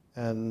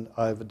 and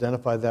I've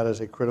identified that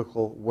as a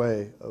critical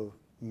way of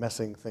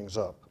messing things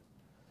up.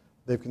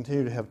 They've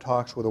continued to have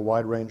talks with a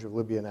wide range of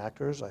Libyan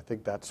actors. I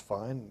think that's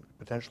fine,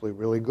 potentially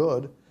really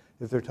good,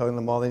 if they're telling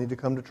them all they need to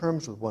come to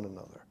terms with one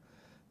another.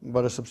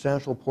 But a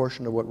substantial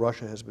portion of what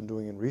Russia has been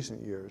doing in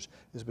recent years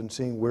has been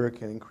seeing where it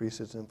can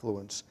increase its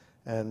influence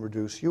and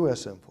reduce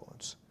US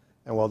influence.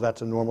 And while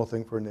that's a normal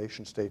thing for a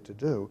nation state to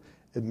do,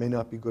 it may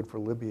not be good for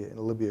Libya in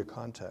a Libya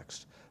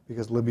context,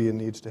 because Libya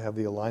needs to have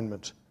the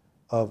alignment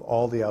of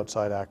all the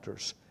outside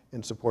actors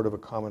in support of a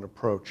common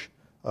approach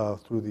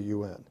through the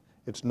UN.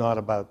 It's not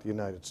about the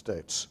United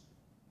States,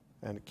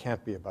 and it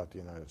can't be about the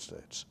United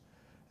States.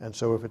 And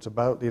so if it's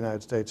about the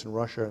United States and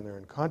Russia and they're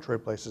in contrary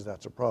places,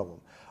 that's a problem.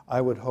 I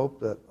would hope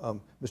that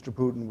Mr.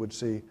 Putin would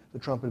see the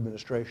Trump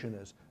administration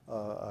as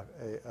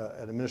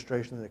an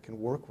administration that it can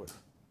work with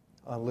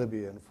on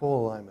Libya in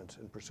full alignment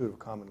in pursuit of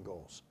common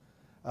goals,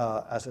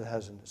 as it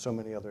has in so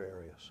many other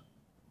areas.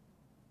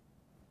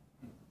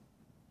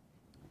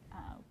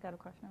 Got a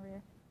question over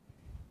here.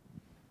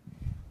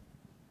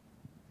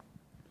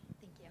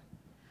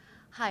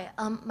 Hi,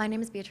 my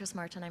name is Beatrice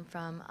Martin. I'm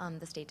from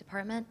the State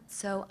Department.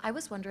 So I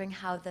was wondering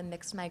how the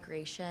mixed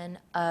migration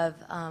of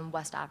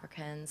West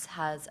Africans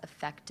has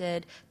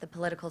affected the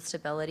political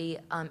stability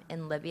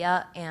in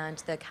Libya and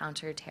the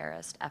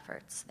counter-terrorist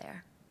efforts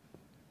there.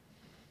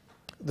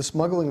 The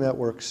smuggling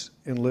networks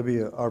in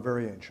Libya are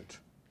very ancient.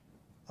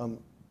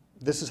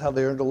 This is how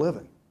they earned a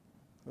living.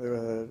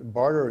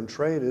 Barter and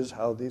trade is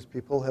how these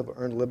people have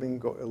earned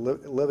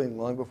living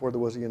long before there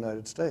was a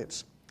United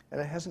States.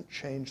 And it hasn't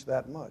changed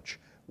that much.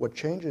 What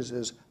changes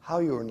is how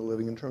you earn a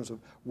living in terms of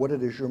what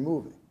it is you're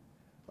moving.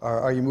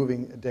 Are you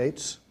moving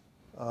dates?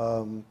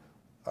 Are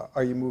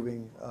you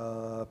moving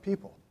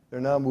people? They're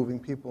now moving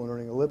people and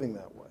earning a living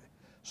that way.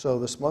 So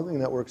the smuggling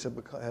networks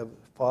have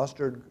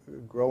fostered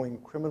growing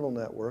criminal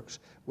networks,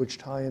 which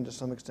tie into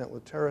some extent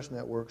with terrorist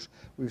networks.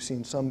 We've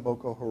seen some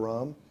Boko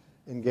Haram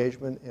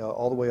engagement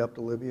all the way up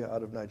to Libya,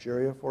 out of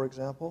Nigeria, for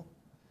example.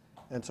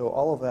 And so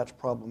all of that's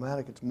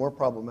problematic. It's more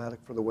problematic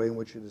for the way in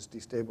which it is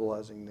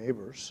destabilizing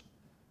neighbors,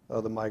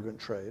 the migrant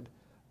trade,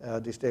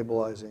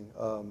 destabilizing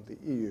the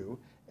EU,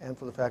 and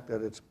for the fact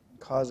that it's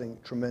causing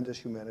tremendous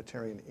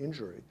humanitarian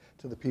injury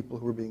to the people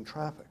who are being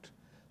trafficked.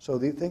 So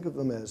think of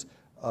them as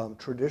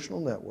traditional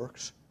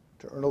networks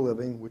to earn a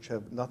living, which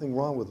have nothing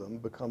wrong with them,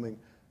 becoming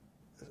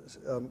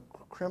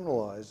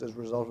criminalized as a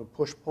result of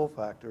push-pull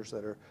factors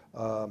that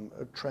are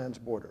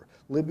trans-border.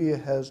 Libya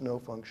has no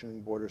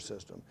functioning border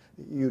system.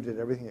 The EU did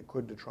everything it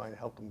could to try and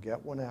help them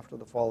get one after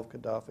the fall of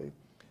Gaddafi.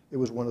 It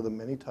was one of the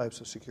many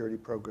types of security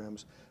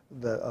programs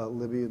that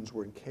Libyans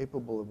were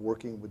incapable of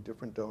working with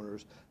different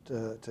donors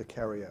to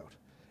carry out.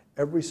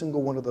 Every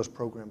single one of those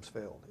programs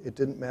failed. It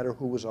didn't matter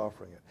who was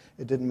offering it.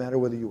 It didn't matter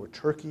whether you were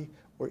Turkey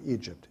or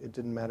Egypt. It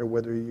didn't matter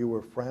whether you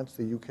were France,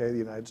 the UK, the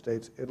United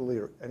States, Italy,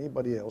 or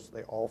anybody else.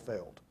 They all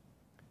failed.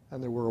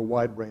 And there were a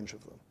wide range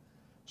of them.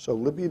 So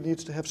Libya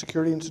needs to have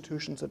security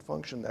institutions that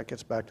function. That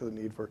gets back to the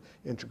need for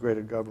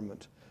integrated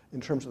government. In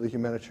terms of the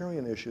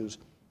humanitarian issues,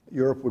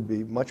 Europe would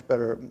be much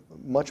better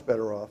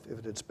off if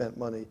it had spent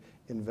money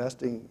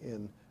investing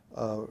in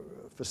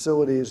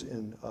facilities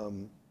in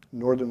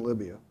northern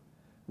Libya,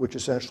 which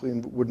essentially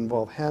would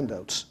involve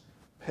handouts,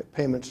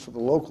 payments to the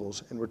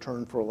locals in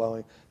return for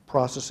allowing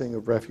processing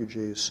of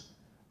refugees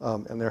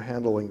and their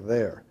handling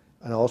there.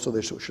 And also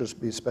they should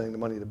be spending the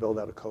money to build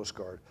out a Coast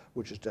Guard,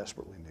 which is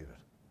desperately needed.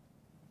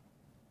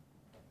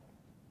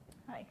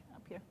 Hi,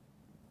 up here.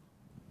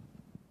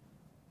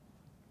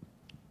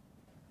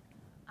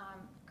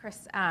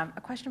 Chris,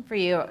 a question for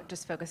you,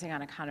 just focusing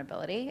on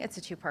accountability. It's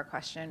a two-part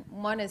question.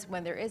 One is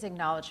when there is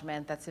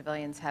acknowledgement that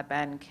civilians have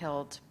been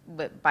killed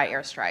by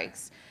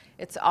airstrikes,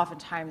 it's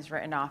oftentimes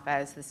written off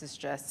as this is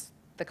just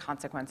the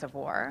consequence of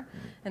war.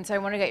 And so I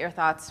want to get your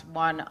thoughts,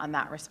 one, on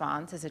that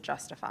response. Is it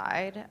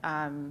justified?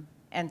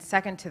 And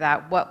second to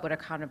that, what would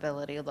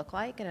accountability look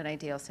like in an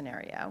ideal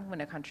scenario when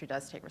a country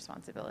does take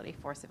responsibility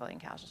for civilian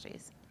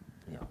casualties?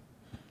 Yeah.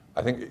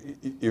 I think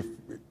if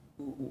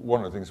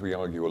one of the things we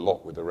argue a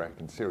lot with Iraq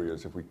and Syria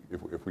is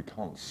if we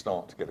can't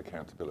start to get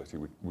accountability,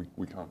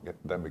 we can't get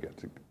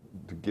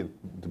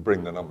to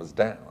bring the numbers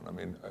down. I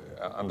mean,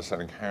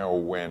 understanding how,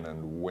 when,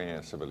 and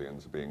where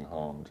civilians are being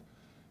harmed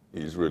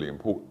is really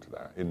important to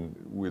that.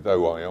 With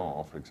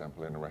OIR, for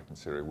example, in Iraq and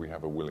Syria, we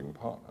have a willing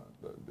partner.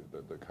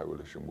 The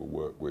coalition will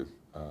work with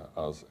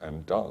us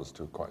and does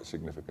to quite a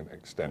significant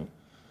extent.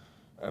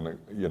 And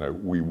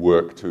we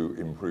work to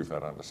improve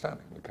that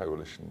understanding. The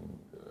coalition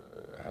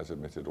has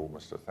admitted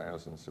almost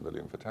 1,000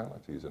 civilian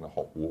fatalities in a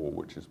hot war,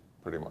 which is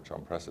pretty much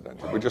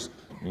unprecedented. We're just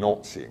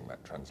not seeing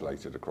that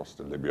translated across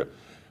to Libya.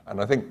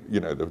 And I think,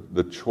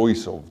 the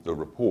choice of the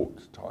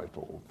report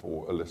title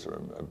for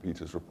Alyssa and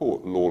Peter's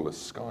report, Lawless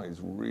Skies,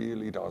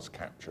 really does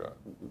capture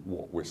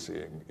what we're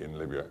seeing in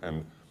Libya.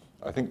 And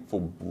I think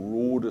for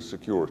broader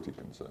security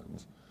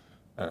concerns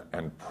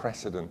and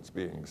precedents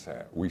being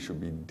set, we should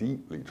be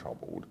deeply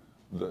troubled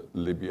that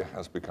Libya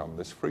has become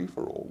this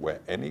free-for-all where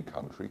any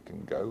country can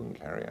go and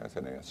carry out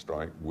an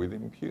airstrike with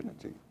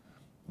impunity.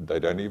 They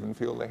don't even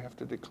feel they have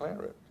to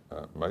declare it.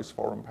 Most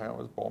foreign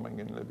powers bombing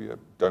in Libya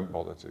don't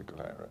bother to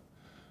declare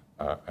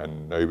it.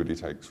 And nobody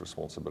takes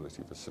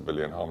responsibility for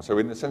civilian harm. So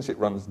in a sense, it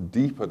runs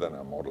deeper than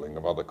our modeling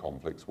of other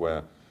conflicts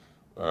where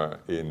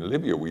in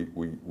Libya,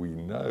 we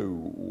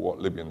know what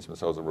Libyans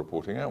themselves are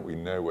reporting out. We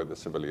know whether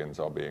civilians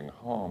are being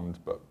harmed,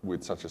 but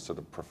with such a sort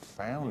of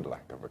profound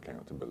lack of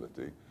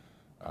accountability,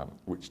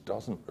 which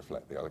doesn't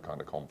reflect the other kind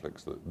of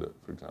conflicts that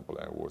for example,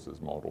 Airwars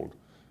has modeled.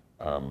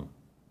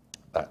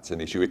 That's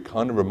an issue. It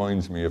kind of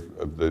reminds me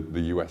of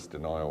the US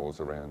denials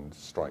around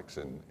strikes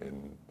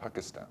in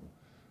Pakistan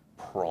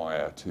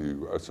prior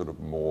to a sort of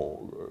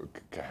more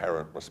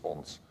coherent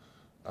response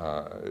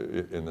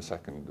in the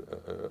second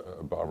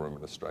Obama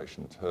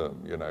administration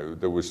term.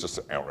 There was just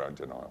outright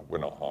denial. We're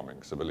not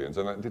harming civilians,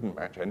 and that didn't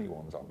match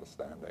anyone's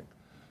understanding.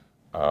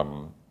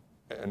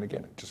 And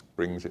again, it just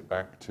brings it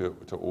back to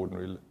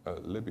ordinary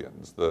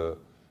Libyans. The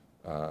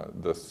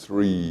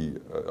three,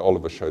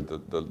 Oliver showed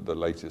the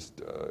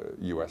latest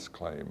US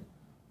claim.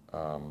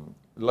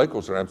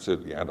 Locals are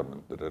absolutely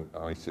adamant that an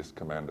ISIS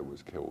commander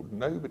was killed.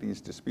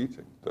 Nobody's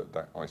disputing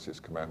that ISIS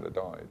commander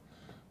died.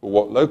 But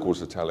what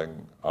locals are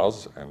telling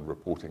us and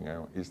reporting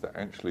out is that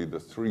actually the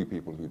three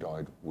people who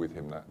died with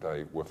him that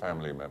day were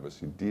family members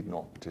who did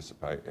not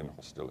participate in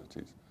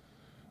hostilities.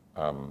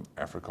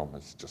 AFRICOM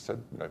has just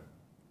said no.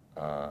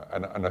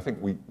 And I think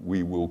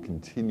we will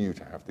continue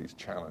to have these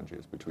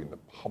challenges between the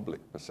public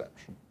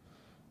perception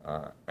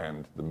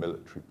and the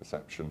military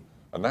perception.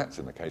 And that's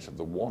in the case of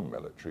the one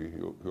military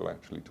who'll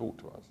actually talk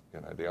to us.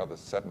 The other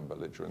 7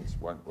 belligerents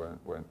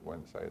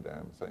won't say a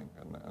damn thing,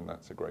 and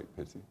that's a great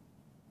pity.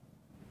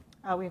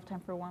 We have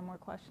time for one more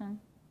question.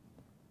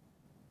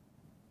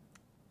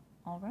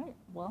 All right,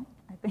 well,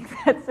 I think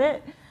that's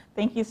it.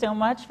 Thank you so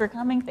much for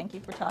coming. Thank you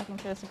for talking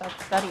to us about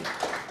the study.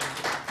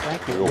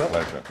 Thank you. Real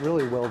pleasure.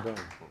 Really well done.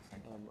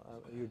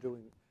 You're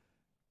doing